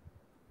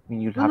 I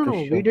mean, you'll have to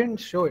show. We didn't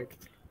show it.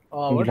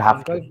 What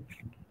Sankar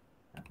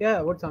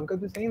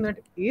is saying, that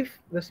if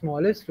the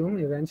smallest room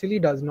eventually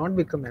does not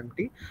become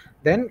empty,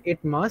 then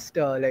it must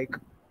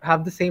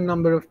have the same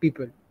number of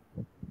people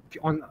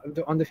on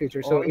the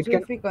future. So also, it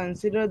can. if we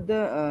consider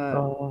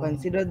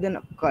the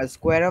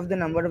square of the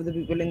number of the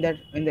people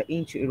in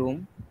each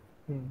room,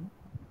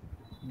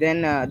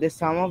 then the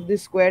sum of the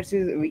squares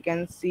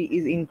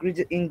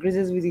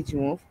increases with each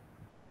move.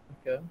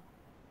 Okay.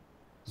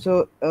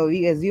 So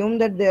we assume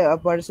that a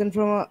person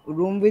from a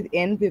room with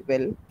n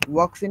people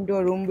walks into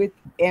a room with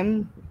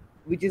m,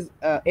 which is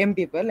m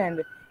people,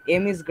 and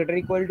m is greater or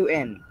equal to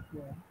n.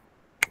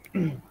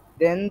 Yeah.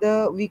 Then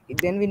we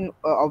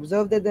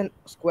observe that the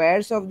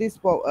squares of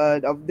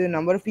the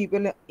number of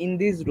people in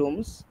these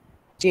rooms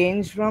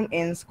change from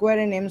n square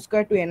and m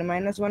square to n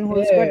minus 1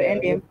 whole square,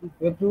 and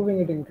we're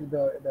proving it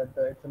that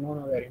it's a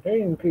monovariate.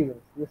 It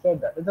increases. You said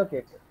that. It's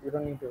okay. You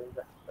don't need to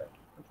justify.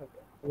 It's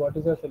okay. So what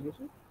is your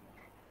solution?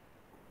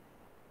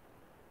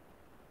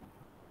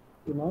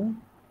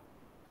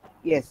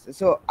 Yes.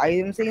 So I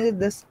am saying that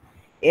this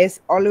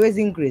s always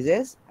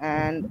increases,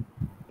 and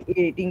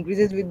it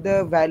increases with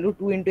the value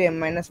 2 into m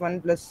minus 1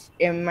 plus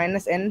m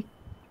minus n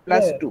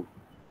plus 2.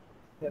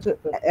 Yes, So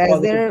it's a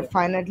as there are positive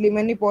finitely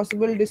many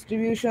possible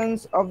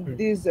distributions of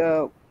these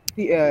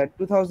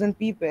 2000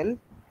 people,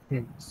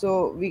 Hmm.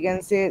 so we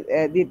can say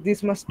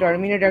this must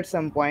terminate at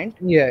some point.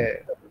 Yeah,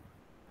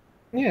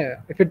 yeah, yeah.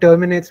 If it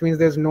terminates, means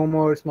there's no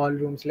more small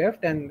rooms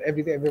left, and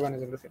everyone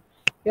is in the same.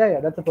 Yeah, yeah.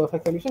 That's a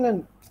perfect solution,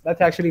 and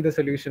that's actually the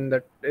solution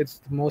that it's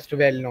the most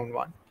well-known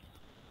one.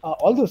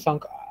 Although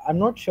I'm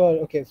not sure.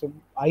 Okay, so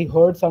I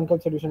heard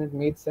Sankal's solution. It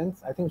made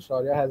sense. I think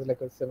Shaurya has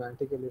like a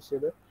semantical issue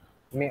there.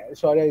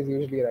 Shaurya is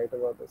usually right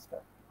about this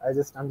stuff.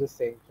 I'm just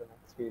saying from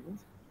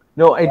experience.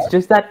 No, it's But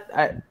just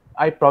that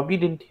I probably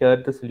didn't hear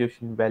the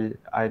solution well.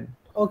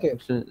 okay, I'm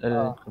still a uh,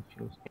 little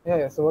confused.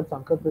 yeah. So what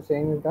Sankalp is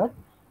saying is that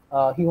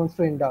he wants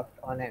to induct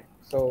on n.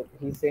 So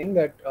he's saying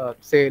that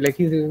say like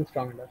he's using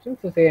strong induction.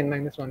 So say n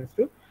minus one is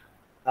true.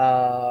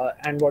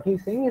 And what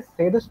he's saying is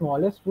say the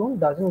smallest room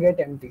doesn't get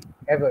empty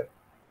ever.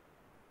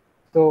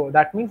 So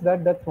that means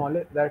that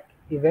that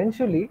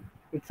eventually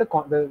it's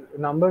the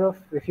number of,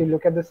 if you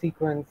look at the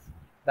sequence,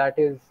 that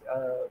is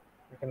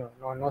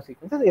no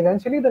sequences.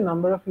 Eventually, the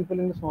number of people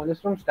in the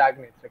smallest room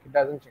stagnates, like it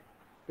doesn't change,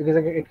 because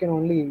like, it can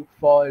only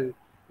fall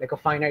like a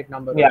finite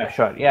number of Yeah, times.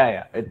 sure.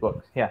 Yeah, it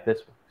works. Yeah, this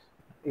works.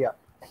 Yeah.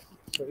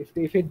 So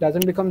if it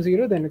doesn't become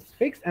zero, then it's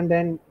fixed, and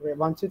then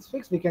once it's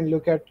fixed, we can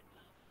look at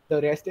the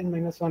rest in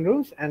minus one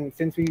rooms. And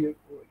since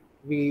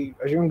we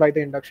assume by the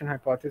induction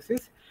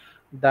hypothesis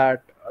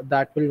that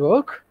that will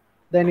work,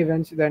 then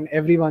eventually then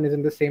everyone is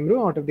in the same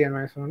room out of the n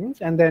minus one rooms,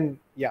 and then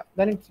yeah,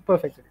 then it's a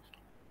perfect solution.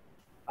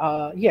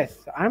 Yes,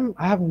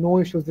 I have no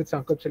issues with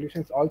Sankap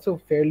solution. It's also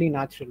fairly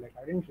natural. Like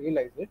I didn't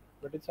realize it,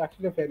 but it's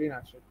actually fairly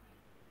natural.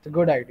 It's a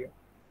good idea.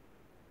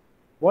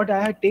 What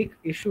I take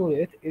issue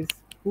with is,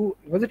 who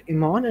was it,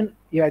 Iman and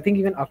yeah, I think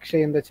even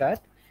Akshay in the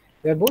chat.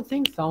 They're both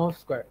saying sum of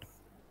squares.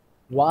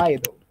 Why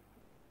though?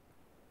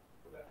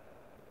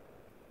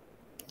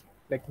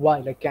 Like why?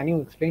 Like can you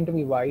explain to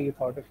me why you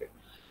thought of it?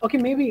 Okay,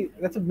 maybe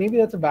that's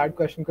a bad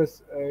question,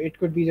 because it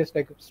could be just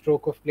like a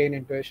stroke of plain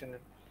intuition,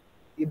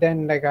 and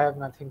then like I have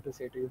nothing to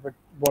say to you. But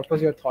what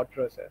was your thought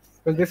process?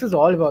 Because this is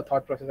all about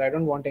thought process. I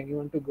don't want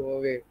anyone to go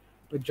away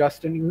with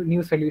just a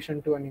new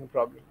solution to a new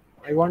problem.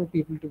 I want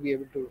people to be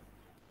able to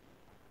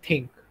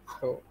think.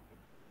 So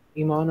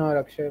Iman or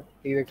Akshay,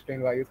 please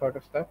explain why you thought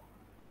of that.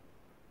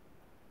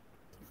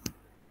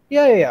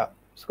 Yeah.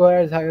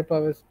 Squares, higher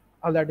powers,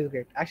 all that is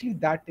great. Actually,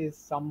 that is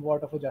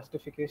somewhat of a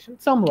justification.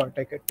 Somewhat,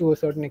 like to a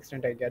certain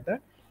extent, I get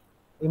that,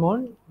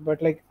 Iman.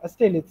 But like,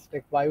 still, it's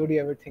like, why would you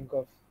ever think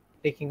of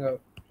taking a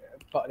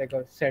like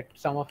a set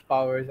sum of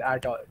powers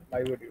at all?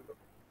 Why would you?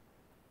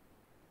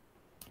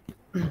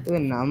 The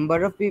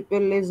number of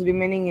people is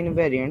remaining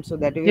invariant, so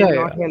that will Yeah.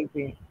 not help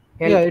Yeah,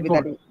 help it with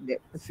that. won't.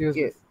 It's Yeah.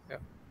 useless. Yeah.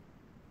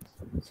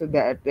 So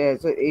that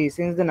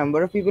since the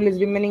number of people is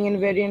remaining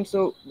invariant,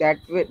 so that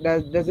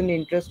doesn't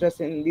interest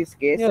us in this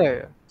case.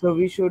 Yeah. So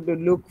we should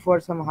look for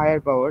some higher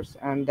powers,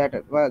 and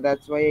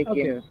that's why I came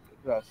Okay.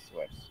 across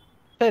squares.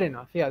 Fair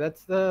enough. Yeah,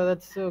 that's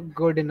a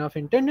good enough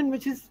intent, and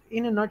which is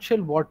in a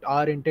nutshell what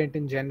our intent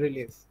in general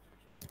is.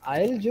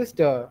 I'll just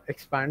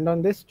expand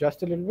on this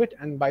just a little bit,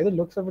 and by the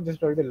looks of it, this is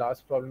probably the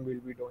last problem we'll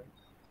be doing.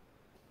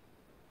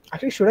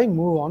 Actually, should I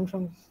move on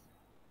from this?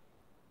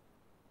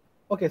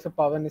 Okay, so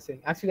Pawan is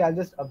saying, actually, I'll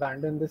just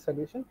abandon this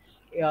solution.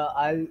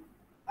 Yeah,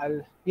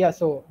 yeah.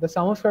 So the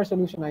sum of square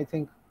solution, I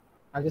think,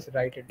 I'll just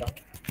write it down,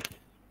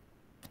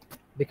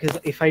 because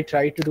if I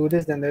try to do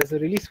this, then there's a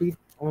really sweet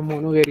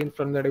monovariant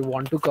problem that I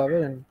want to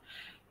cover, and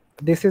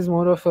this is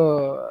more of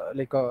a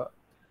like a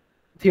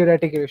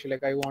theoretical issue.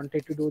 Like I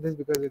wanted to do this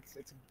because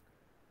it's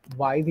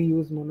why we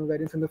use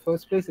monovariants in the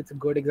first place. It's a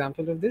good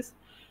example of this,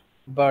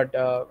 but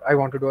I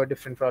want to do a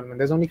different problem.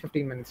 There's only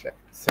 15 minutes left,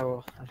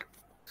 so I'll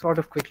sort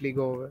of quickly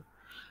go over.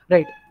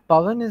 Right,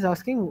 Pawan is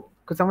asking,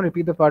 could someone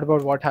repeat the part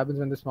about what happens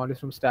when the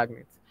smallest room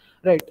stagnates?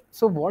 Right,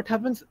 so what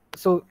happens?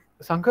 So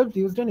Sankalp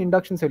used an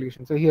induction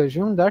solution. So he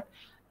assumed that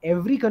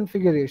every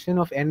configuration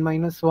of n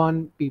minus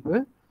 1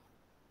 people,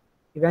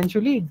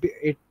 eventually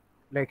it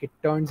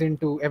turns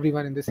into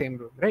everyone in the same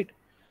room, right?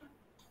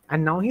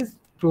 And now he's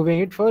proving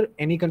it for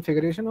any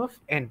configuration of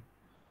n.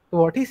 So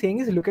what he's saying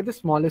is, look at the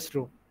smallest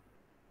room.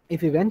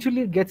 If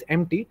eventually it gets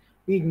empty,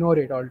 we ignore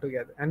it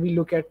altogether and we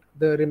look at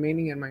the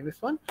remaining n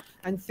minus 1.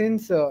 And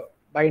since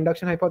by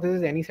induction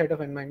hypothesis, any set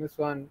of n minus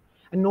 1,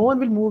 and no one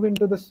will move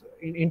into this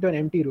into an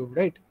empty room,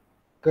 right?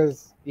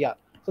 Because yeah,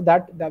 so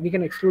that we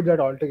can exclude that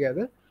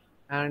altogether,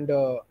 and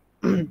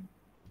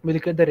we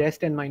look at the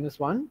rest n minus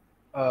 1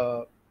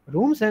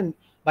 rooms, and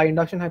by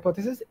induction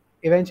hypothesis,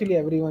 eventually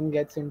everyone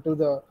gets into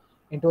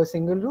a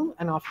single room,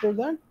 and after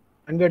that,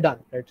 and we're done,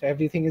 right? So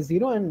everything is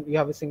zero, and you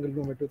have a single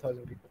room with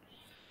 2,000 people.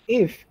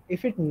 If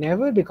it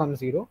never becomes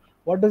zero,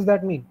 what does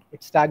that mean?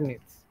 It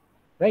stagnates,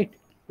 right?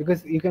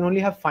 Because you can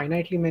only have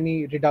finitely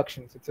many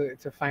reductions.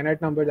 It's a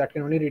finite number that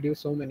can only reduce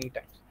so many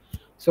times.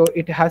 So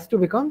it has to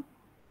become.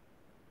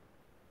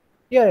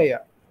 Yeah.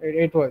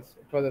 It was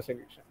a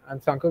solution,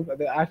 and Sankalp,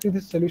 actually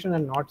this solution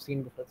I've not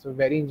seen before. So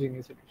very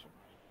ingenious solution.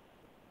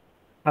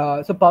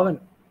 So Pawan,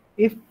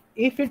 if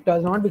it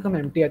does not become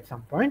empty at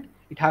some point,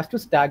 it has to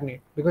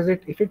stagnate, because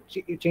if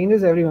it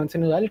changes every once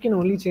in a while, it can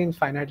only change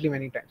finitely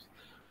many times.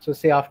 So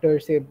say after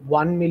say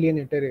 1 million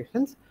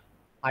iterations,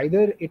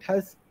 either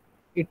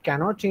it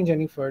cannot change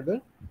any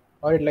further,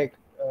 or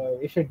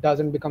if it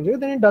doesn't become zero,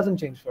 then it doesn't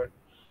change further.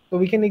 So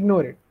we can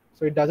ignore it.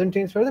 So it doesn't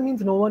change further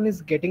means no one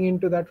is getting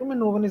into that room and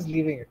no one is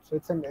leaving it. So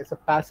it's a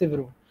passive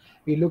room.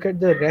 We look at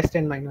the rest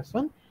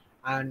n-1,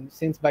 and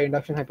since by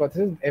induction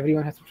hypothesis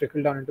everyone has to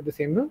trickle down into the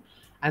same room,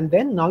 and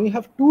then now you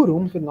have two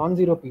rooms with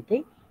non-zero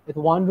people, with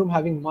one room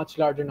having much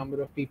larger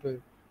number of people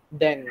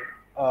than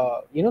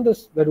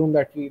the room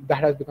that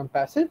has become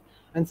passive.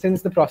 And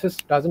since the process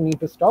doesn't need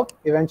to stop,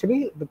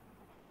 eventually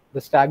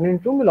the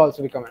stagnant room will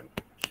also become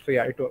empty. So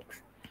yeah, it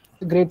works.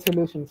 It's a great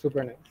solution,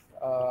 super nice.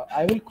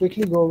 I will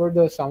quickly go over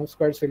the sum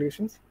squared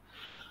solutions,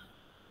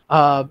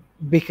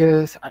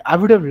 because I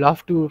would have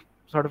loved to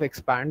sort of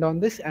expand on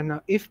this, and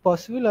if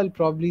possible, I'll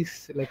probably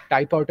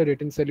type out a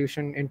written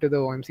solution into the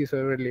OMC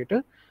server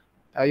later.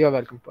 You're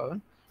welcome,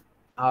 Pawan.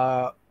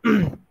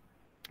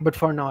 But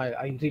for now,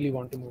 I really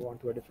want to move on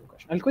to a different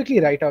question. I'll quickly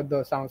write out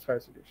the sum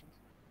squared solutions.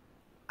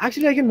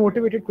 Actually, I can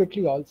motivate it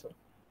quickly also.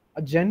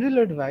 A general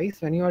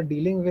advice when you are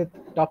dealing with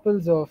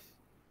tuples of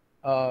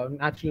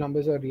natural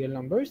numbers or real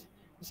numbers,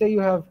 say you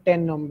have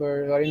 10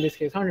 numbers, or in this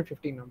case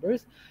 115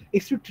 numbers,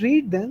 is to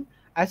treat them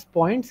as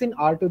points in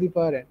R to the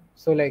power n.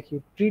 So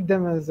you treat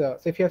them as so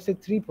if you have say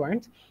 3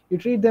 points, you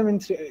treat them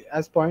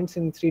as points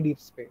in 3 deep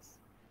space,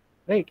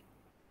 right?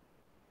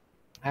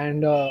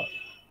 And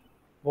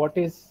what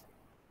is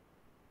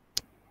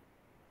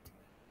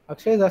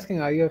Akshay is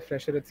asking, are you a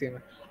fresher at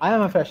CMA? I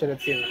am a fresher at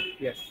CMA,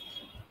 yes.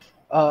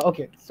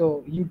 Okay,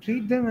 so you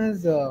treat them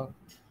as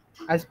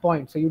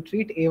points. So you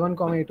treat a1,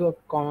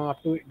 a2,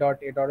 up to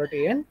dot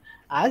an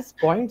as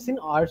points in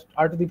r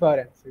to the power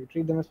n. So you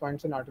treat them as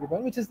points in r to the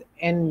power, which is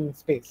n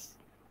space,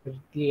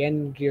 the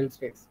n real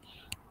space.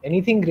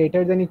 Anything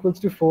greater than equals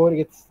to 4,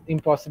 it's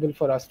impossible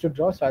for us to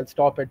draw. So I'll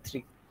stop at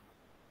 3.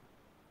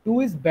 2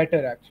 is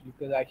better actually,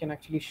 because I can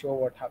actually show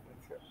what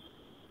happens here.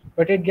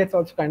 But it gets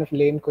also kind of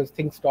lame because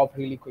things stop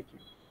really quickly.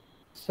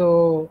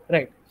 So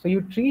right, so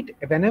you treat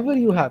whenever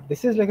you have,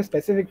 this is like a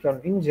specific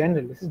problem in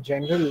general, this is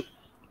general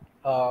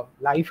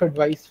life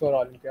advice for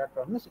Olympiad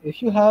problems.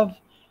 If you have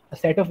a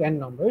set of n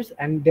numbers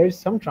and there's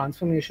some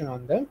transformation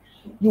on them,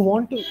 you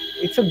want to,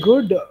 it's a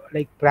good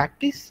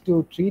practice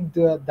to treat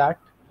that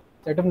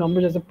set of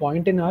numbers as a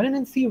point in Rn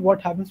and see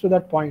what happens to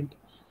that point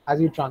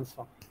as you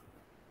transform.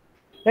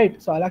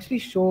 Right, so I'll actually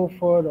show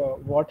for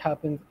what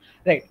happens,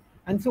 right?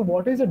 And so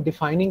what is a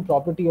defining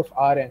property of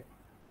Rn,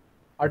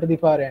 r to the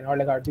power n, or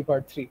r to the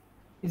power 3?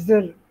 Is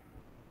the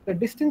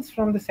distance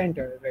from the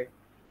center, right?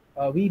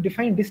 We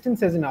define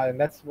distances in Rn.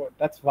 That's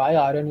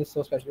why Rn is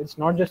so special. It's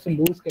not just a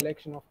loose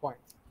collection of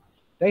points,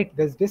 right?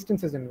 There's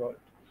distances involved.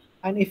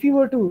 And if you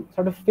were to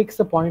sort of fix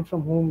a point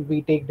from whom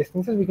we take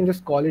distances, we can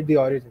just call it the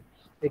origin.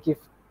 Like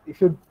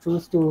if you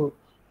choose to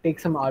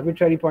take some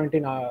arbitrary point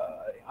in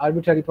I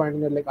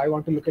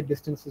want to look at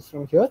distances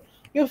from here,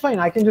 you're fine.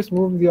 I can just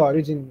move the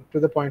origin to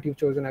the point you've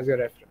chosen as your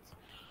reference.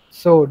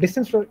 So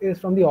distance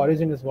from the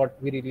origin is what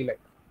we really like.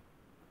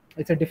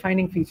 It's a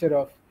defining feature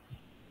of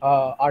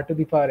r to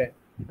the power n.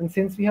 And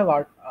since we have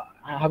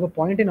have a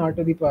point in r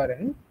to the power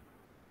n,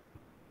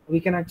 we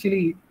can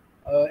actually,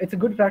 it's a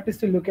good practice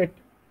to look at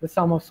the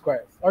sum of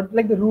squares, or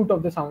the root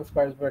of the sum of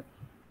squares, but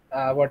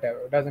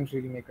whatever, it doesn't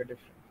really make a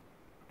difference.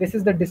 This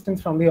is the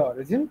distance from the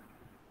origin.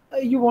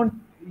 You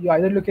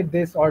either look at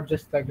this or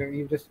just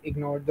you just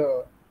ignore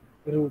the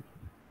root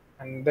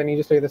and then you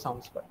just look at the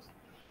sum squares.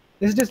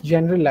 This is just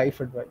general life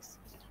advice.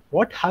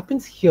 What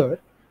happens here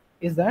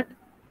is that,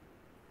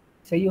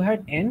 say you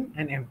had n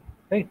and m,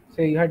 right?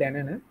 Say you had n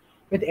and m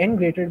with n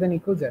greater than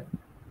equals m,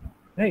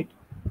 right?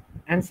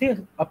 And say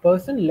a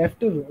person left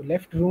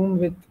this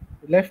room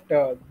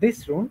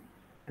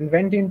and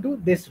went into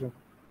this room,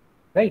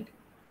 right?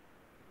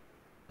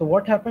 So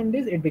what happened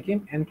is it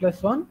became n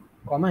plus 1,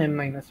 m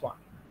minus 1.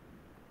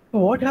 So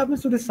what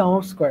happens to the sum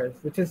of squares,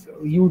 which is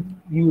you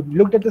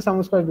looked at the sum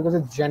of squares because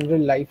it's general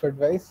life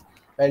advice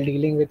while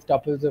dealing with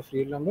tuples of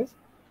real numbers.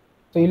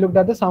 So you looked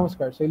at the sum of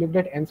squares. So you looked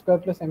at n square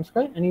plus m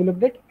square, and you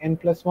looked at n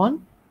plus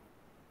 1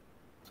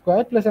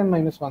 square plus n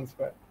minus 1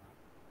 square.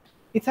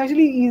 It's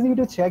actually easy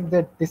to check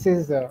that this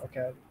is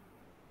okay.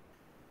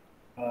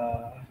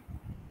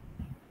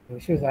 The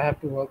issue is I have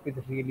to work with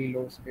really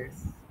low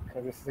space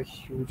because this is a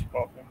huge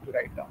problem to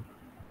write down.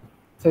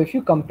 So if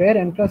you compare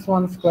n plus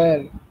 1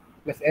 square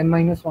plus n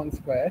minus 1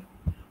 square,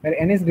 where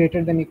n is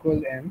greater than equal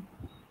m,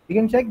 you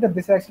can check that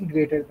this is actually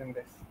greater than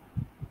this.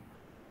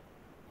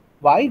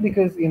 Why?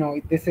 Because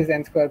this is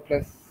n square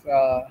plus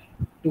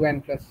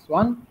 2n plus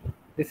 1.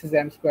 This is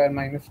m square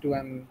minus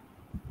 2m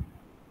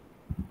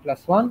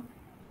plus 1.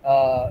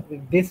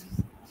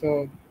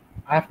 So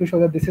I have to show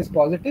that this is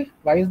positive.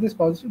 Why is this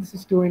positive? This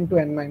is 2 into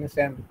n minus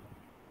m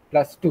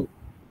plus 2.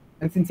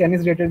 And since n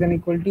is greater than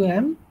equal to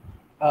m,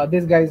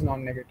 this guy is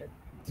non-negative.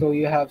 So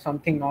you have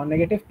something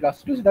non-negative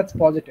plus 2, so that's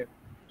positive.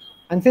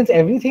 And since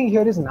everything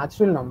here is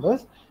natural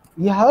numbers,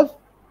 you have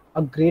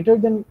a greater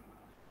than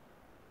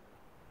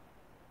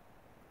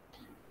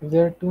If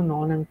there are two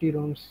non-empty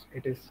rooms,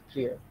 it is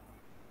clear.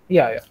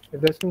 Yeah. If there's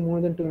if there's two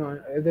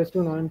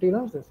non-empty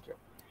rooms, it's clear.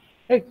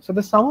 Right. So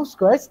the sum of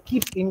squares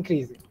keeps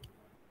increasing.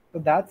 So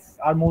that's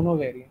our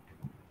monovariant.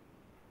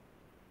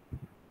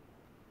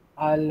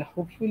 I'll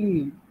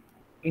hopefully,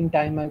 in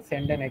time, I'll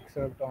send an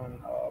excerpt on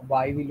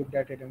why we looked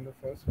at it in the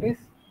first place,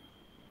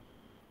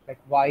 like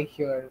why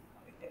here.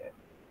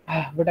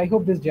 But I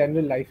hope this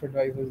general life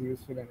advice was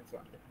useful in its own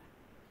way.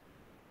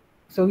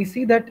 So we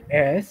see that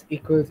S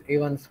equals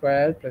a1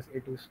 square plus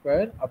a2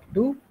 square up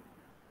to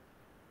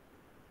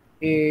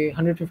a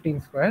 115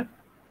 square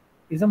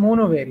is a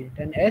monovariant,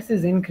 and S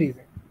is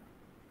increasing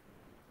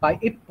by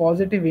a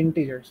positive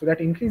integer. So that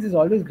increase is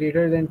always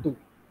greater than 2,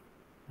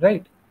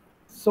 right?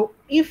 So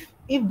if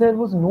there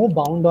was no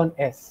bound on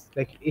S,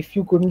 like if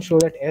you couldn't show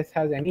that S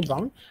has any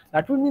bound,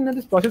 that would mean that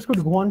this process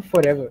could go on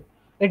forever,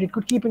 right? It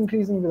could keep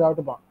increasing without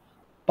a bound.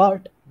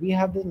 But we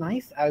have the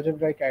nice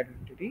algebraic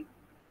identity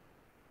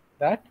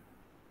that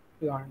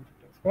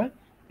 250 square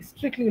is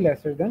strictly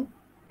lesser than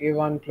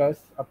a1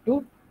 plus up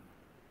to,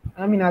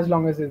 I mean, as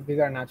long as these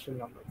are natural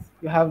numbers.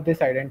 You have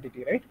this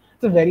identity, right?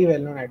 It's a very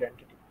well-known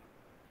identity.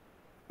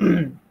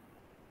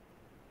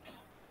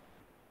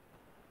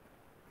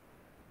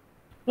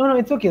 No,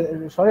 it's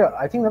okay. Sorry,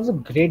 I think that was a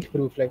great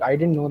proof. Like, I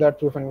didn't know that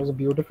proof, and it was a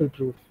beautiful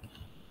proof.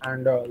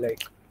 And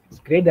like, it's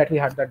great that we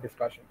had that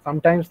discussion.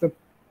 Sometimes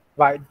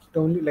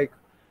only like,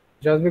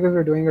 just because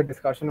we're doing a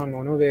discussion on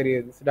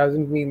monovariants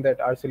doesn't mean that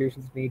our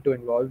solutions need to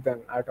involve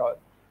them at all.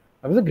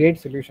 That was a great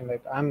solution.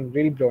 Like, I'm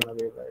really blown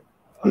away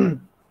by it.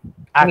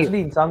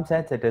 Actually, in some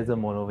sense, it is a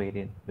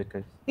monovariant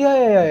because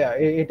Yeah.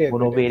 It is.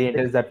 monovariant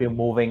is that we're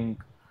moving,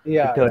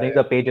 Yeah, we're turning yeah.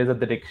 the pages of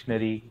the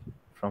dictionary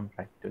from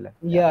right to left.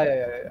 Yeah.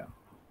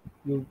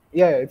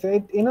 It's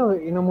in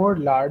a more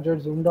larger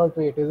zoomed out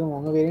way. It is a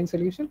monovariant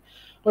solution,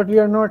 but we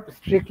are not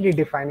strictly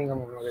defining a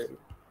monovariant.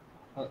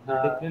 The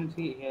difference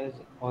has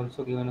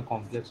also given a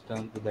complex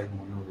term to that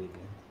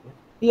monovariant.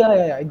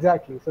 Yeah,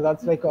 exactly. So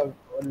that's like a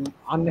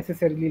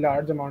unnecessarily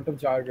large amount of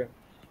jargon.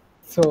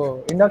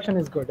 So induction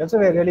is good. That's a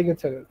really good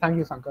solution. Thank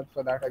you, Sankat,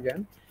 for that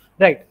again.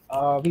 Right.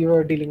 We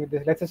were dealing with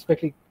this. Let's just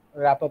quickly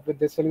wrap up with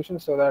this solution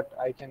so that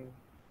I can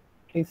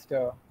at least.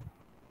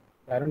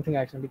 I don't think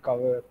I actually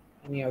cover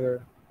any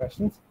other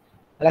questions.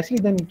 I'll actually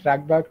then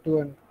track back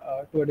to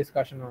a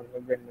discussion on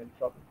the windmill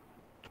problem.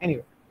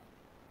 Anyway.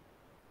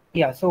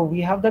 Yeah, so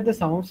we have that the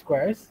sum of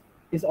squares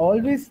is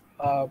always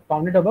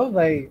bounded above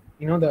by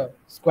the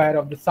square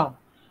of the sum,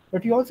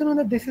 but we also know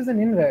that this is an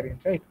invariant,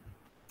 right?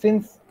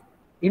 Since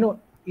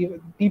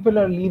people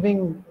are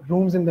leaving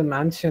rooms in the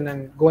mansion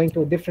and going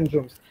to different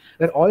rooms,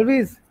 they're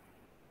always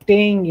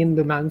staying in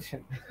the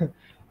mansion.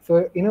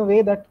 So in a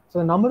way that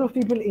the number of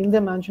people in the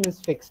mansion is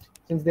fixed,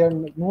 since there are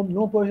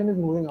no person is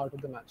moving out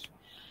of the mansion.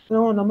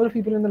 No number of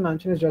people in the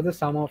mansion is just the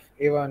sum of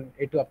a1,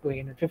 a2 up to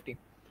a150.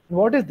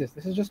 What is this?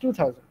 This is just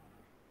 2000.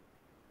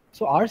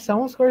 So our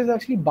sum of squares is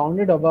actually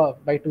bounded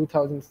above by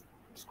 2000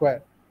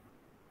 square,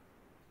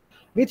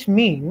 which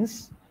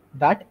means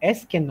that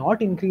S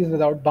cannot increase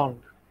without bound.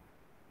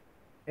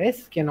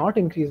 S cannot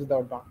increase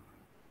without bound.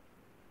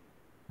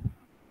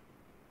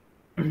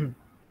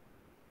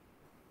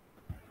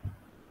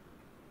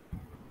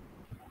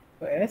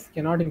 So S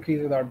cannot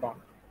increase without bound.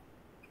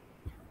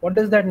 What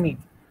does that mean?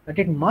 That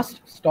it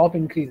must stop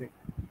increasing.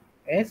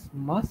 S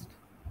must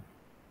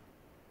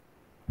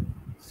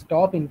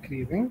stop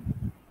increasing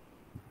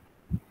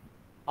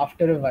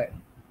after a while,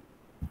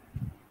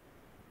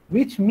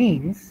 which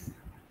means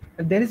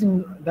that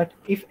that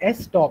if S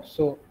stops,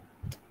 so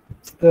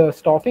the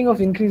stopping of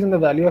increase in the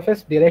value of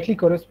S directly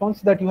corresponds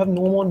to that you have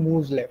no more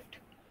moves left,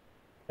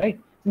 right?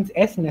 Since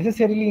S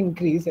necessarily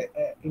increases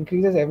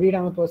every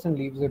time a person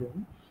leaves a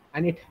room,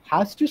 and it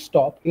has to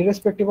stop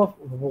irrespective of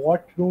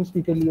what rooms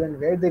people leave and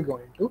where they go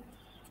into,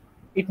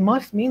 it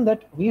must mean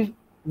that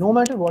no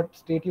matter what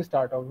state you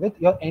start off with,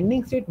 your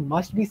ending state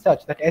must be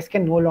such that S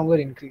can no longer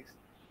increase.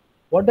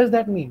 What does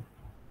that mean?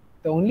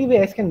 The only way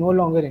S can no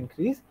longer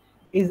increase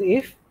is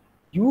if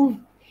you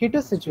hit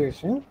a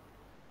situation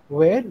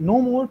where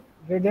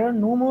there are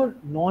no more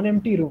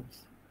non-empty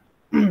rooms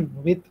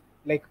with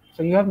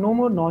so you have no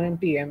more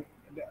non-empty M,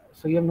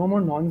 so you have no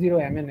more non-zero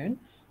M and N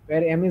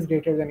where M is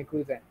greater than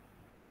equals N.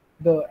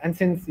 And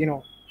since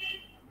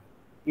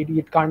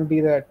it can't be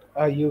that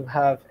you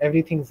have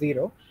everything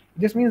zero,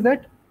 it just means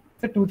that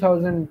it's a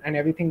 2000 and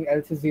everything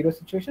else is zero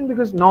situation,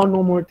 because now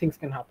no more things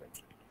can happen.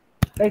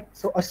 Right,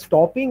 so a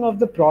stopping of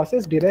the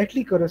process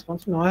directly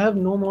corresponds to now I have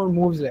no more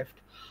moves left.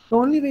 The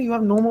only way you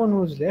have no more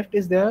moves left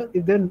is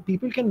if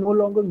people can no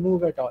longer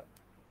move at all.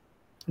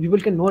 People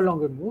can no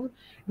longer move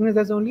because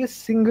there's only a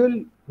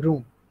single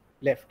room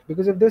left.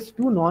 Because if there's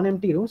two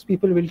non-empty rooms,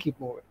 people will keep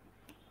moving.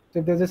 So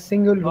if there's a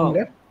single room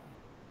left,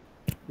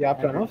 yeah,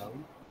 Pranav.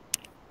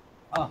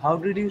 How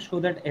did you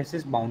show that S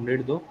is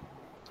bounded though?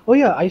 Oh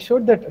yeah, I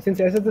showed that since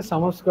S is the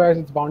sum of squares,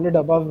 it's bounded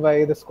above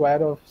by the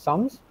square of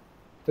sums.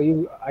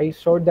 So I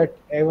showed that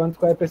a1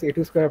 square plus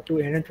a2 square up to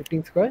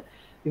 115 square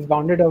is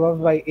bounded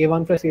above by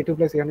a1 plus a2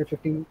 plus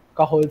 115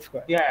 ka whole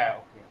square. Yeah,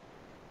 okay.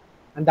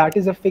 And that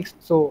is a fixed.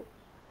 So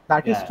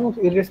That is Yeah. true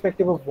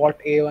irrespective of what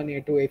A1,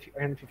 A2,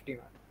 and 15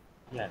 are.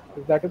 Yeah.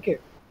 Is that okay?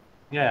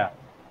 Yeah.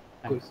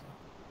 Cool. Thanks.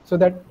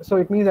 So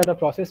it means that a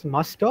process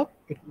must stop,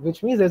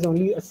 which means there's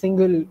only a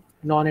single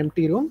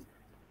non-empty room,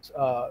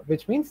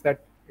 which means that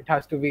it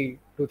has to be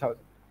 2000.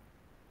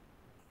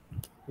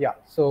 Yeah,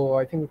 so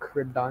I think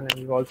we're done, and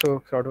we've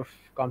also sort of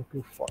come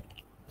to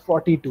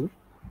 42.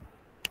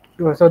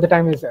 So the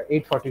time is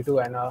 8:42,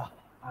 and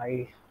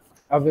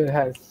Abir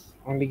has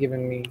only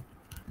given me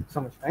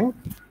so much time.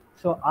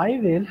 So I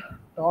will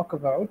talk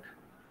about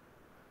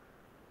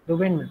the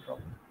windmill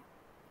problem.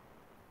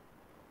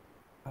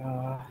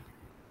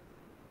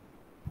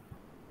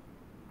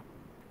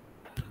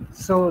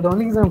 So the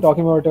only reason I'm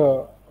talking about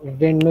a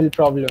windmill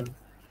problem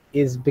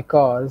is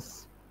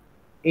because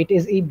it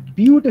is a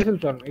beautiful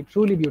problem, a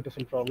truly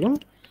beautiful problem,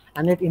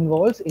 and it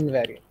involves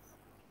invariance.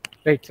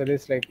 Right, so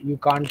this like you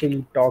can't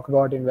really talk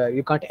about invariance.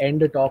 You can't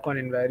end a talk on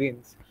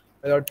invariance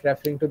without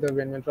referring to the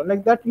windmill problem.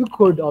 Like that, you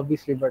could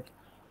obviously, but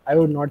I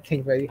would not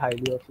think very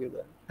highly of you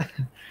then.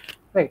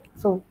 Right.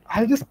 So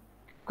I'll just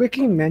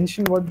quickly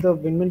mention what the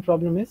windmill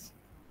problem is.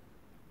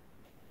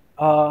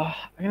 I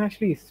can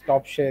actually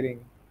stop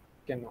sharing.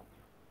 Can no.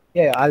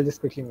 Yeah, I'll just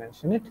quickly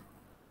mention it.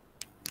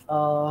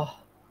 What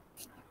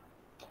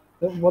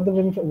the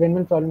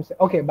windmill problem is.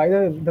 Okay, by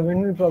the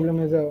windmill problem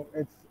is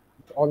it's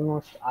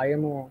almost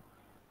IMO.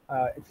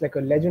 It's like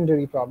a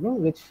legendary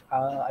problem, which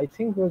I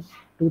think was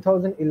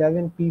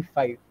 2011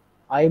 P5,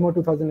 IMO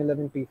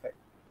 2011 P5.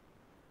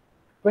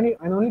 20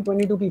 and only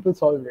 22 people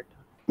solved it.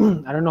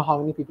 I don't know how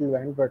many people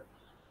went, but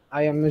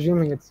I am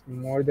assuming it's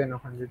more than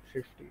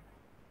 150.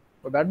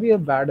 Would that be a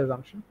bad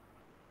assumption?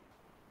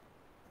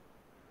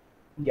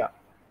 Yeah.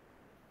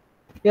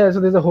 Yeah, so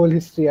there's a whole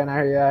history, and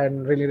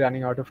I'm really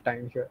running out of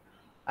time here.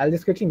 I'll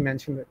just quickly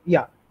mention it.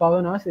 Yeah,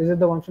 Pavanas, is it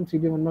the one from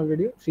 3Blue1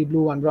 video?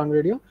 3Blue1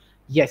 video?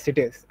 Yes, it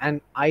is. And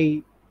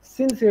I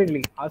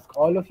sincerely ask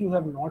all of you who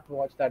have not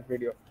watched that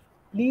video,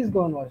 please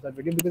go and watch that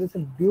video because it's a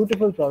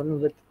beautiful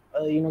problem with,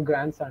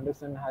 Grant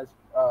Sanderson has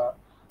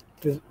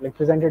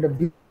presented a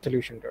beautiful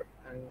solution to it.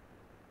 And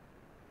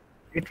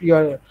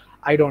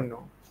I don't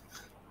know.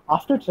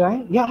 After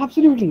trying, yeah,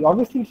 absolutely.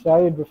 Obviously,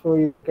 try it before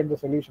you get the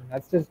solution.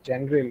 That's just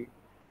general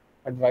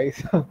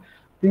advice.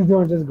 Please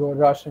don't just go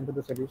rush into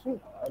the solution,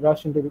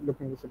 rush into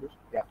looking at the solution.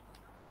 Yeah,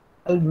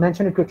 I'll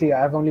mention it quickly. I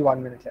have only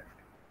 1 minute left.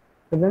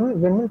 The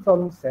windmill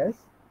problem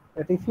says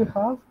that if you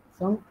have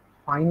some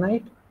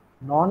finite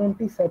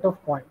non-empty set of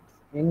points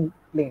in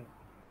plane,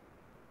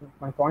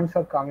 my points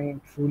are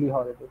coming truly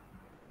horrible.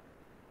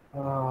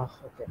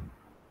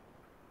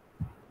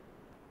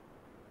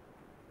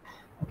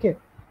 Okay,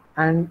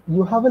 and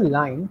you have a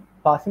line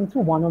passing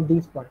through one of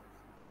these points.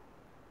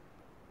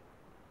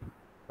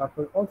 That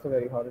was also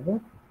very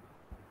horrible.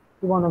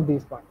 To one of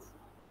these points.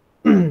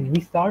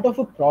 We start off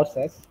a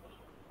process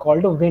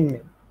called a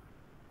windmill,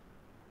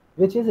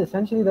 which is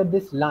essentially that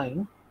this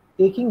line,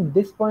 taking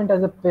this point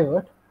as a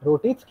pivot,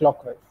 rotates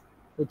clockwise.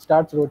 So it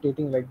starts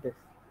rotating like this.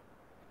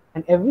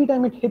 And every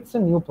time it hits a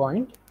new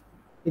point,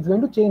 it's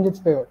going to change its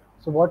pivot.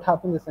 So what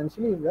happens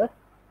essentially is that,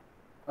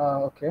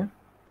 okay,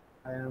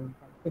 I am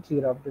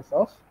quickly rub this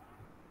off.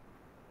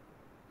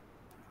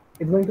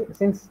 It's going to,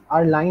 since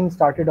our line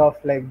started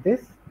off like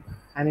this,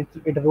 and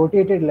it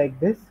rotated like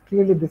this,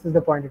 clearly this is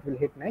the point it will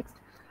hit next.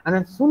 And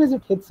as soon as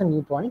it hits a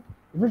new point,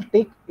 it will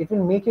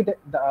make it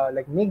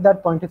make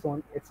that point its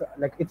own, its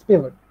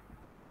pivot.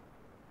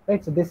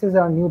 Right, so this is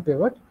our new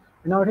pivot.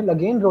 And now it will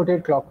again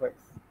rotate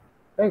clockwise.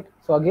 Right,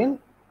 so again,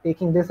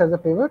 taking this as a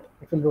pivot,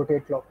 it will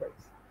rotate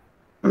clockwise.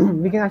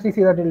 We can actually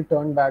see that it will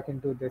turn back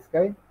into this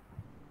guy.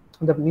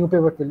 The new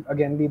pivot will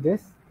again be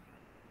this.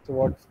 So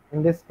what's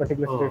in this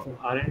particular situation?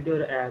 Aren't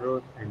your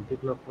arrows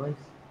anti-clockwise?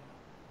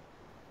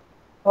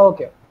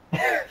 Okay.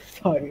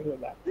 Sorry for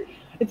that.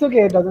 It's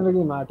okay. It doesn't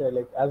really matter.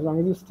 Like as long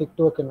as you stick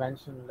to a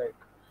convention, like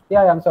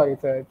I'm sorry.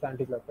 It's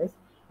anti-clockwise.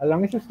 As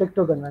long as you stick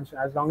to a convention,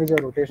 as long as your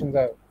rotations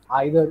are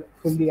either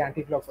fully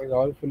anti-clockwise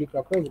or fully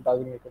clockwise, it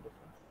doesn't make a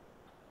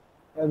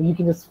difference. You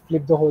can just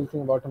flip the whole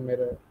thing about a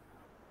mirror.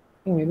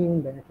 I think maybe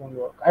even then it won't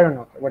work. I don't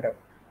know. Whatever.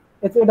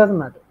 It doesn't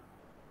matter.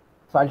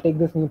 So I'll take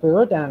this new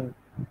pivot, and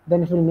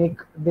then it will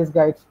make this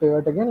guy its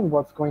pivot again. And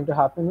what's going to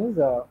happen is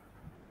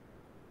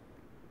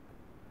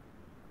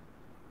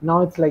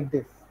now it's like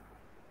this.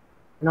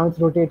 Now it's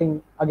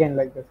rotating again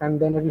like this, and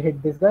then it will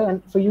hit this guy.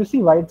 And so you see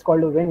why it's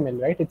called a windmill,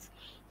 right? It's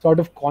sort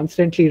of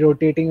constantly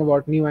rotating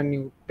about new and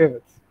new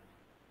pivots.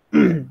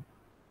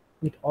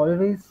 It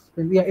always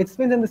spins, it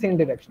spins in the same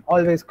direction,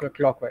 always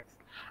clockwise.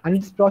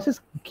 And this process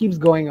keeps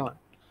going on.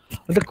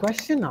 But the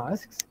question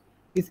asks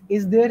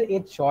is there a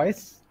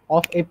choice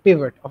of a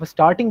pivot, of a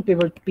starting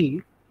pivot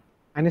P,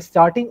 and a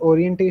starting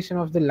orientation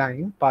of the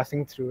line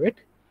passing through it,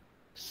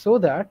 so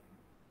that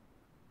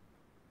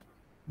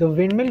the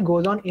windmill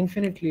goes on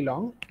infinitely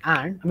long,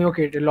 and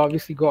it'll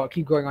obviously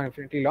keep going on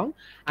infinitely long,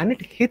 and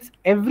it hits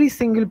every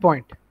single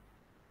point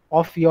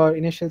of your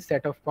initial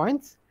set of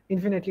points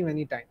infinitely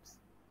many times.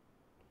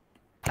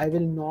 I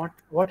will not.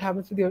 What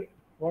happens to the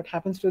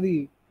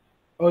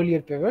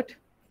earlier pivot?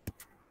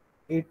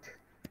 It's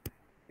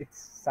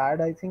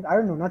sad. I think I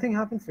don't know. Nothing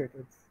happens to it.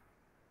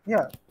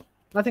 Yeah,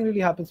 nothing really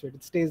happens to it.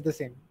 It stays the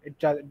same. It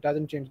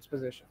doesn't change its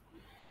position.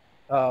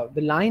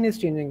 The line is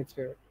changing its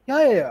favor.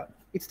 Yeah.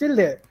 It's still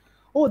there.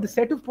 Oh, the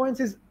set of points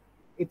is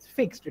it's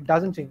fixed. It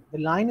doesn't change. The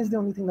line is the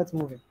only thing that's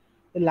moving.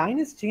 The line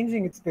is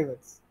changing its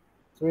pivots.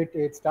 So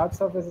it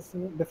starts off as a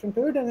different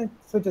pivot and it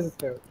switches its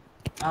pivot.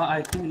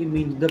 I think you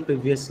mean the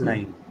previous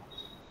line.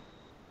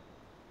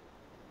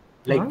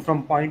 Like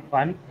from point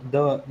 1,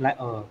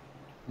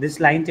 this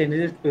line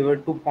changes its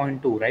pivot to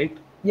point 2, right?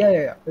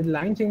 Yeah. The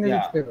line changes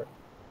its Yeah. pivot.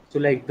 So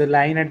like the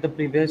line at the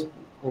previous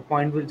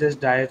point will just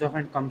dies off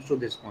and comes to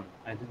this point.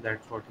 I think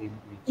that's what he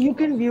means. You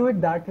can view it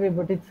that way,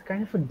 but it's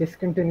kind of a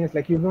discontinuous.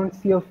 Like you don't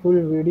see a full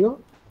video.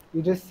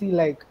 You just see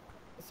like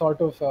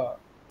sort of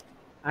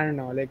I don't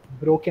know, like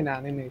broken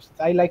animations.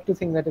 I like to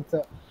think that it's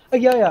a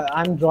yeah.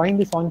 I'm drawing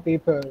this on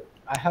paper.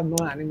 I have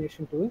no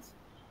animation tools.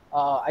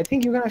 I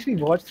think you can actually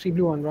watch 3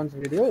 Blue 1 Ron's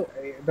video.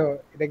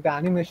 The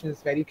animation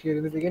is very clear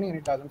in the beginning and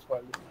it doesn't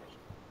spoil the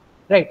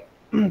animation.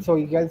 Right. So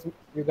you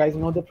guys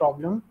know the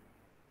problem.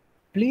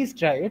 Please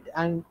try it,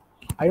 and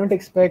I don't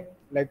expect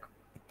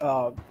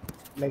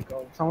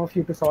some of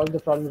you to solve the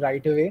problem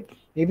right away.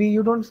 Maybe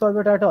you don't solve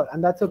it at all,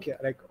 and that's okay.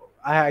 Like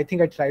I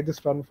think I tried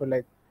this problem for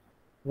like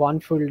one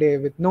full day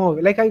with no,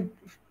 like I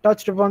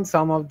touched upon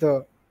some of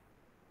the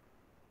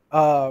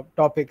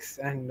topics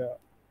and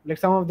like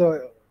some of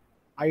the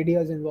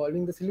ideas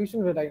involving the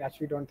solution, but I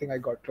actually don't think I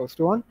got close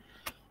to one.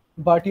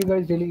 But you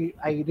guys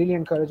I really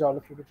encourage all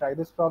of you to try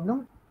this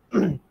problem.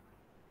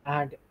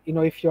 And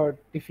if you're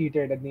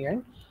defeated at the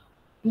end,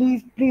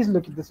 please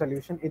look at the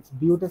solution. It's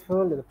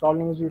beautiful. The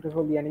problem is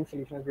beautiful. The ending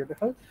solution is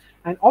beautiful.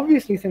 And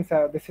obviously, since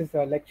this is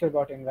a lecture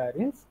about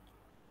invariance,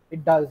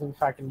 it does in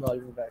fact involve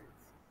invariance.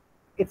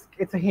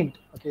 It's a hint.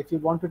 Okay, if you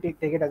want to take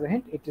it as a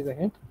hint, it is a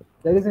hint.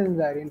 There is an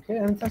invariant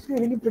here, and it's actually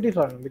a really pretty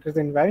problem because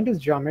the invariant is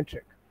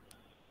geometric.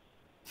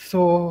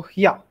 So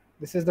yeah,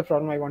 this is the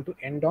problem I want to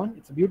end on.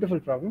 It's a beautiful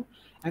problem,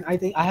 and I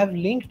think I have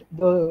linked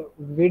the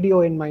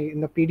video in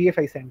the PDF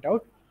I sent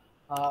out.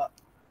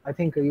 I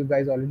think you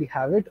guys already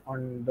have it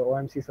on the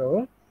OMC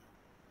server.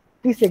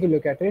 Please take a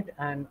look at it,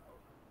 and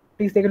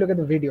please take a look at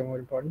the video more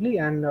importantly.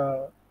 And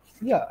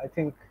yeah, I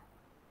think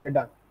we're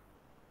done.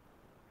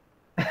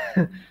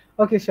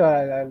 Okay, sure,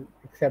 I'll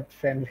accept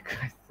friend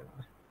requests.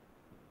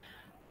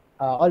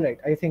 All right,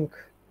 I think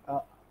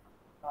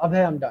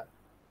Abhay, I'm done.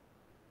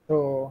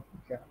 So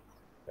yeah.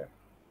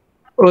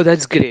 Oh,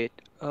 that's great.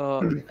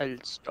 I'll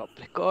stop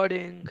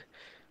recording.